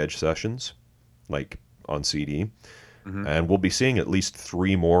the Edge sessions, like on CD, and we'll be seeing at least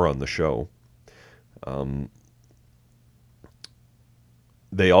 3 more on the show.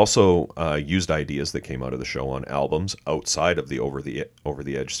 They also used ideas that came out of the show on albums outside of the Over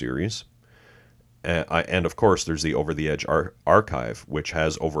the Edge series. And of course, there's the Over the Edge archive, which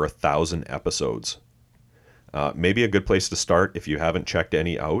has over 1,000 episodes. Maybe a good place to start, if you haven't checked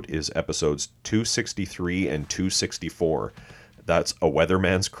any out, is episodes 263 and 264. That's A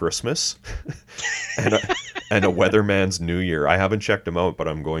Weatherman's Christmas and a Weatherman's New Year. I haven't checked them out, but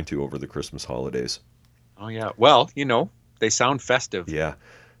I'm going to over the Christmas holidays. Oh, yeah. Well, they sound festive. Yeah.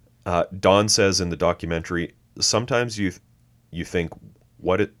 Don says in the documentary, sometimes you think,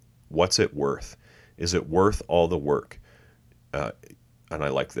 what's it worth? Is it worth all the work? And I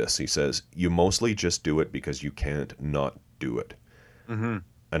like this. He says, you mostly just do it because you can't not do it. Mm-hmm.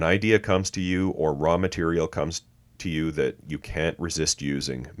 An idea comes to you, or raw material comes to you that you can't resist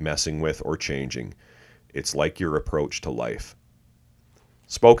using, messing with, or changing. It's like your approach to life.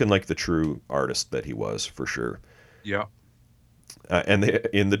 Spoken like the true artist that he was, for sure. Yeah. And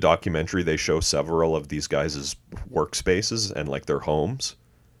in the documentary, they show several of these guys' workspaces and like their homes.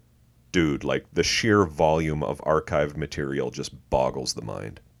 Dude, like the sheer volume of archived material just boggles the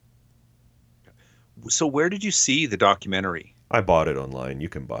mind. So where did you see the documentary? I bought it online. You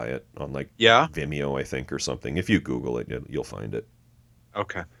can buy it on Vimeo, I think, or something. If you Google it, you'll find it.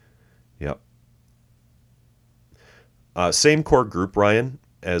 Okay. Yep. Same core group, Ryan,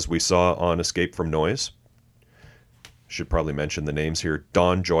 as we saw on Escape from Noise. Should probably mention the names here.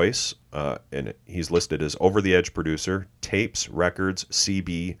 Don Joyce, and he's listed as Over the Edge producer, Tapes, Records,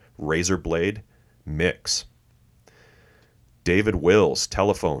 CB, Razorblade, Mix. David Wills,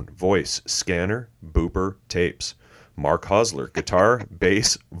 telephone, voice, scanner, booper, tapes. Mark Hosler, guitar,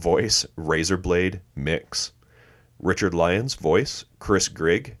 bass, voice, razor blade, mix. Richard Lyons, voice. Chris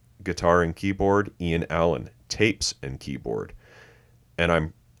Grigg, guitar and keyboard. Ian Allen, tapes and keyboard. And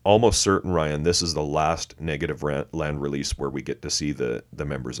I'm almost certain, Ryan, this is the last Negativland release where we get to see the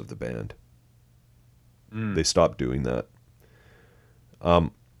members of the band. They stopped doing that.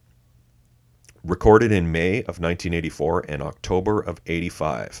 Recorded in May of 1984 and October of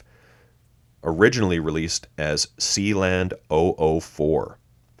 85. Originally released as Sealand 004.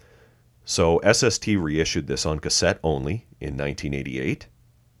 So SST reissued this on cassette only in 1988.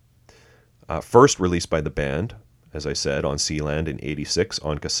 First released by the band, as I said, on Sealand in 86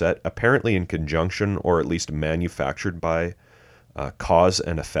 on cassette, apparently in conjunction or at least manufactured by Cause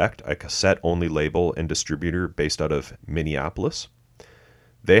and Effect, a cassette-only label and distributor based out of Minneapolis.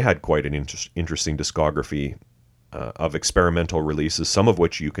 They had quite an interesting discography of experimental releases, some of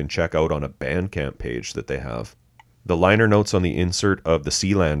which you can check out on a Bandcamp page that they have. The liner notes on the insert of the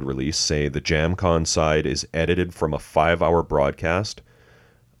Sealand release say the Jamcon side is edited from a 5-hour broadcast,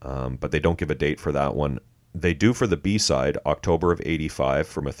 but they don't give a date for that one. They do for the B-side, October of 85,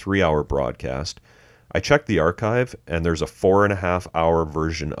 from a 3-hour broadcast. I checked the archive, and there's a 4.5-hour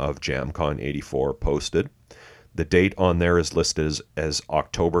version of Jamcon 84 posted. The date on there is listed as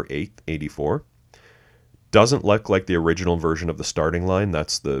October 8th, 84. Doesn't look like the original version of the starting line.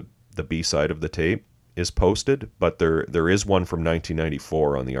 That's the B-side of the tape is posted, but there is one from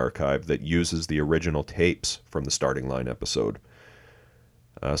 1994 on the archive that uses the original tapes from the starting line episode.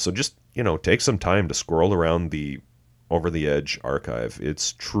 So just, take some time to scroll around the Over the Edge archive.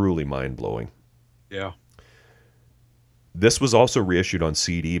 It's truly mind-blowing. Yeah. This was also reissued on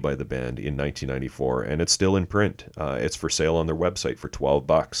CD by the band in 1994, and it's still in print. It's for sale on their website for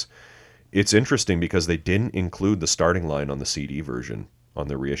 $12. It's interesting because they didn't include the starting line on the CD version on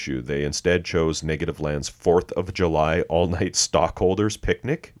the reissue. They instead chose Negativland's 4th of July all-night stockholders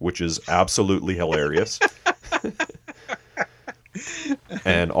picnic, which is absolutely hilarious.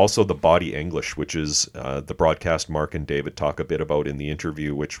 And also the Body English, which is the broadcast Mark and David talk a bit about in the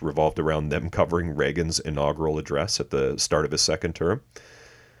interview, which revolved around them covering Reagan's inaugural address at the start of his second term.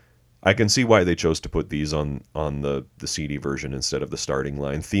 I can see why they chose to put these on the CD version instead of the starting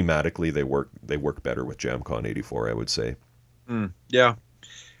line. Thematically, they work better with Jamcon 84, I would say. Yeah.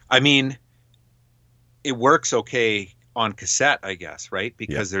 I mean, it works okay on cassette, I guess, right?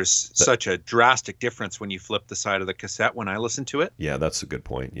 Because there's such a drastic difference when you flip the side of the cassette when I listen to it. Yeah, that's a good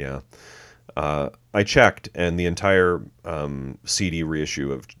point, yeah. I checked, and the entire CD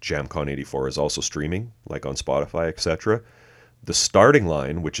reissue of Jamcon 84 is also streaming, like on Spotify, etc. The starting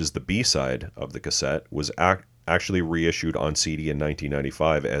line, which is the B-side of the cassette, was actually reissued on CD in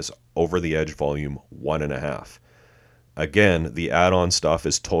 1995 as Over the Edge Volume 1.5. Again, the add-on stuff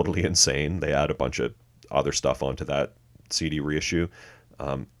is totally insane. They add a bunch of other stuff onto that CD reissue.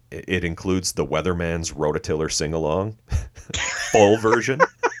 It includes the Weatherman's Rototiller sing-along, full version.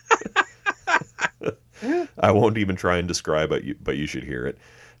 I won't even try and describe it, but you should hear it.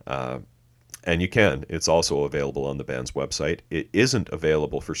 And you can. It's also available on the band's website. It isn't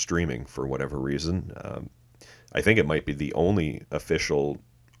available for streaming for whatever reason. I think it might be the only official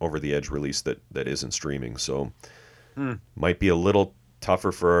Over the Edge release that isn't streaming. So might be a little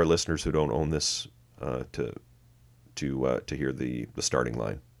tougher for our listeners who don't own this to hear the starting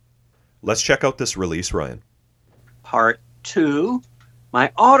line. Let's check out this release, Ryan. Part 2.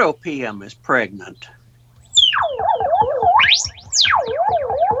 My auto PM is pregnant.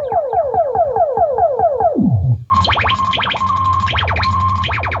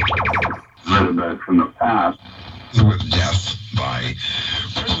 From the past. With death by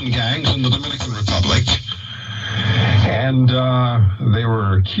prison gangs in the Dominican Republic. And they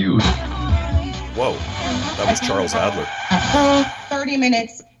were accused. Whoa, that was Charles Adler. 30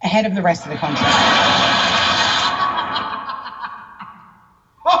 minutes ahead of the rest of the country.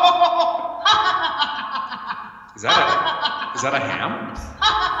 Is that a ham? Is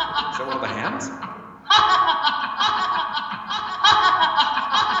that one of the hams?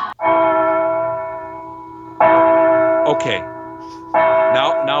 Okay.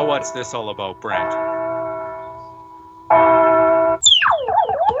 Now what's this all about, Brent?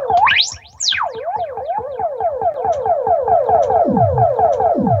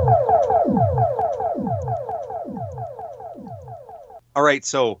 All right,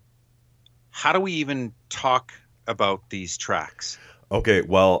 so how do we even talk about these tracks? Okay,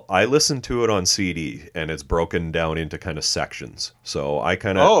 well, I listened to it on CD, and it's broken down into kind of sections. So I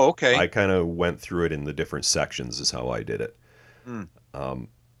kind of I kind of went through it in the different sections is how I did it.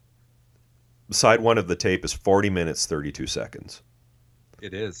 side one of the tape is 40 minutes, 32 seconds.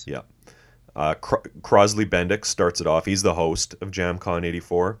 It is. Yeah. Crosley Bendix starts it off. He's the host of Jamcon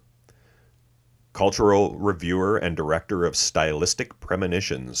 84. Cultural reviewer and director of stylistic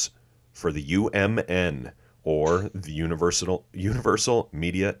premonitions for the UMN, or the Universal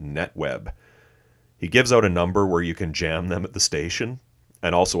Media Netweb. He gives out a number where you can jam them at the station,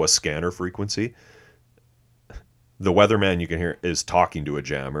 and also a scanner frequency. The Weatherman, you can hear, is talking to a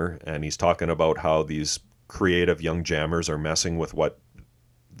jammer, and he's talking about how these creative young jammers are messing with what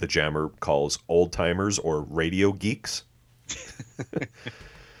the jammer calls old-timers or radio geeks.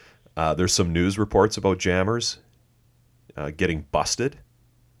 There's some news reports about jammers getting busted.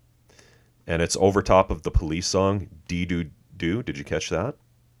 And it's over top of the Police song, Dee-Doo-Doo. Did you catch that?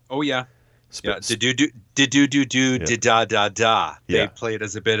 Oh, yeah. Yeah, Dee-Doo-Doo, da-da-da-da. They play it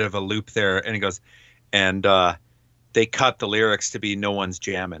as a bit of a loop there. And it goes, and they cut the lyrics to be no one's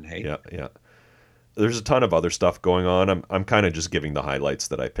jamming, hey? Yeah, yeah. There's a ton of other stuff going on. I'm kind of just giving the highlights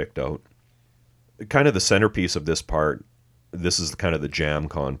that I picked out. Kind of the centerpiece of this part, this is kind of the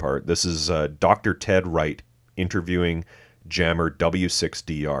Jamcon part. This is Dr. Ted Wright interviewing jammer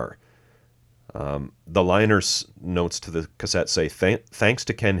W6DR. The liner's notes to the cassette say, thanks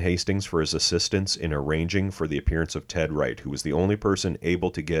to Ken Hastings for his assistance in arranging for the appearance of Ted Wright, who was the only person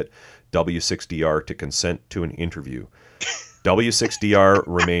able to get W6DR to consent to an interview. W6DR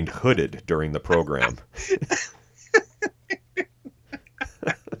remained hooded during the program.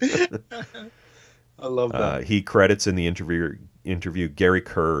 I love that. He credits in the interview Gary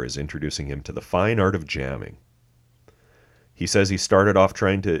Kerr is introducing him to the fine art of jamming. He says he started off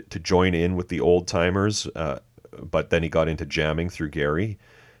trying to join in with the old timers, but then he got into jamming through Gary.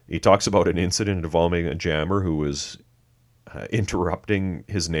 He talks about an incident involving a jammer who was interrupting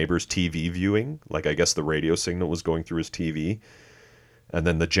his neighbor's TV viewing. Like, I guess the radio signal was going through his TV. And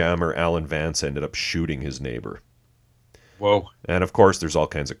then the jammer, Alan Vance, ended up shooting his neighbor. Whoa. And of course, there's all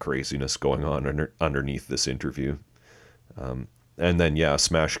kinds of craziness going on underneath this interview. And then, yeah,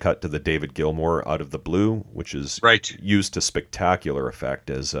 smash cut to the David Gilmour Out of the Blue, which is used to spectacular effect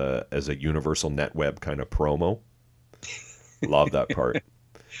as a Universal NetWeb kind of promo. Love that part.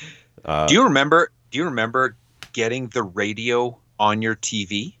 Do you remember getting the radio on your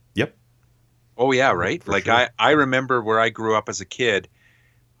TV? Yep. Oh yeah, right. For like sure. I remember where I grew up as a kid,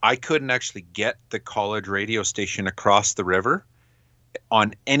 I couldn't actually get the college radio station across the river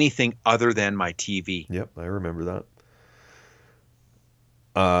on anything other than my TV. Yep, I remember that.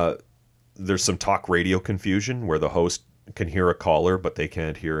 There's some talk radio confusion where the host can hear a caller, but they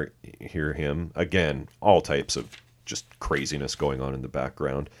can't hear him. Again, all types of just craziness going on in the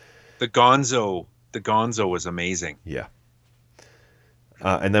background. The Gonzo was amazing. Yeah.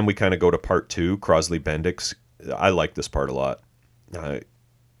 And then we kind of go to part two, Crosley Bendix. I like this part a lot.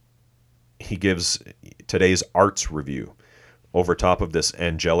 He gives today's arts review. Over top of this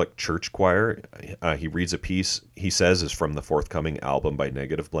angelic church choir, he reads a piece he says is from the forthcoming album by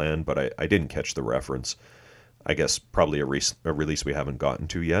Negativland, but I didn't catch the reference. I guess probably a release we haven't gotten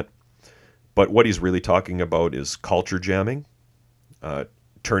to yet. But what he's really talking about is culture jamming,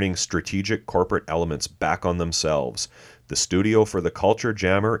 turning strategic corporate elements back on themselves. The studio for the culture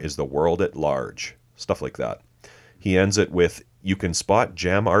jammer is the world at large. Stuff like that. He ends it with, you can spot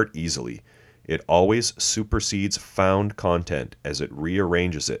jam art easily. It always supersedes found content as it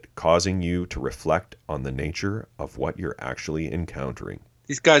rearranges it, causing you to reflect on the nature of what you're actually encountering.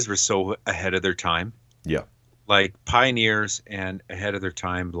 These guys were so ahead of their time. Yeah. Like pioneers and ahead of their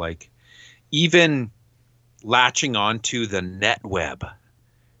time, like even latching onto the net web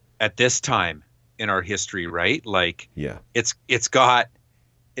at this time in our history, right? Like, yeah, it's got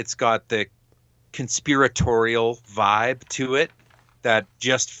the conspiratorial vibe to it that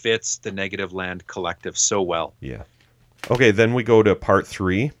just fits the Negativland collective so well. Yeah. Okay, then we go to part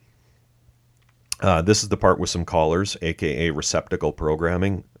three. This is the part with some callers, aka receptacle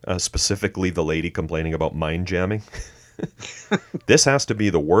programming, specifically the lady complaining about mind jamming. This has to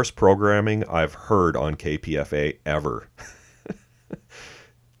be the worst programming I've heard on KPFA ever.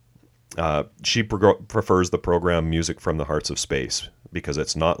 She prefers the program Music from the Hearts of Space because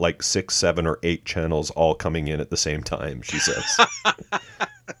it's not like 6, 7, or 8 channels all coming in at the same time, she says.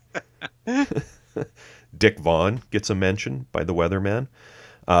 Dick Vaughn gets a mention by the Weatherman.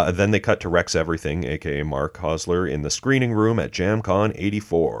 Then they cut to Rex Everything, a.k.a. Mark Hosler, in the screening room at Jamcon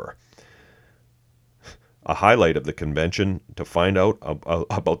 84. A highlight of the convention to find out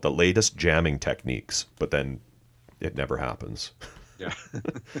about the latest jamming techniques, but then it never happens. Yeah.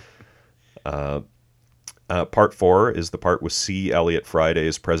 Part 4 is the part with C. Elliott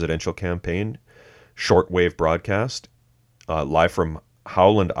Friday's presidential campaign, shortwave broadcast, live from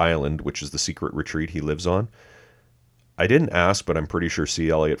Howland Island, which is the secret retreat he lives on. I didn't ask, but I'm pretty sure C.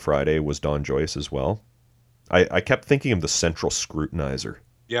 Elliott Friday was Don Joyce as well. I kept thinking of the Central Scrutinizer.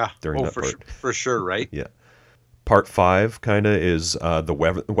 Yeah. During that part. For sure, right? Yeah. Part 5 kind of is the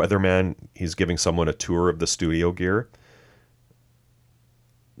Weatherman. He's giving someone a tour of the studio gear.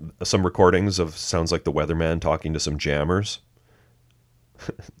 Some recordings of sounds like the Weatherman talking to some jammers.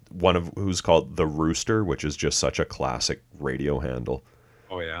 One of who's called the Rooster, which is just such a classic radio handle.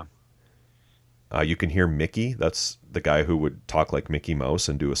 Oh yeah. You can hear Mickey. That's the guy who would talk like Mickey Mouse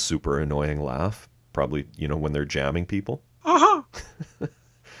and do a super annoying laugh. Probably, when they're jamming people. Uh-huh.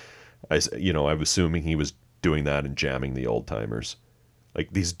 I'm assuming he was doing that and jamming the old timers.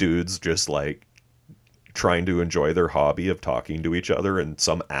 Like these dudes just like trying to enjoy their hobby of talking to each other, and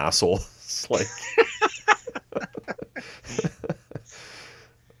some assholes like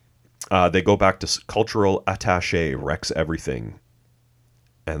they go back to cultural attaché wrecks everything.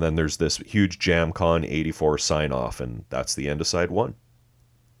 And then there's this huge Jamcon 84 sign-off, and that's the end of side 1.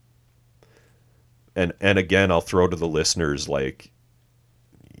 And again, I'll throw to the listeners, like,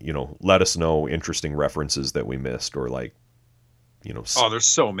 let us know interesting references that we missed, or like, Oh, there's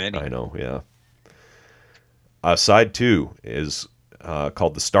so many. I know, yeah. Side 2 is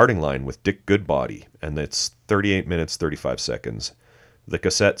called The Starting Line with Dick Goodbody, and it's 38 minutes, 35 seconds. The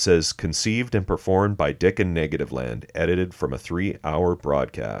cassette says, conceived and performed by Dick and Negativland, edited from a 3-hour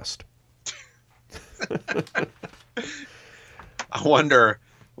broadcast. I wonder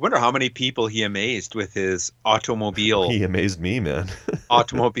how many people he amazed with his automobile. He amazed me, man.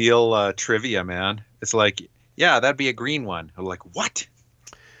 Automobile trivia, man. It's like, yeah, that'd be a green one. I'm like, what?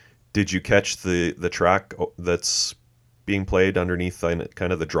 Did you catch the track that's being played underneath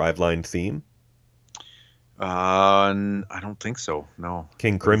kind of the Driveline theme? I don't think so. No.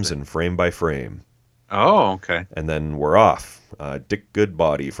 King Crimson, Frame by Frame. Oh, okay. And then we're off. Dick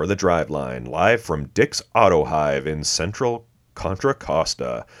Goodbody for the Driveline, live from Dick's Auto Hive in Central Contra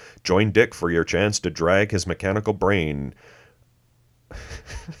Costa. Join Dick for your chance to drag his mechanical brain.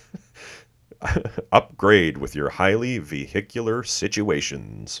 Upgrade with your highly vehicular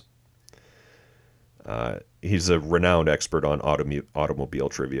situations. He's a renowned expert on automobile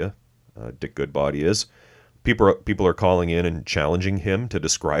trivia. Dick Goodbody is. People are calling in and challenging him to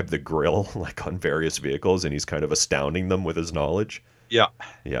describe the grille like on various vehicles, and he's kind of astounding them with his knowledge. Yeah.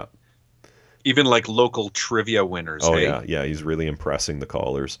 Yeah. Even like local trivia winners. Oh, hey? Yeah. He's really impressing the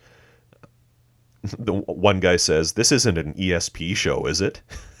callers. The one guy says, "This isn't an ESP show, is it?"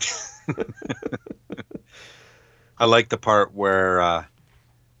 I like the part where,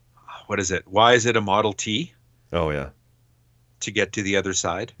 what is it? Why is it a Model T? Oh, yeah. To get to the other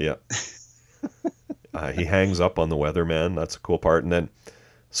side. Yeah. He hangs up on the Weatherman. That's a cool part. And then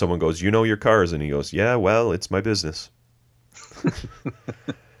someone goes, "You know your cars?" And he goes, "Yeah, well, it's my business."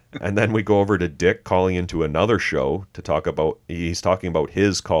 And then we go over to Dick calling into another show to talk about, he's talking about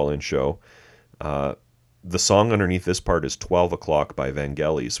his call-in show. The song underneath this part is 12 O'Clock by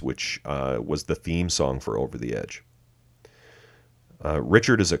Vangelis, which was the theme song for Over the Edge.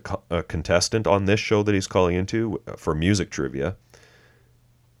 Richard is a contestant on this show that he's calling into for music trivia.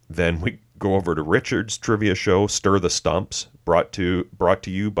 Then we go over to Richard's trivia show, Stir the Stumps, brought to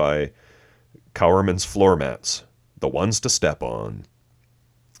you by Cowerman's Floor Mats, the ones to step on.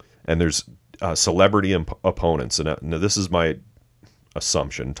 And there's celebrity opponents. And now this is my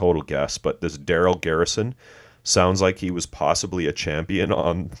assumption, total guess, but this Daryl Garrison sounds like he was possibly a champion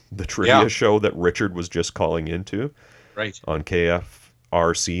on the trivia show that Richard was just calling into. Right. On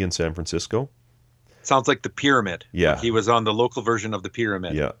KFRC in San Francisco. Sounds like the Pyramid. Yeah. Like he was on the local version of the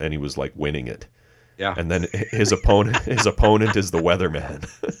Pyramid. Yeah, and he was like winning it. Yeah. And then his opponent is the Weatherman.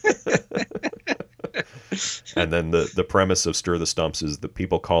 And then the premise of Stir the Stumps is the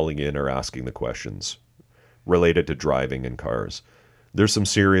people calling in are asking the questions related to driving and cars. There's some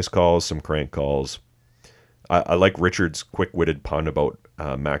serious calls, some crank calls. I like Richard's quick-witted pun about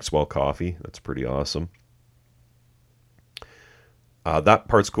Maxwell Coffee. That's pretty awesome. That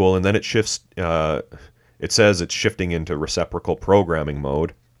part's cool, and then it shifts. It says it's shifting into reciprocal programming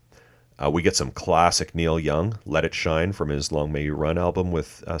mode. We get some classic Neil Young, "Let It Shine" from his Long May You Run album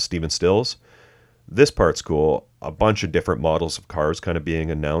with Stephen Stills. This part's cool. A bunch of different models of cars kind of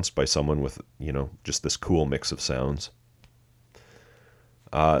being announced by someone with, just this cool mix of sounds.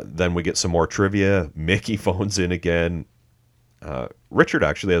 Then we get some more trivia. Mickey phones in again. Richard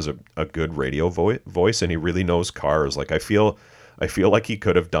actually has a good radio voice, and he really knows cars. Like I feel like he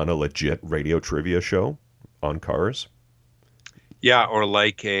could have done a legit radio trivia show on cars. Yeah, or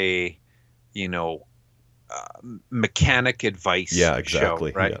like a, mechanic advice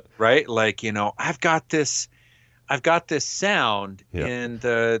exactly. show, right? Yeah. Right? Like, I've got this I've got this sound in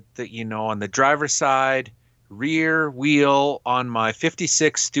the on the driver's side rear wheel on my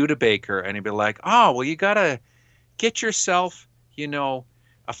 56 Studebaker, and he'd be like, oh, well, you gotta get yourself, a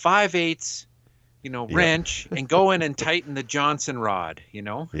 5/8, wrench and go in and tighten the Johnson rod,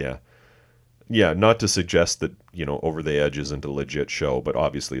 Yeah, not to suggest that, Over the Edge isn't a legit show, but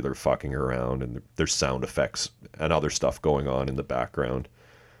obviously they're fucking around and there's sound effects and other stuff going on in the background.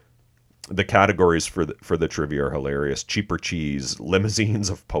 The categories for the trivia are hilarious. Cheaper cheese, limousines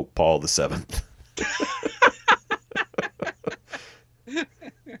of Pope Paul VII.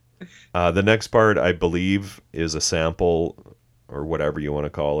 The next part, I believe, is a sample, or whatever you want to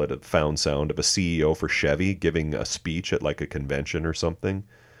call it, a found sound of a CEO for Chevy giving a speech at like a convention or something.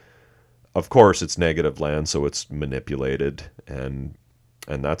 Of course, it's Negativland, so it's manipulated, and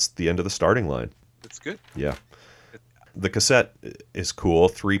that's the end of the starting line. That's good. Yeah. The cassette is cool.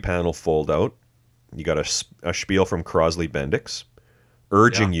 3-panel fold out. You got a spiel from Crosley Bendix,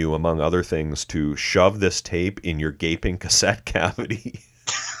 urging you, among other things, to shove this tape in your gaping cassette cavity.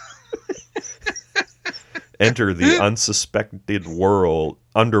 Enter the unsuspected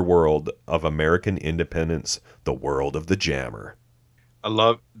underworld of American independence, the world of the jammer. I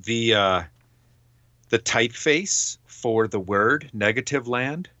love the typeface for the word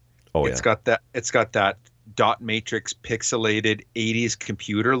Negativland. Oh, It's got that dot matrix pixelated 80s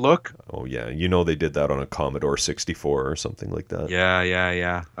computer look. Oh yeah, they did that on a Commodore 64 or something like that.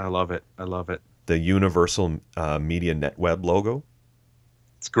 Yeah. I love it. The Universal Media NetWeb logo.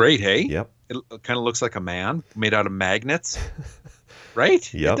 It's great, hey? Yep. It kind of looks like a man made out of magnets.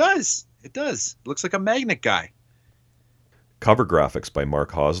 Right? Yep. It does. It looks like a magnet guy. Cover graphics by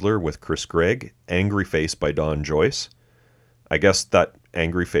Mark Hosler with Chris Gregg. Angry face by Don Joyce. I guess that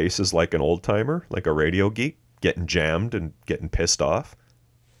angry face is like an old timer, like a radio geek, getting jammed and getting pissed off.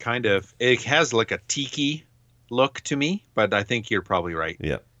 Kind of. It has like a tiki look to me, but I think you're probably right.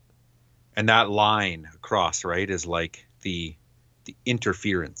 Yeah. And that line across, right, is like the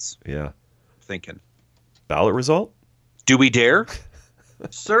interference. Yeah. Thinking. Ballot result? Do we dare?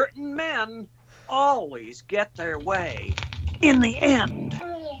 Certain men always get their way in the end.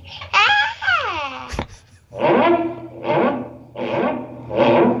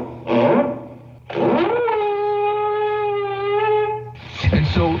 And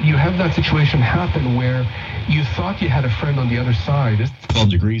so you have that situation happen where you thought you had a friend on the other side. It's 12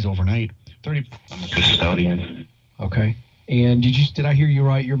 degrees overnight. 30. I'm a custodian. Okay. And did I hear you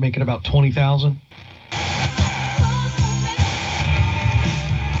right? You're making about 20,000?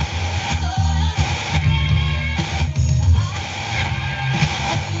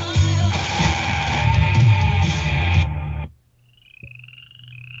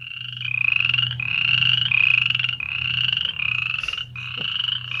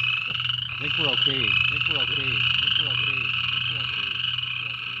 I think we're okay.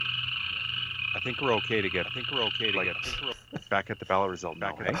 I think we're okay to get back at the ballot result.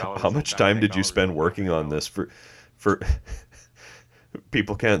 How much time did you spend working on this? For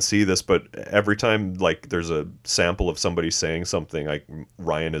people can't see this, but every time like there's a sample of somebody saying something, like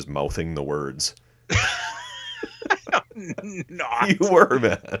Ryan is mouthing the words. Not. You were,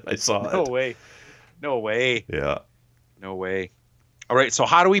 man. I saw it. No way. Yeah. No way. All right. So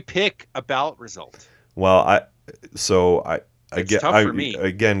how do we pick a ballot result? Well, It's tough for me.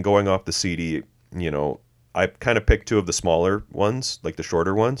 Again, going off the CD, I kind of picked two of the smaller ones, like the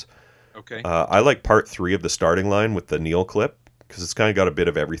shorter ones. Okay. I like part 3 of the starting line with the Neil clip because it's kind of got a bit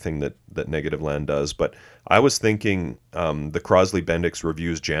of everything that Negativland does. But I was thinking the Crosley Bendix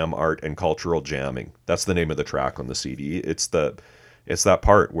reviews jam art and cultural jamming. That's the name of the track on the CD. It's that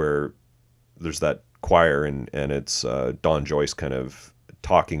part where there's that choir and it's Don Joyce kind of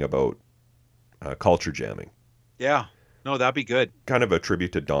talking about culture jamming. Yeah. No, that'd be good. Kind of a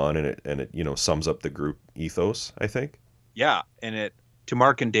tribute to Don, and it sums up the group ethos, I think. Yeah, and to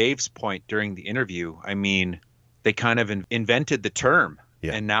Mark and Dave's point during the interview, I mean, they kind of invented the term,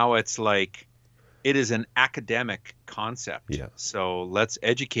 and now it's like it is an academic concept. Yeah. So let's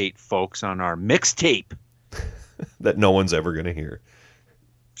educate folks on our mixtape that no one's ever going to hear.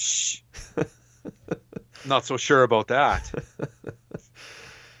 Shh. Not so sure about that.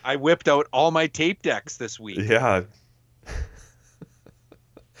 I whipped out all my tape decks this week. Yeah.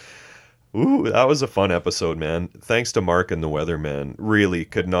 Ooh, that was a fun episode, man. Thanks to Mark and the Weatherman. Really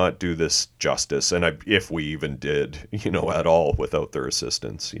could not do this justice. And if we even did, at all without their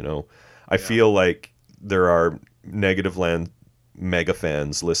assistance, I feel like there are Negativland mega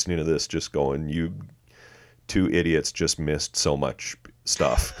fans listening to this just going, you two idiots just missed so much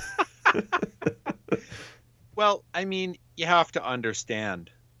stuff. Well, I mean, you have to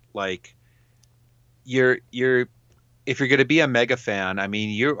understand, like, you're if you're going to be a mega fan, I mean,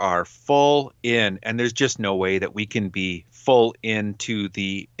 you are full in, and there's just no way that we can be full into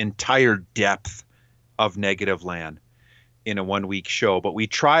the entire depth of Negativland in a 1-week show, but we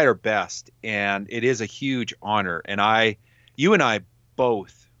try our best, and it is a huge honor. And you and I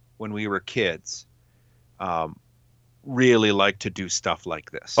both, when we were kids, really like to do stuff like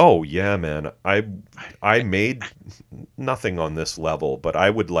this. Oh yeah, man. I made nothing on this level, but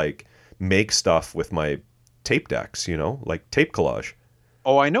I would like make stuff with my tape decks, like tape collage.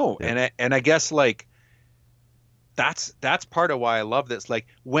 Oh, I know. Yeah. And I guess like that's part of why I love this. Like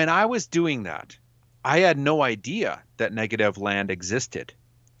when I was doing that, I had no idea that Negativland existed.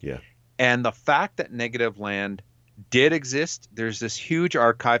 Yeah. And the fact that Negativland did exist, there's this huge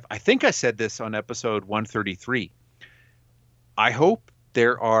archive. I think I said this on episode 133. I hope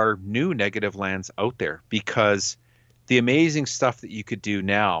there are new Negativlands out there, because the amazing stuff that you could do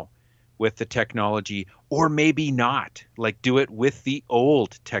now with the technology, or maybe not, like do it with the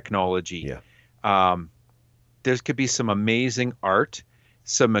old technology. Yeah. There could be some amazing art,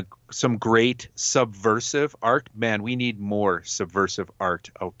 some great subversive art. Man, we need more subversive art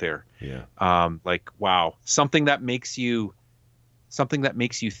out there. Yeah. Like, wow, something that makes you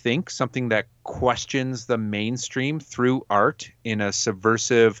think, something that questions the mainstream through art in a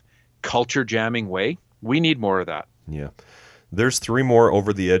subversive, culture jamming way. We need more of that. Yeah. There's 3 more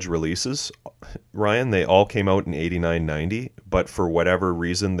Over the Edge releases, Ryan. They all came out in 89, 90, but for whatever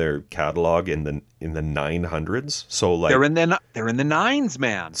reason, their catalog in the 900s. So like they're in the nines,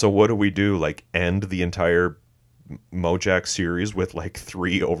 man. So what do we do? Like end the entire Mojack series with like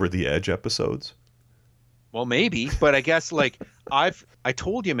 3 Over the Edge episodes? Well, maybe, but I guess like I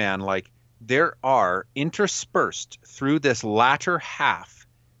told you, man, like there are interspersed through this latter half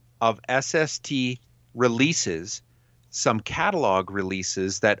of SST releases some catalog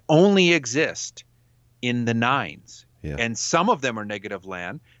releases that only exist in the 9s. Yeah. And some of them are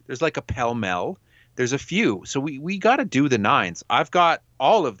Negativland. There's like a pell-mell. There's a few. So we got to do the 9s. I've got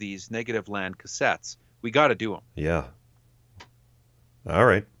all of these Negativland cassettes. We got to do them. Yeah. All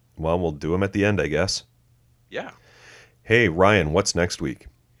right. Well, we'll do them at the end, I guess. Yeah. Hey, Ryan, what's next week?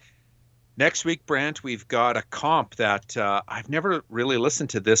 Next week, Brant, we've got a comp that I've never really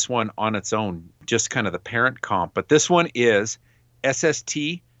listened to this one on its own, just kind of the parent comp. But this one is SST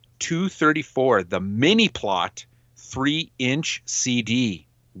 234, the mini plot 3-inch CD.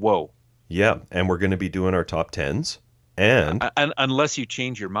 Whoa. Yeah, and we're going to be doing our top 10s. And unless you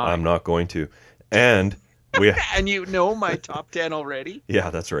change your mind. I'm not going to. And we and you know my top 10 already? Yeah,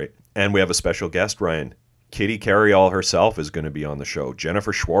 that's right. And we have a special guest, Ryan. Kitty Carryall herself is going to be on the show,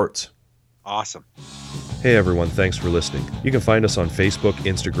 Jennifer Schwartz. Awesome. Hey everyone, thanks for listening. You can find us on Facebook,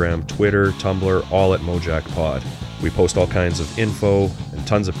 Instagram, Twitter, Tumblr, all at Mojack Pod. We post all kinds of info and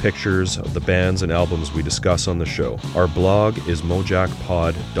tons of pictures of the bands and albums we discuss on the show. Our blog is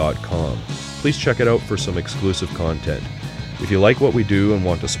mojackpod.com. Please check it out for some exclusive content. If you like what we do and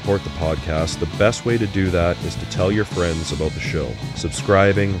want to support the podcast, the best way to do that is to tell your friends about the show.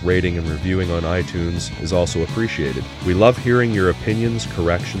 Subscribing, rating, and reviewing on iTunes is also appreciated. We love hearing your opinions,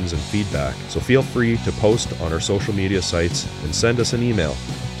 corrections, and feedback, so feel free to post on our social media sites and send us an email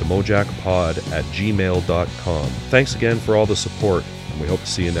to mojackpod@gmail.com. Thanks again for all the support, and we hope to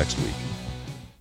see you next week.